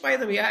privileged, by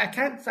the way. I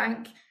can't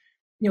thank,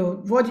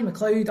 Roddy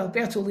McLeod,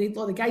 Alberto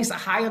Laidlaw, the guys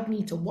that hired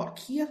me to work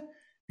here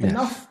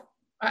enough.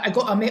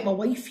 I met my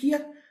wife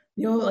here.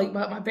 Like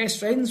my best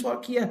friends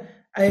work here.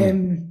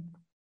 And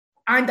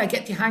I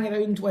get to hang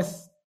around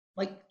with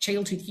like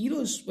childhood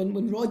heroes.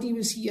 When Roddy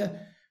was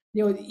here,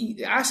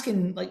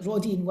 asking like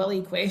Roddy and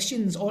Willie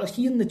questions or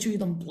hearing the two of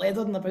them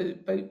blethering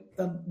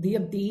about their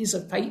days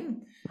of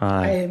piping,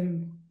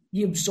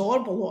 you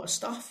absorb a lot of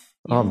stuff.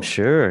 I'm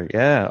sure,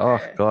 yeah. Oh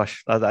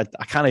gosh, I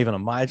can't even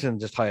imagine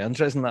just how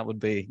interesting that would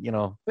be.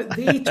 But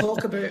they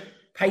talk about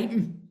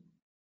piping.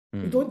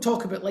 We don't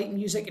talk about light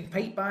music and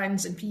pipe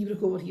bands and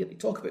Pembroke over here. They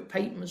talk about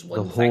piping as one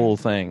thing. The whole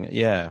thing,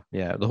 yeah.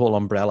 The whole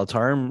umbrella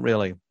term,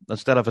 really,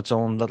 instead of its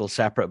own little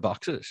separate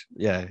boxes.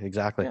 Yeah,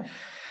 exactly. Yeah.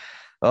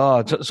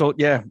 Oh, so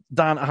yeah,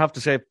 Dan, I have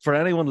to say, for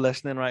anyone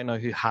listening right now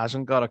who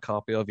hasn't got a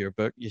copy of your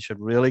book, you should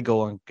really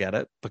go and get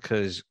it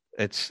because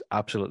it's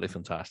absolutely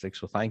fantastic.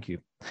 So thank you.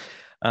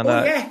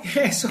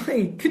 And,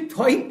 sorry, good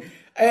point.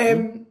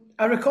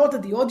 I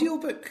recorded the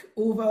audiobook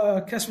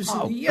over Christmas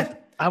and New Year.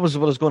 That was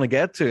what I was going to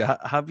get to.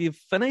 Have you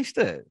finished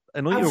it? I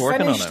know you're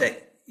working on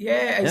it.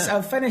 Yeah,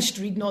 I've finished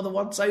reading all the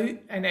words out.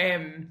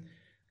 And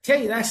tell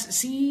you this,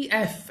 see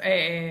if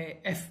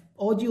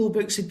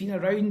audiobooks had been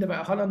around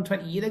about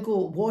 120 years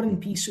ago, War and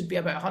Peace would be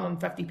about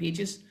 150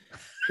 pages.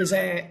 Because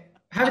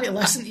having to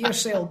listen to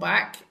yourself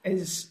back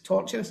is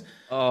torturous.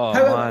 Oh,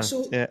 man.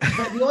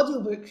 But the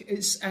audiobook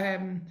is...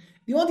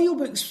 the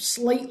audiobook's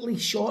slightly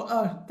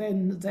shorter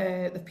than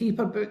the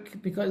paper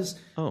book because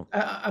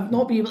I've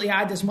not been able to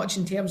add as much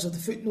in terms of the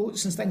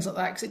footnotes and things like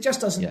that because it just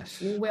doesn't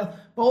flow well.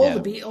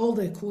 But all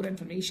the core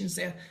information's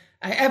there.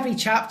 Every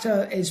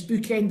chapter is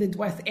bookended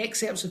with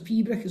excerpts of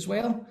Pembroke as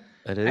well.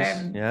 It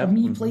is, of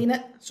me playing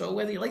it. So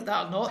whether you like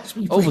that or not, it's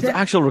me playing it. With the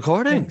actual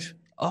recordings?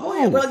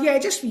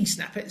 Just wee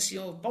snippets,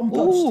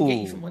 bumpers to get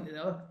you from one to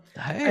the other.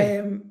 Hey.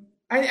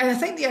 And I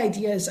think the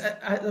idea is,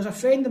 there's a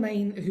friend of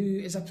mine who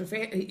is a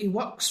professor, he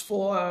works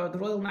for the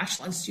Royal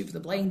National Institute for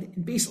the Blind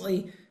and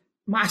basically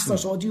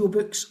masters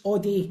audiobooks all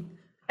day,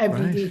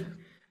 every day.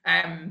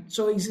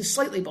 So he's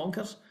slightly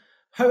bonkers.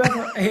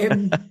 However,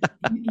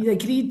 he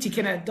agreed to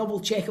kind of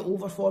double check it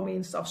over for me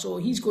and stuff. So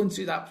he's going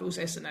through that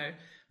process now.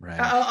 Right.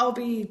 I'll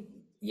be,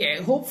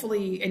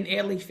 hopefully in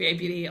early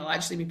February, I'll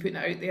actually be putting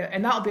it out there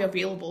and that'll be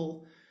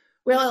available.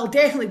 Well, it'll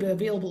definitely be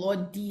available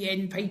on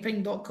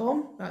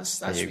dnpiping.com.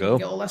 That's where you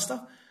get all this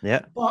stuff.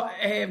 Yeah. But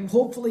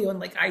hopefully on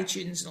like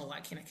iTunes and all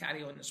that kind of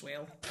carry on as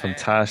well.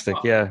 Fantastic,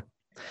 yeah.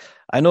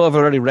 I know I've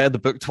already read the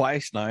book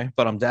twice now,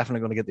 but I'm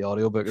definitely going to get the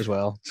audiobook as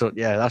well. So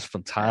yeah, that's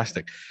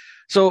fantastic.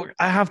 So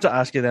I have to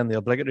ask you then the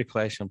obligatory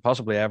question,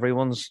 possibly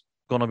everyone's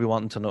going to be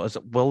wanting to know, is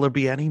will there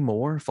be any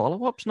more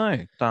follow-ups now,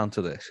 Dan,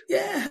 to this?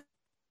 Yeah.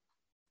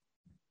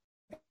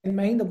 In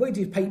mind, I'm going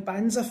to do pipe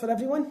bands for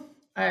everyone.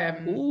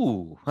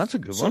 That's a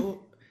good one.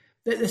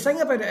 The thing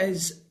about it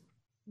is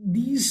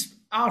these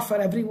are for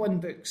everyone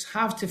books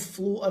have to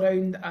float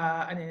around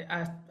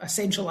a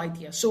central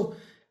idea. So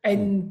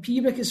in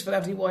Pembroke is for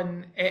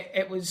everyone,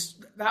 it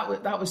was that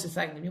was the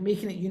thing. You're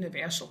making it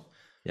universal.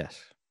 Yes.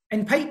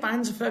 In pipe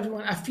bands are for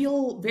everyone, I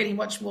feel very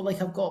much more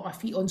like I've got my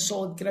feet on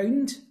solid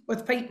ground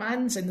with pipe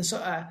bands and the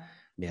sort of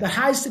there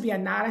has to be a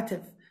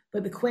narrative.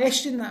 But the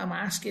question that I'm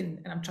asking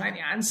and I'm trying to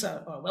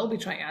answer, or will be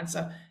trying to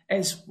answer,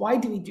 is why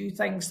do we do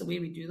things the way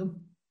we do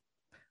them?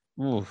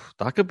 Ooh,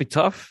 that could be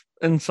tough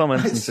in some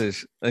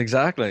instances.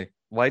 Exactly.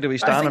 Why do we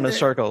stand in a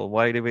circle?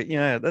 Why do we...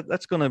 Yeah,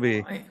 that's going to be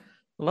a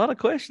lot of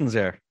questions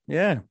there.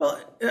 Yeah. Well,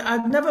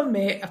 I've never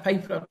met a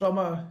piper or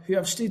drummer who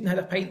I've stood and had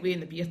a pint with in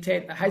the beer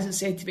tent that hasn't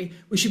said to me,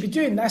 we should be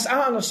doing this. I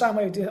don't understand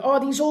why we do it.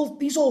 Oh,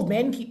 these old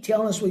men keep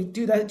telling us we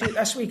do it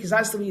this way because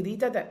that's the way they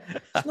did it.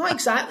 It's not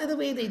exactly the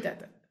way they did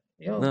it.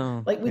 You know,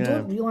 No, like we yeah.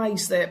 don't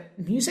realise that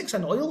music's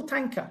an oil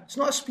tanker. It's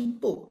not a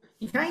speedboat.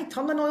 You can't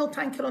turn an oil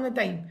tanker on a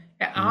dime.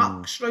 It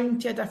arcs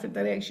round to a different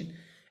direction.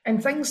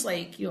 And things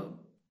like,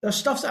 there's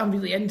stuff that I'm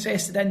really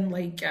interested in,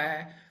 like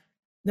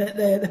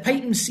the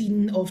piping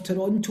scene of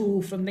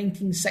Toronto from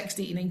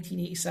 1960 to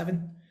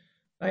 1987.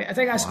 Right? I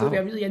think that's going to be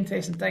a really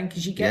interesting thing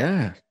because you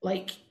get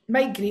like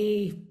Mike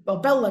Gray, well,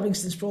 Bill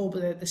Livingston's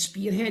probably the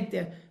spearhead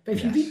there. But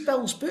if you read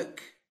Bill's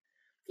book,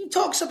 he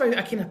talks about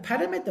a kind of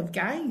pyramid of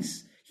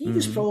guys. He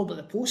was probably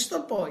the poster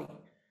boy.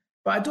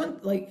 But I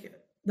don't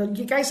there are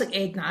guys like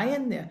Ed Nye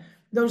in there.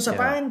 There's a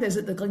band, is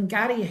it the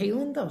Glengarry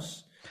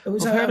Highlanders? There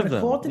was a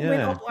recording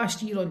went up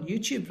last year on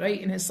YouTube,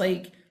 right? And it's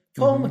like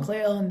Paul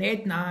McClellan,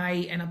 Ed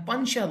Nye, and a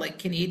bunch of like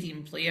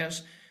Canadian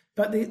players.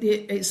 But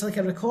it's like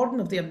a recording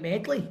of their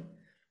medley.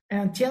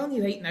 And I'm telling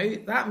you right now,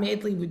 that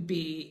medley would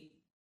be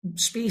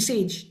space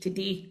age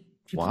today.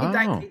 If you played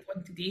that grade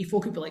one today,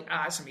 folk would be like,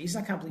 it's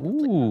amazing. I can't believe you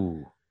played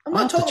that. I'm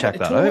not talking about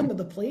the tone of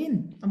the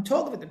playing. I'm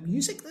talking about the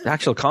music. The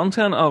actual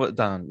content of it,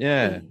 Dan.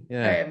 Yeah.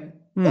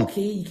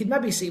 Okay, you could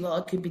maybe say, well,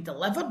 it could be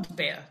delivered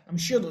better. I'm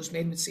sure those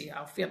men would say,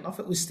 fair enough,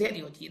 it was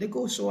 30 odd years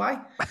ago, so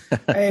I.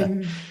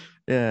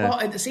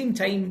 But at the same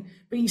time,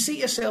 but you say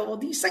to yourself, well,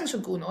 these things are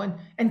going on.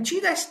 And to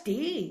this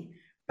day,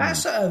 that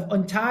sort of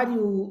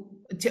Ontario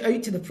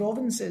out to the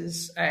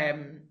provinces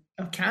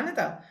of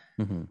Canada,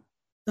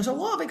 there's a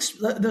lot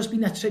of, there's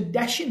been a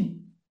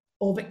tradition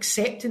of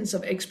acceptance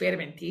of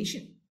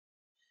experimentation.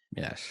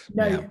 Yes.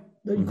 Now,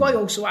 you've got to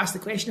also ask the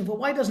question of, well,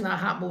 why doesn't that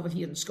happen over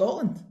here in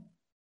Scotland?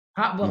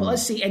 Well,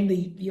 let's say in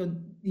the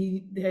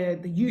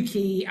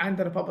UK and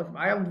the Republic of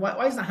Ireland. Why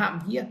doesn't that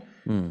happen here?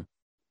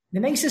 The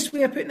nicest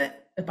way of putting it,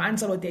 the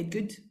bands are all dead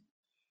good.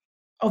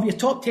 Of your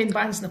top 10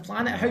 bands on the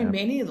planet, how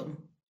many of them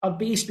are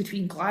based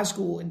between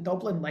Glasgow and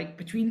Dublin? Like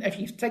between, if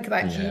you think of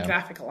that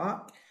geographical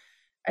arc,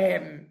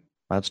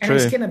 that's true.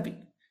 It's kind of,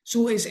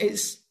 so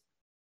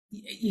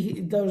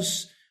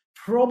there's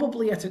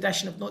probably a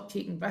tradition of not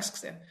taking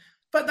risks there.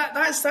 But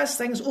that's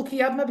things.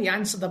 Okay, I've maybe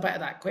answered a bit of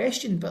that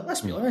question, but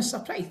let's be honest, a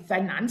pretty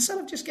thin answer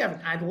I've just given.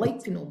 I'd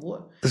like to know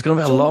more. There's going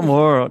to be a lot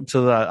more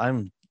to that,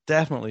 I'm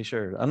definitely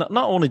sure. And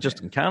not only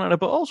just in Canada,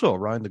 but also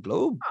around the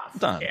globe.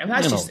 Dan,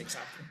 that's just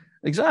example.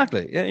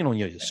 Exactly. Yeah, you know,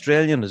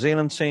 Australia, New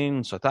Zealand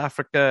scene, South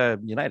Africa,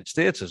 United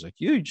States is a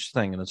huge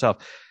thing in itself.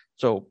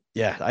 So,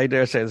 yeah, I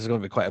dare say this is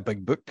going to be quite a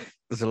big book.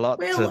 There's a lot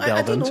to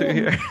delve into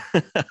here.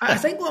 I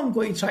think what I'm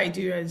going to try to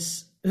do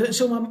is,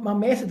 so my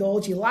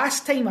methodology,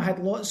 last time I had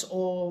lots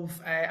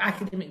of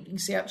academic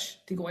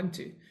research to go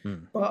into,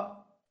 but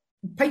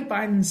pipe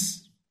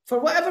bands, for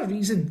whatever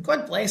reason,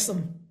 God bless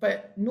them,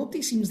 but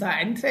nobody seems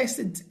that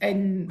interested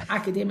in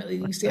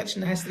academically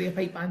researching the history of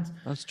pipe bands.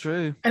 That's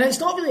true. And it's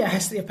not really a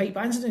history of pipe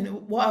bands.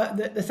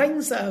 The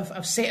things that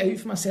I've set out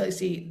for myself to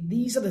say,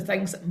 these are the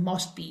things that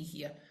must be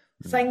here.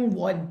 Thing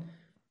one,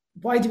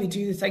 why do we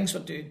do the things we're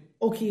doing?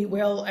 Okay,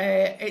 well,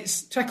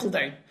 it's trickle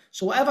down.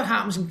 So whatever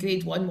happens in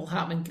grade 1 will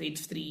happen in grade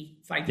 3,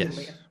 5 years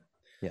later.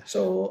 Yes.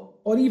 So,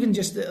 or even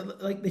just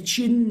the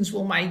tunes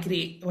will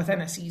migrate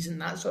within a season,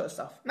 that sort of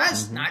stuff. And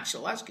that's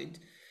natural, that's good.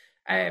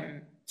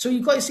 So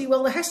you've got to see,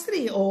 well, the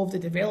history of the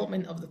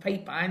development of the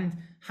pipe band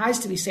has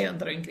to be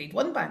centred around grade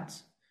 1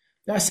 bands.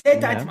 Now, I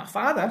said that to my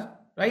father,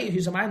 right,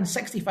 who's a man,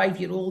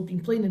 65-year-old,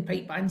 been playing in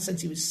pipe bands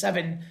since he was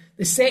 7,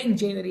 the second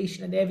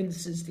generation of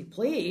Nevanses to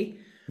play.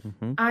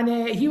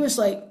 And he was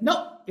like,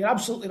 no, you're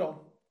absolutely wrong.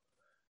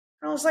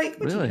 And I was like,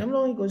 what do you mean I'm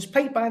wrong? He goes,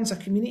 pipe bands are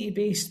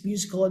community-based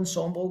musical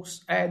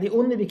ensembles. They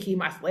only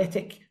became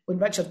athletic when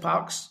Richard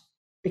Parks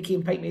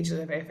became pipe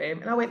major of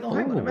FM. And I went, no,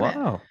 hang on a minute.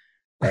 Wow.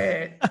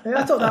 And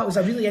I thought that was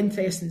a really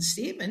interesting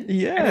statement.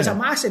 Yeah. And as a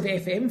massive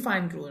FM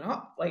fan growing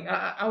up, like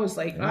I was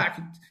like,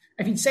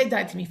 if he'd said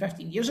that to me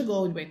 15 years ago,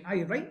 I would have went,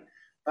 you're right.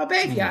 But I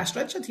bet if you asked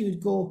Richard, he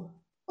would go,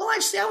 well,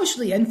 actually, I was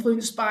really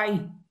influenced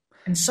by,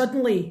 and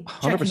suddenly,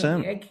 100%. Chicken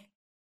and the Egg.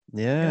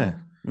 Yeah.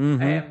 You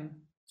know?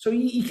 So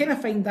you kind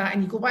of find that,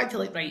 and you go back to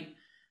like, right,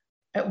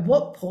 at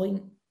what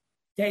point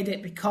did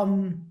it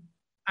become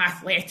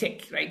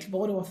athletic, right, to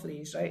borrow a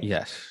phrase, right?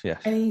 Yes.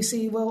 And you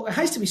say, well, it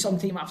has to be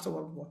sometime after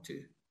World War II.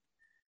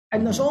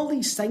 And there's all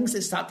these things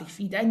that start to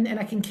feed in, and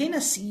I can kind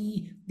of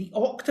see the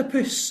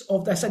octopus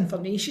of this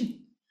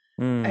information.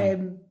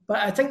 But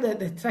I think that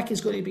the trick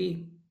is going to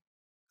be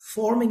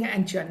forming it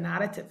into a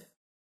narrative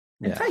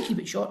and try to keep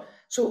it short.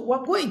 So what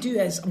I'm going to do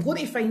is I'm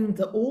going to find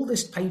the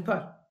oldest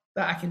piper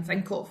that I can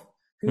think of,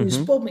 who's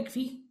Bob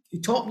McPhee, who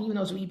taught me when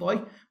I was a wee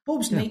boy.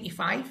 Bob's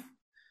 95,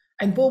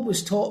 and Bob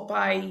was taught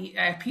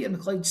by Peter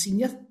McLeod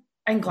Sr.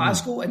 in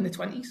Glasgow in the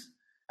 20s,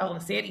 or in the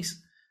 30s.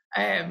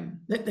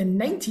 The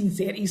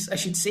 1930s, I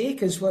should say,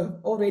 because we're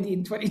already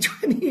in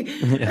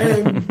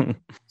 2020.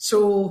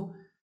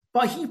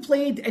 But he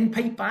played in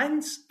pipe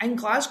bands in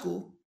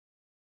Glasgow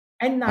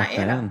in that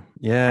era.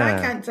 Yeah. And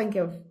I can't think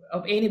of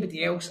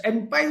anybody else.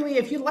 And by the way,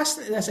 if you're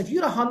listening to this, if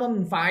you're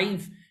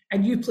 105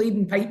 and you played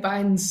in pipe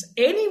bands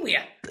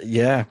anywhere,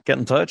 get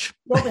in touch.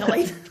 Drop me a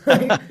line.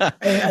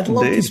 I'd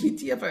love to speak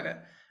to you about it.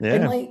 Yeah.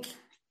 And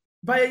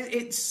but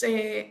it's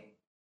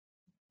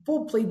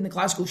Bob played in the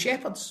Glasgow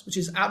Shepherds, which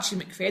is Archie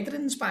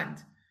McFederin's band.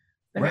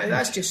 Now,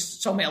 that's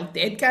just some old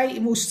dead guy to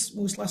most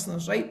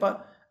listeners, right?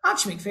 But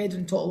Archie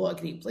McFedrin taught a lot of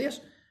great players.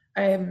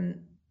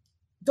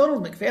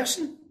 Donald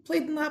McPherson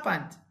played in that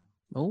band.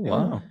 Oh,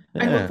 wow.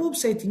 Yeah. And what Bob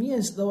said to me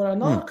is there were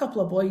another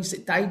couple of boys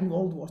that died in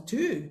World War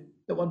II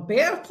that were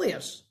better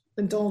players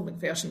than Donald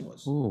McPherson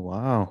was. Oh,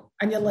 wow.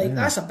 And you're like,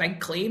 that's a big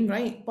claim,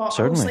 right? But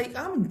certainly. I was like,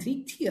 I'm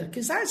intrigued here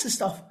because that's the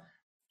stuff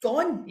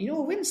gone.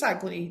 When's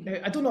that going to... Now,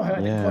 I don't know how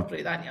I'd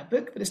incorporate that in a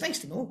book, but it's nice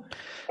to know.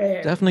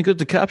 Definitely good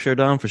to capture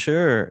down for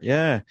sure.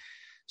 Yeah.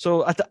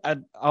 So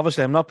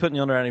obviously, I'm not putting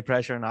you under any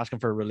pressure and asking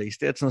for release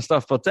dates and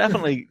stuff, but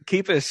definitely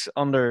keep us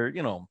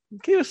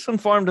keep us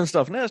informed and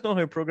stuff. Let us know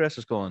how progress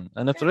is going.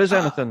 And if there is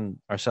anything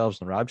ourselves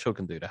and the Rab Show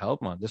can do to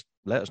help, man, just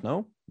let us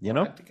know,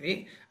 That'd be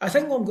great. I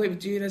think what I'm going to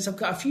be doing is I've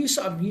got a few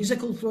sort of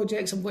musical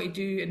projects I'm going to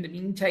do in the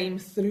meantime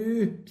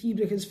through Tea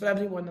Breakers for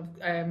Everyone.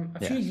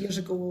 A few years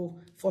ago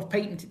for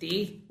Piping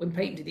Today, when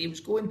Piping Today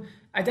was going,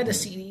 I did a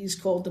series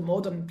called the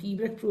Modern Pea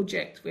Brick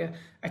Project, where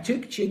I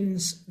took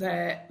tunes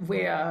that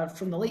were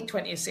from the late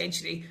 20th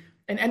century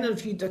and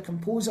interviewed the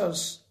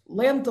composers,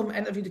 learned them,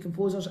 interviewed the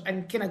composers,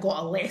 and kind of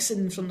got a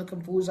lesson from the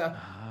composer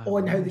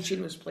on how the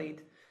tune was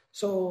played.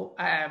 So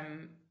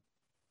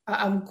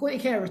I'm going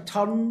to kind of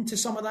return to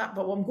some of that,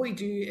 but what I'm going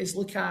to do is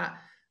look at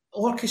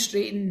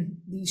orchestrating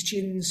these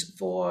tunes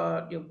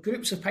for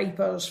groups of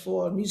pipers,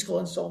 for musical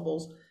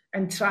ensembles,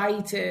 and try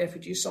to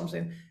produce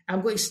something.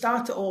 I'm going to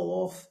start it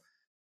all off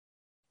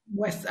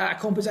with a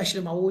composition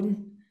of my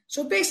own.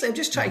 So basically, I'm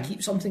just trying to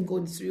keep something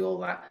going through all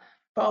that.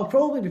 But I'll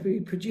probably be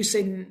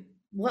producing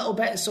little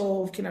bits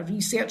of kind of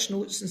research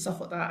notes and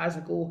stuff like that as I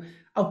go.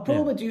 I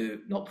will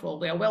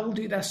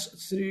do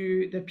this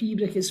through the Pea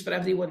Brick is for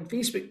Everyone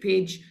Facebook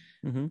page,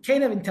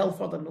 kind of until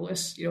further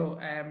notice.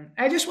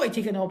 I just want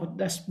to take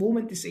this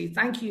moment to say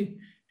thank you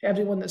to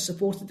everyone that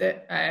supported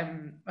it.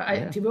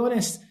 To be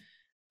honest,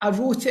 I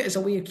wrote it as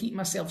a way of keeping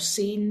myself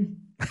sane.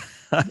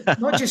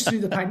 Not just through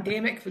the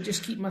pandemic, but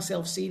just keeping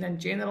myself sane in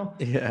general.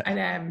 Yeah.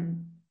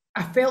 And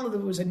I felt that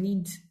there was a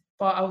need,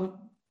 but I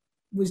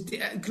was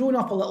growing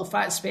up a little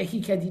fat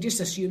specky kid. You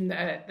just assume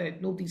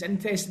that nobody's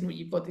interested in what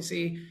you've got to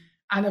say.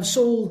 And I've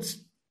sold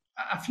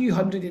a few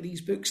hundred of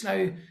these books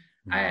now,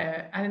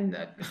 and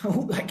I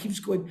hope that keeps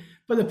going.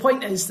 But the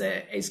point is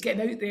that it's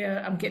getting out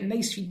there. I'm getting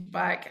nice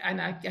feedback,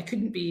 and I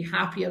couldn't be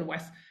happier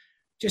with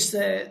just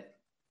the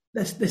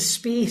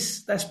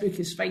space this book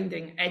is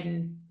finding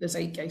in the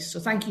zeitgeist. So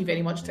thank you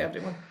very much to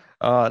everyone.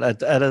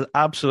 It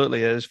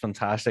absolutely is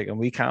fantastic, and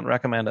we can't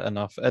recommend it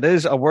enough. It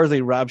is a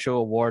worthy Rab Show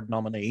Award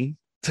nominee,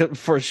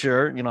 for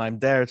sure. I'm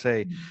dare to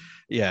say,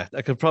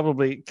 it could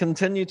probably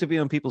continue to be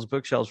on people's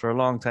bookshelves for a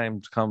long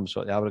time to come.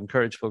 So I would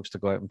encourage folks to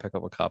go out and pick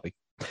up a copy.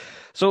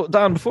 So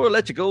Dan, before I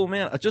let you go,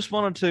 man, I just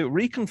wanted to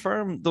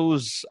reconfirm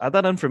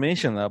that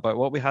information about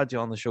what we had you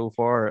on the show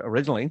for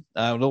originally.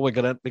 I know we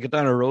got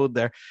down a road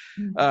there,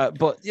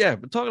 but we're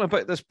talking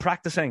about this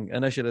practicing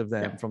initiative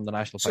then from the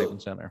National Piping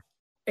Centre.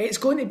 It's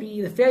going to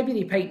be the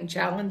February Piping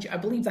Challenge. I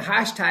believe the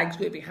hashtag is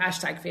going to be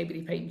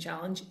 #February Piping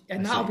Challenge,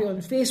 and that'll be on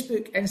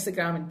Facebook,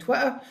 Instagram, and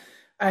Twitter.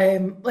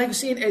 Like I was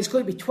saying, it's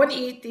going to be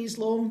 28 days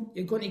long.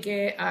 You're going to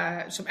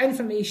get some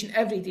information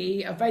every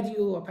day, a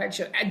video, a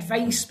picture,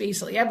 advice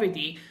basically every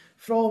day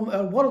from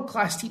our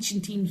world-class teaching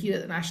team here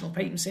at the National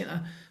Piping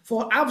Centre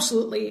for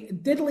absolutely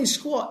diddly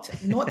squat,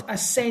 not a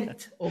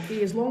cent,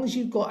 okay? As long as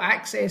you've got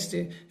access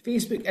to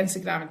Facebook,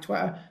 Instagram, and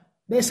Twitter,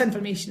 this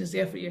information is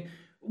there for you.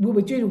 We'll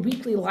be doing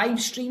weekly live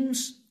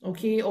streams,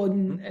 okay,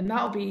 and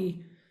that'll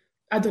be,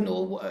 I don't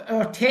know,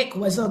 our tech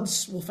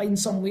wizards will find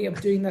some way of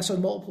doing this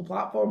on multiple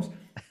platforms.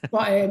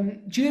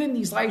 But during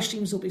these live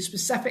streams, there'll be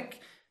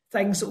specific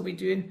things that we'll be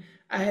doing,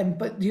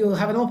 but you'll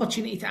have an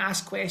opportunity to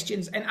ask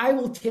questions, and I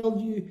will tell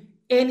you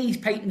any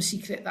piping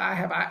secret that I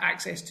have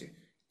access to.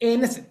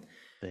 Anything.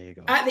 There you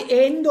go. At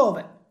the end of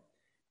it,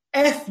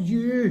 if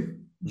you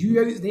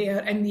out there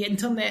in the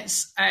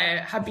internets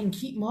have been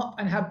keeping up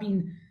and have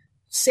been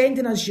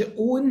sending us your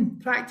own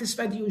practice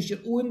videos, your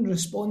own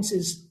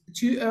responses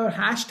to our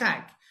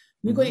hashtag,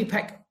 we're going to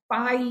pick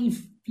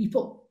 5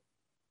 people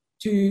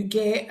to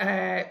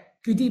get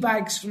goodie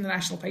bags from the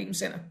National Piping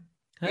Centre.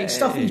 Hey.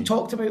 Stuff we've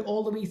talked about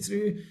all the way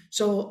through.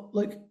 So,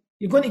 look,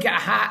 you're going to get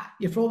a hat,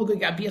 you're probably going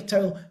to get a beer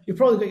towel, you're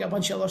probably going to get a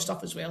bunch of other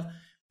stuff as well.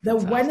 The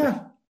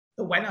winner,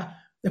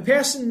 the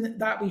person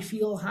that we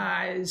feel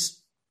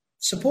has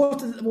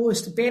supported it the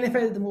most,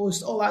 benefited the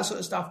most, all that sort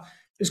of stuff,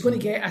 is going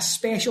to get a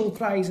special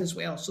prize as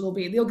well. So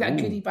they'll get a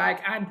goodie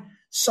bag and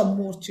some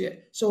more to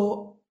it.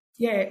 So,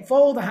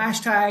 follow the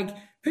hashtag,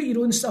 put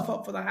your own stuff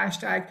up for the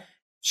hashtag,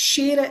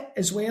 share it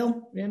as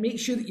well. Make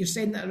sure that you're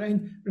sending it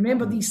around.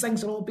 Remember, these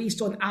things are all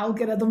based on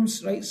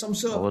algorithms, right? Some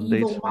sort of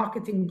evil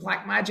marketing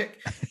black magic.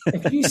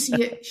 If you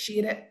see it,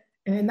 share it.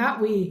 And in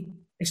that way,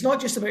 it's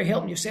not just about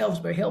helping yourselves,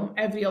 but helping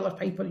every other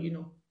piper you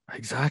know.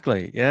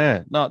 Exactly.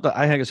 Yeah. No,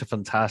 I think it's a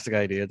fantastic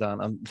idea,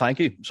 Dan. And thank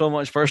you so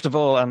much, first of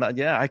all. And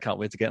I can't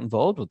wait to get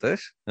involved with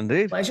this.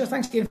 Indeed. Pleasure.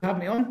 Thanks again for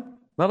having me on.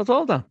 Not at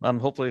all, Dan.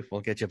 And hopefully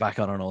we'll get you back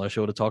on another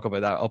show to talk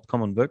about that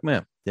upcoming book,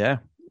 mate. Yeah.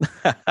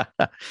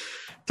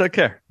 Take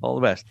care. All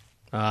the best.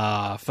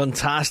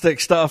 Fantastic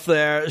stuff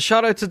there.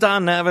 Shout out to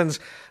Dan Nevans.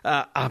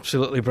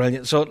 Absolutely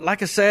brilliant. So,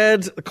 like I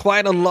said,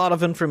 quite a lot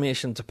of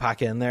information to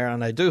pack in there,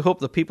 and I do hope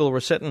the people were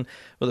sitting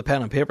with a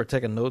pen and paper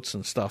taking notes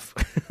and stuff.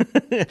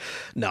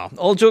 No,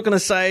 all joking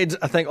aside,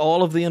 I think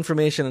all of the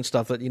information and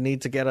stuff that you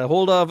need to get a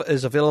hold of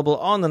is available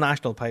on the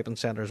National Piping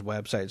Centre's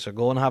website. So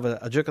go and have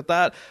a look at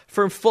that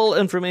for full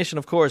information,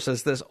 of course,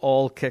 as this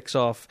all kicks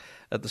off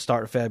at the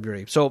start of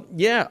February. So,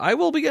 yeah, I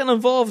will be getting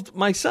involved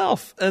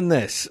myself in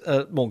this.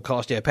 It won't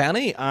cost you a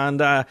penny,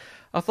 and I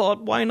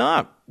thought, why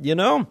not, you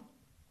know?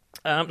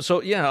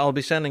 So, yeah, I'll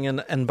be sending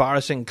in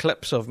embarrassing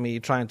clips of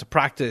me trying to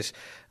practice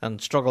and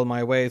struggle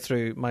my way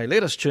through my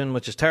latest tune,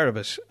 which is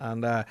Terabis,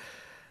 and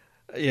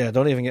yeah,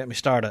 don't even get me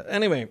started.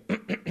 Anyway,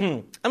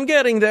 I'm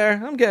getting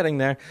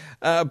there.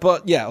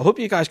 But yeah, I hope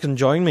you guys can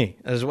join me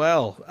as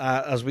well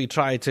as we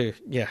try to,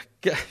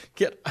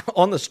 get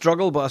on the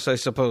struggle bus, I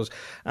suppose,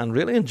 and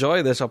really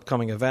enjoy this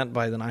upcoming event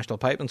by the National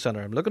Piping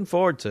Centre. I'm looking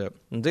forward to it,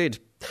 indeed.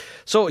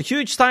 So a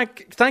huge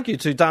thank you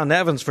to Dan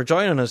Nevans for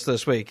joining us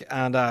this week,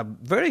 and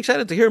very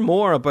excited to hear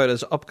more about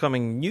his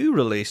upcoming new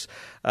release,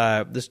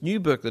 this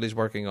new book that he's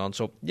working on.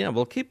 So yeah,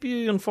 we'll keep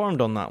you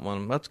informed on that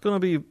one. That's going to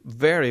be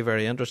very,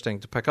 very interesting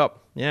to pick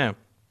up. Yeah.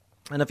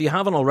 And if you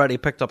haven't already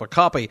picked up a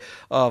copy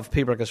of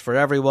Pibroch is for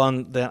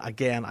Everyone, then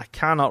again, I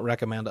cannot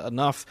recommend it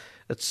enough.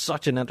 It's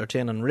such an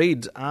entertaining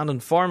read and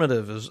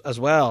informative as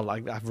well.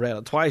 I've read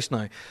it twice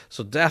now,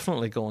 so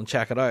definitely go and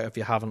check it out if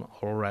you haven't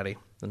already.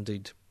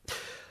 Indeed.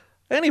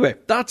 Anyway,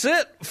 that's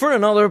it for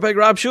another Big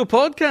Rab Show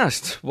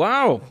podcast.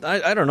 Wow,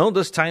 I don't know,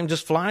 this time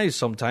just flies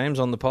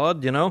sometimes on the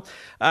pod, you know.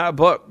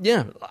 But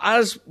yeah,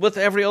 as with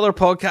every other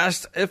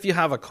podcast, if you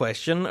have a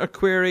question, a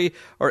query,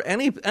 or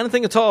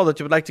anything at all that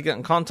you would like to get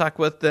in contact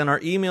with, then our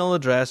email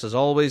address, as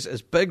always,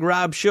 is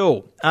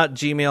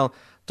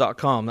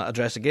bigrabshow@gmail.com. That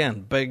address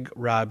again,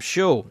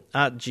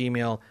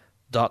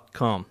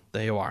 bigrabshow@gmail.com.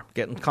 There you are.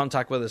 Get in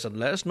contact with us and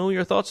let us know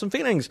your thoughts and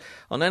feelings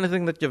on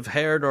anything that you've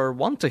heard or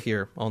want to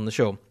hear on the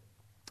show.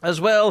 As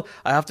well,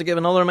 I have to give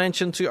another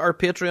mention to our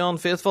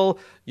Patreon faithful.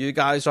 You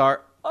guys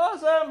are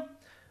awesome.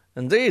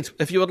 Indeed.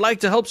 If you would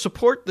like to help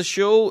support the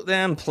show,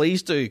 then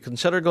please do.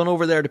 Consider going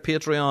over there to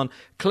Patreon,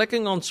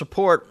 clicking on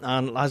support,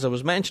 and as I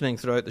was mentioning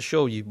throughout the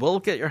show, you will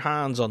get your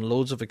hands on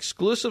loads of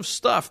exclusive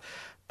stuff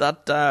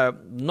that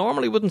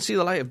normally wouldn't see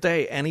the light of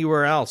day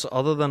anywhere else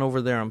other than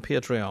over there on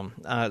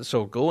Patreon.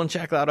 So go and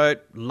check that out.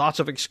 Lots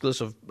of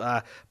exclusive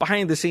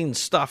behind-the-scenes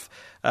stuff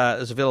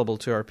is available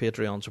to our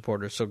Patreon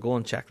supporters, so go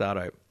and check that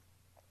out.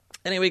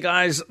 Anyway,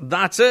 guys,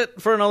 that's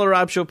it for another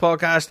Rab Show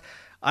podcast.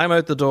 I'm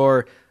out the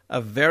door. A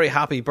very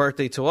happy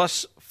birthday to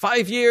us.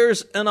 5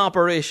 years in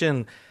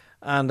operation,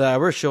 and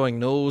we're showing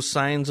no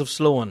signs of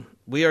slowing.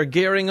 We are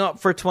gearing up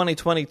for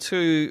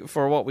 2022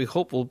 for what we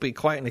hope will be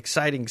quite an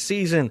exciting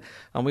season,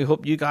 and we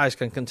hope you guys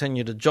can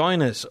continue to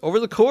join us over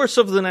the course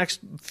of the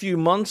next few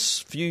months,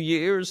 few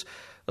years,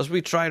 as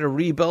we try to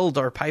rebuild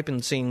our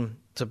piping scene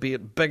to be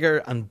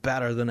bigger and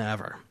better than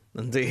ever.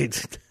 Indeed.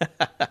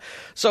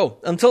 So,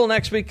 until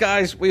next week,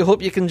 guys, we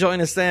hope you can join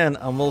us then,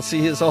 and we'll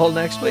see you all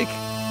next week.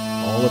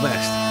 All the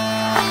best.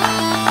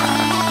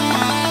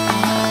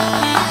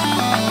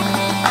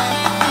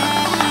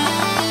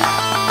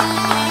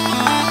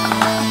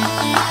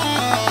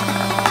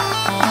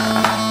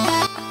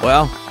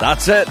 Well,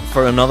 that's it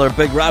for another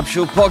Big Rab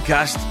Show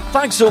podcast.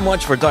 Thanks so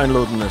much for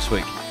downloading this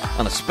week.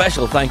 And a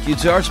special thank you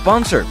to our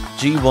sponsor,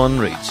 G1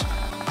 Reeds.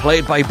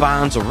 Played by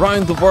bands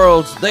around the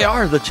world, they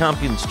are the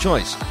champion's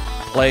choice.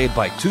 Played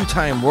by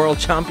two-time world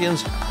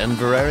champions in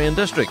Verarian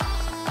District.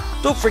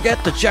 Don't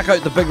forget to check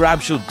out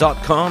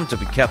thebigrabshow.com to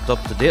be kept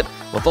up to date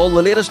with all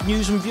the latest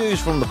news and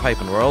views from the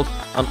piping world,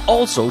 and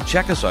also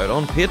check us out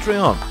on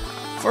Patreon.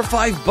 For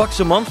 $5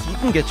 a month, you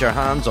can get your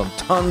hands on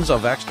tons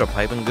of extra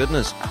piping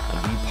goodness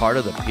and be part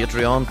of the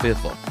Patreon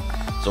faithful.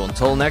 So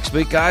until next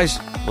week, guys,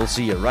 we'll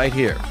see you right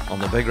here on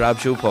the Big Rab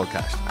Show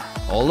podcast.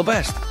 All the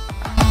best.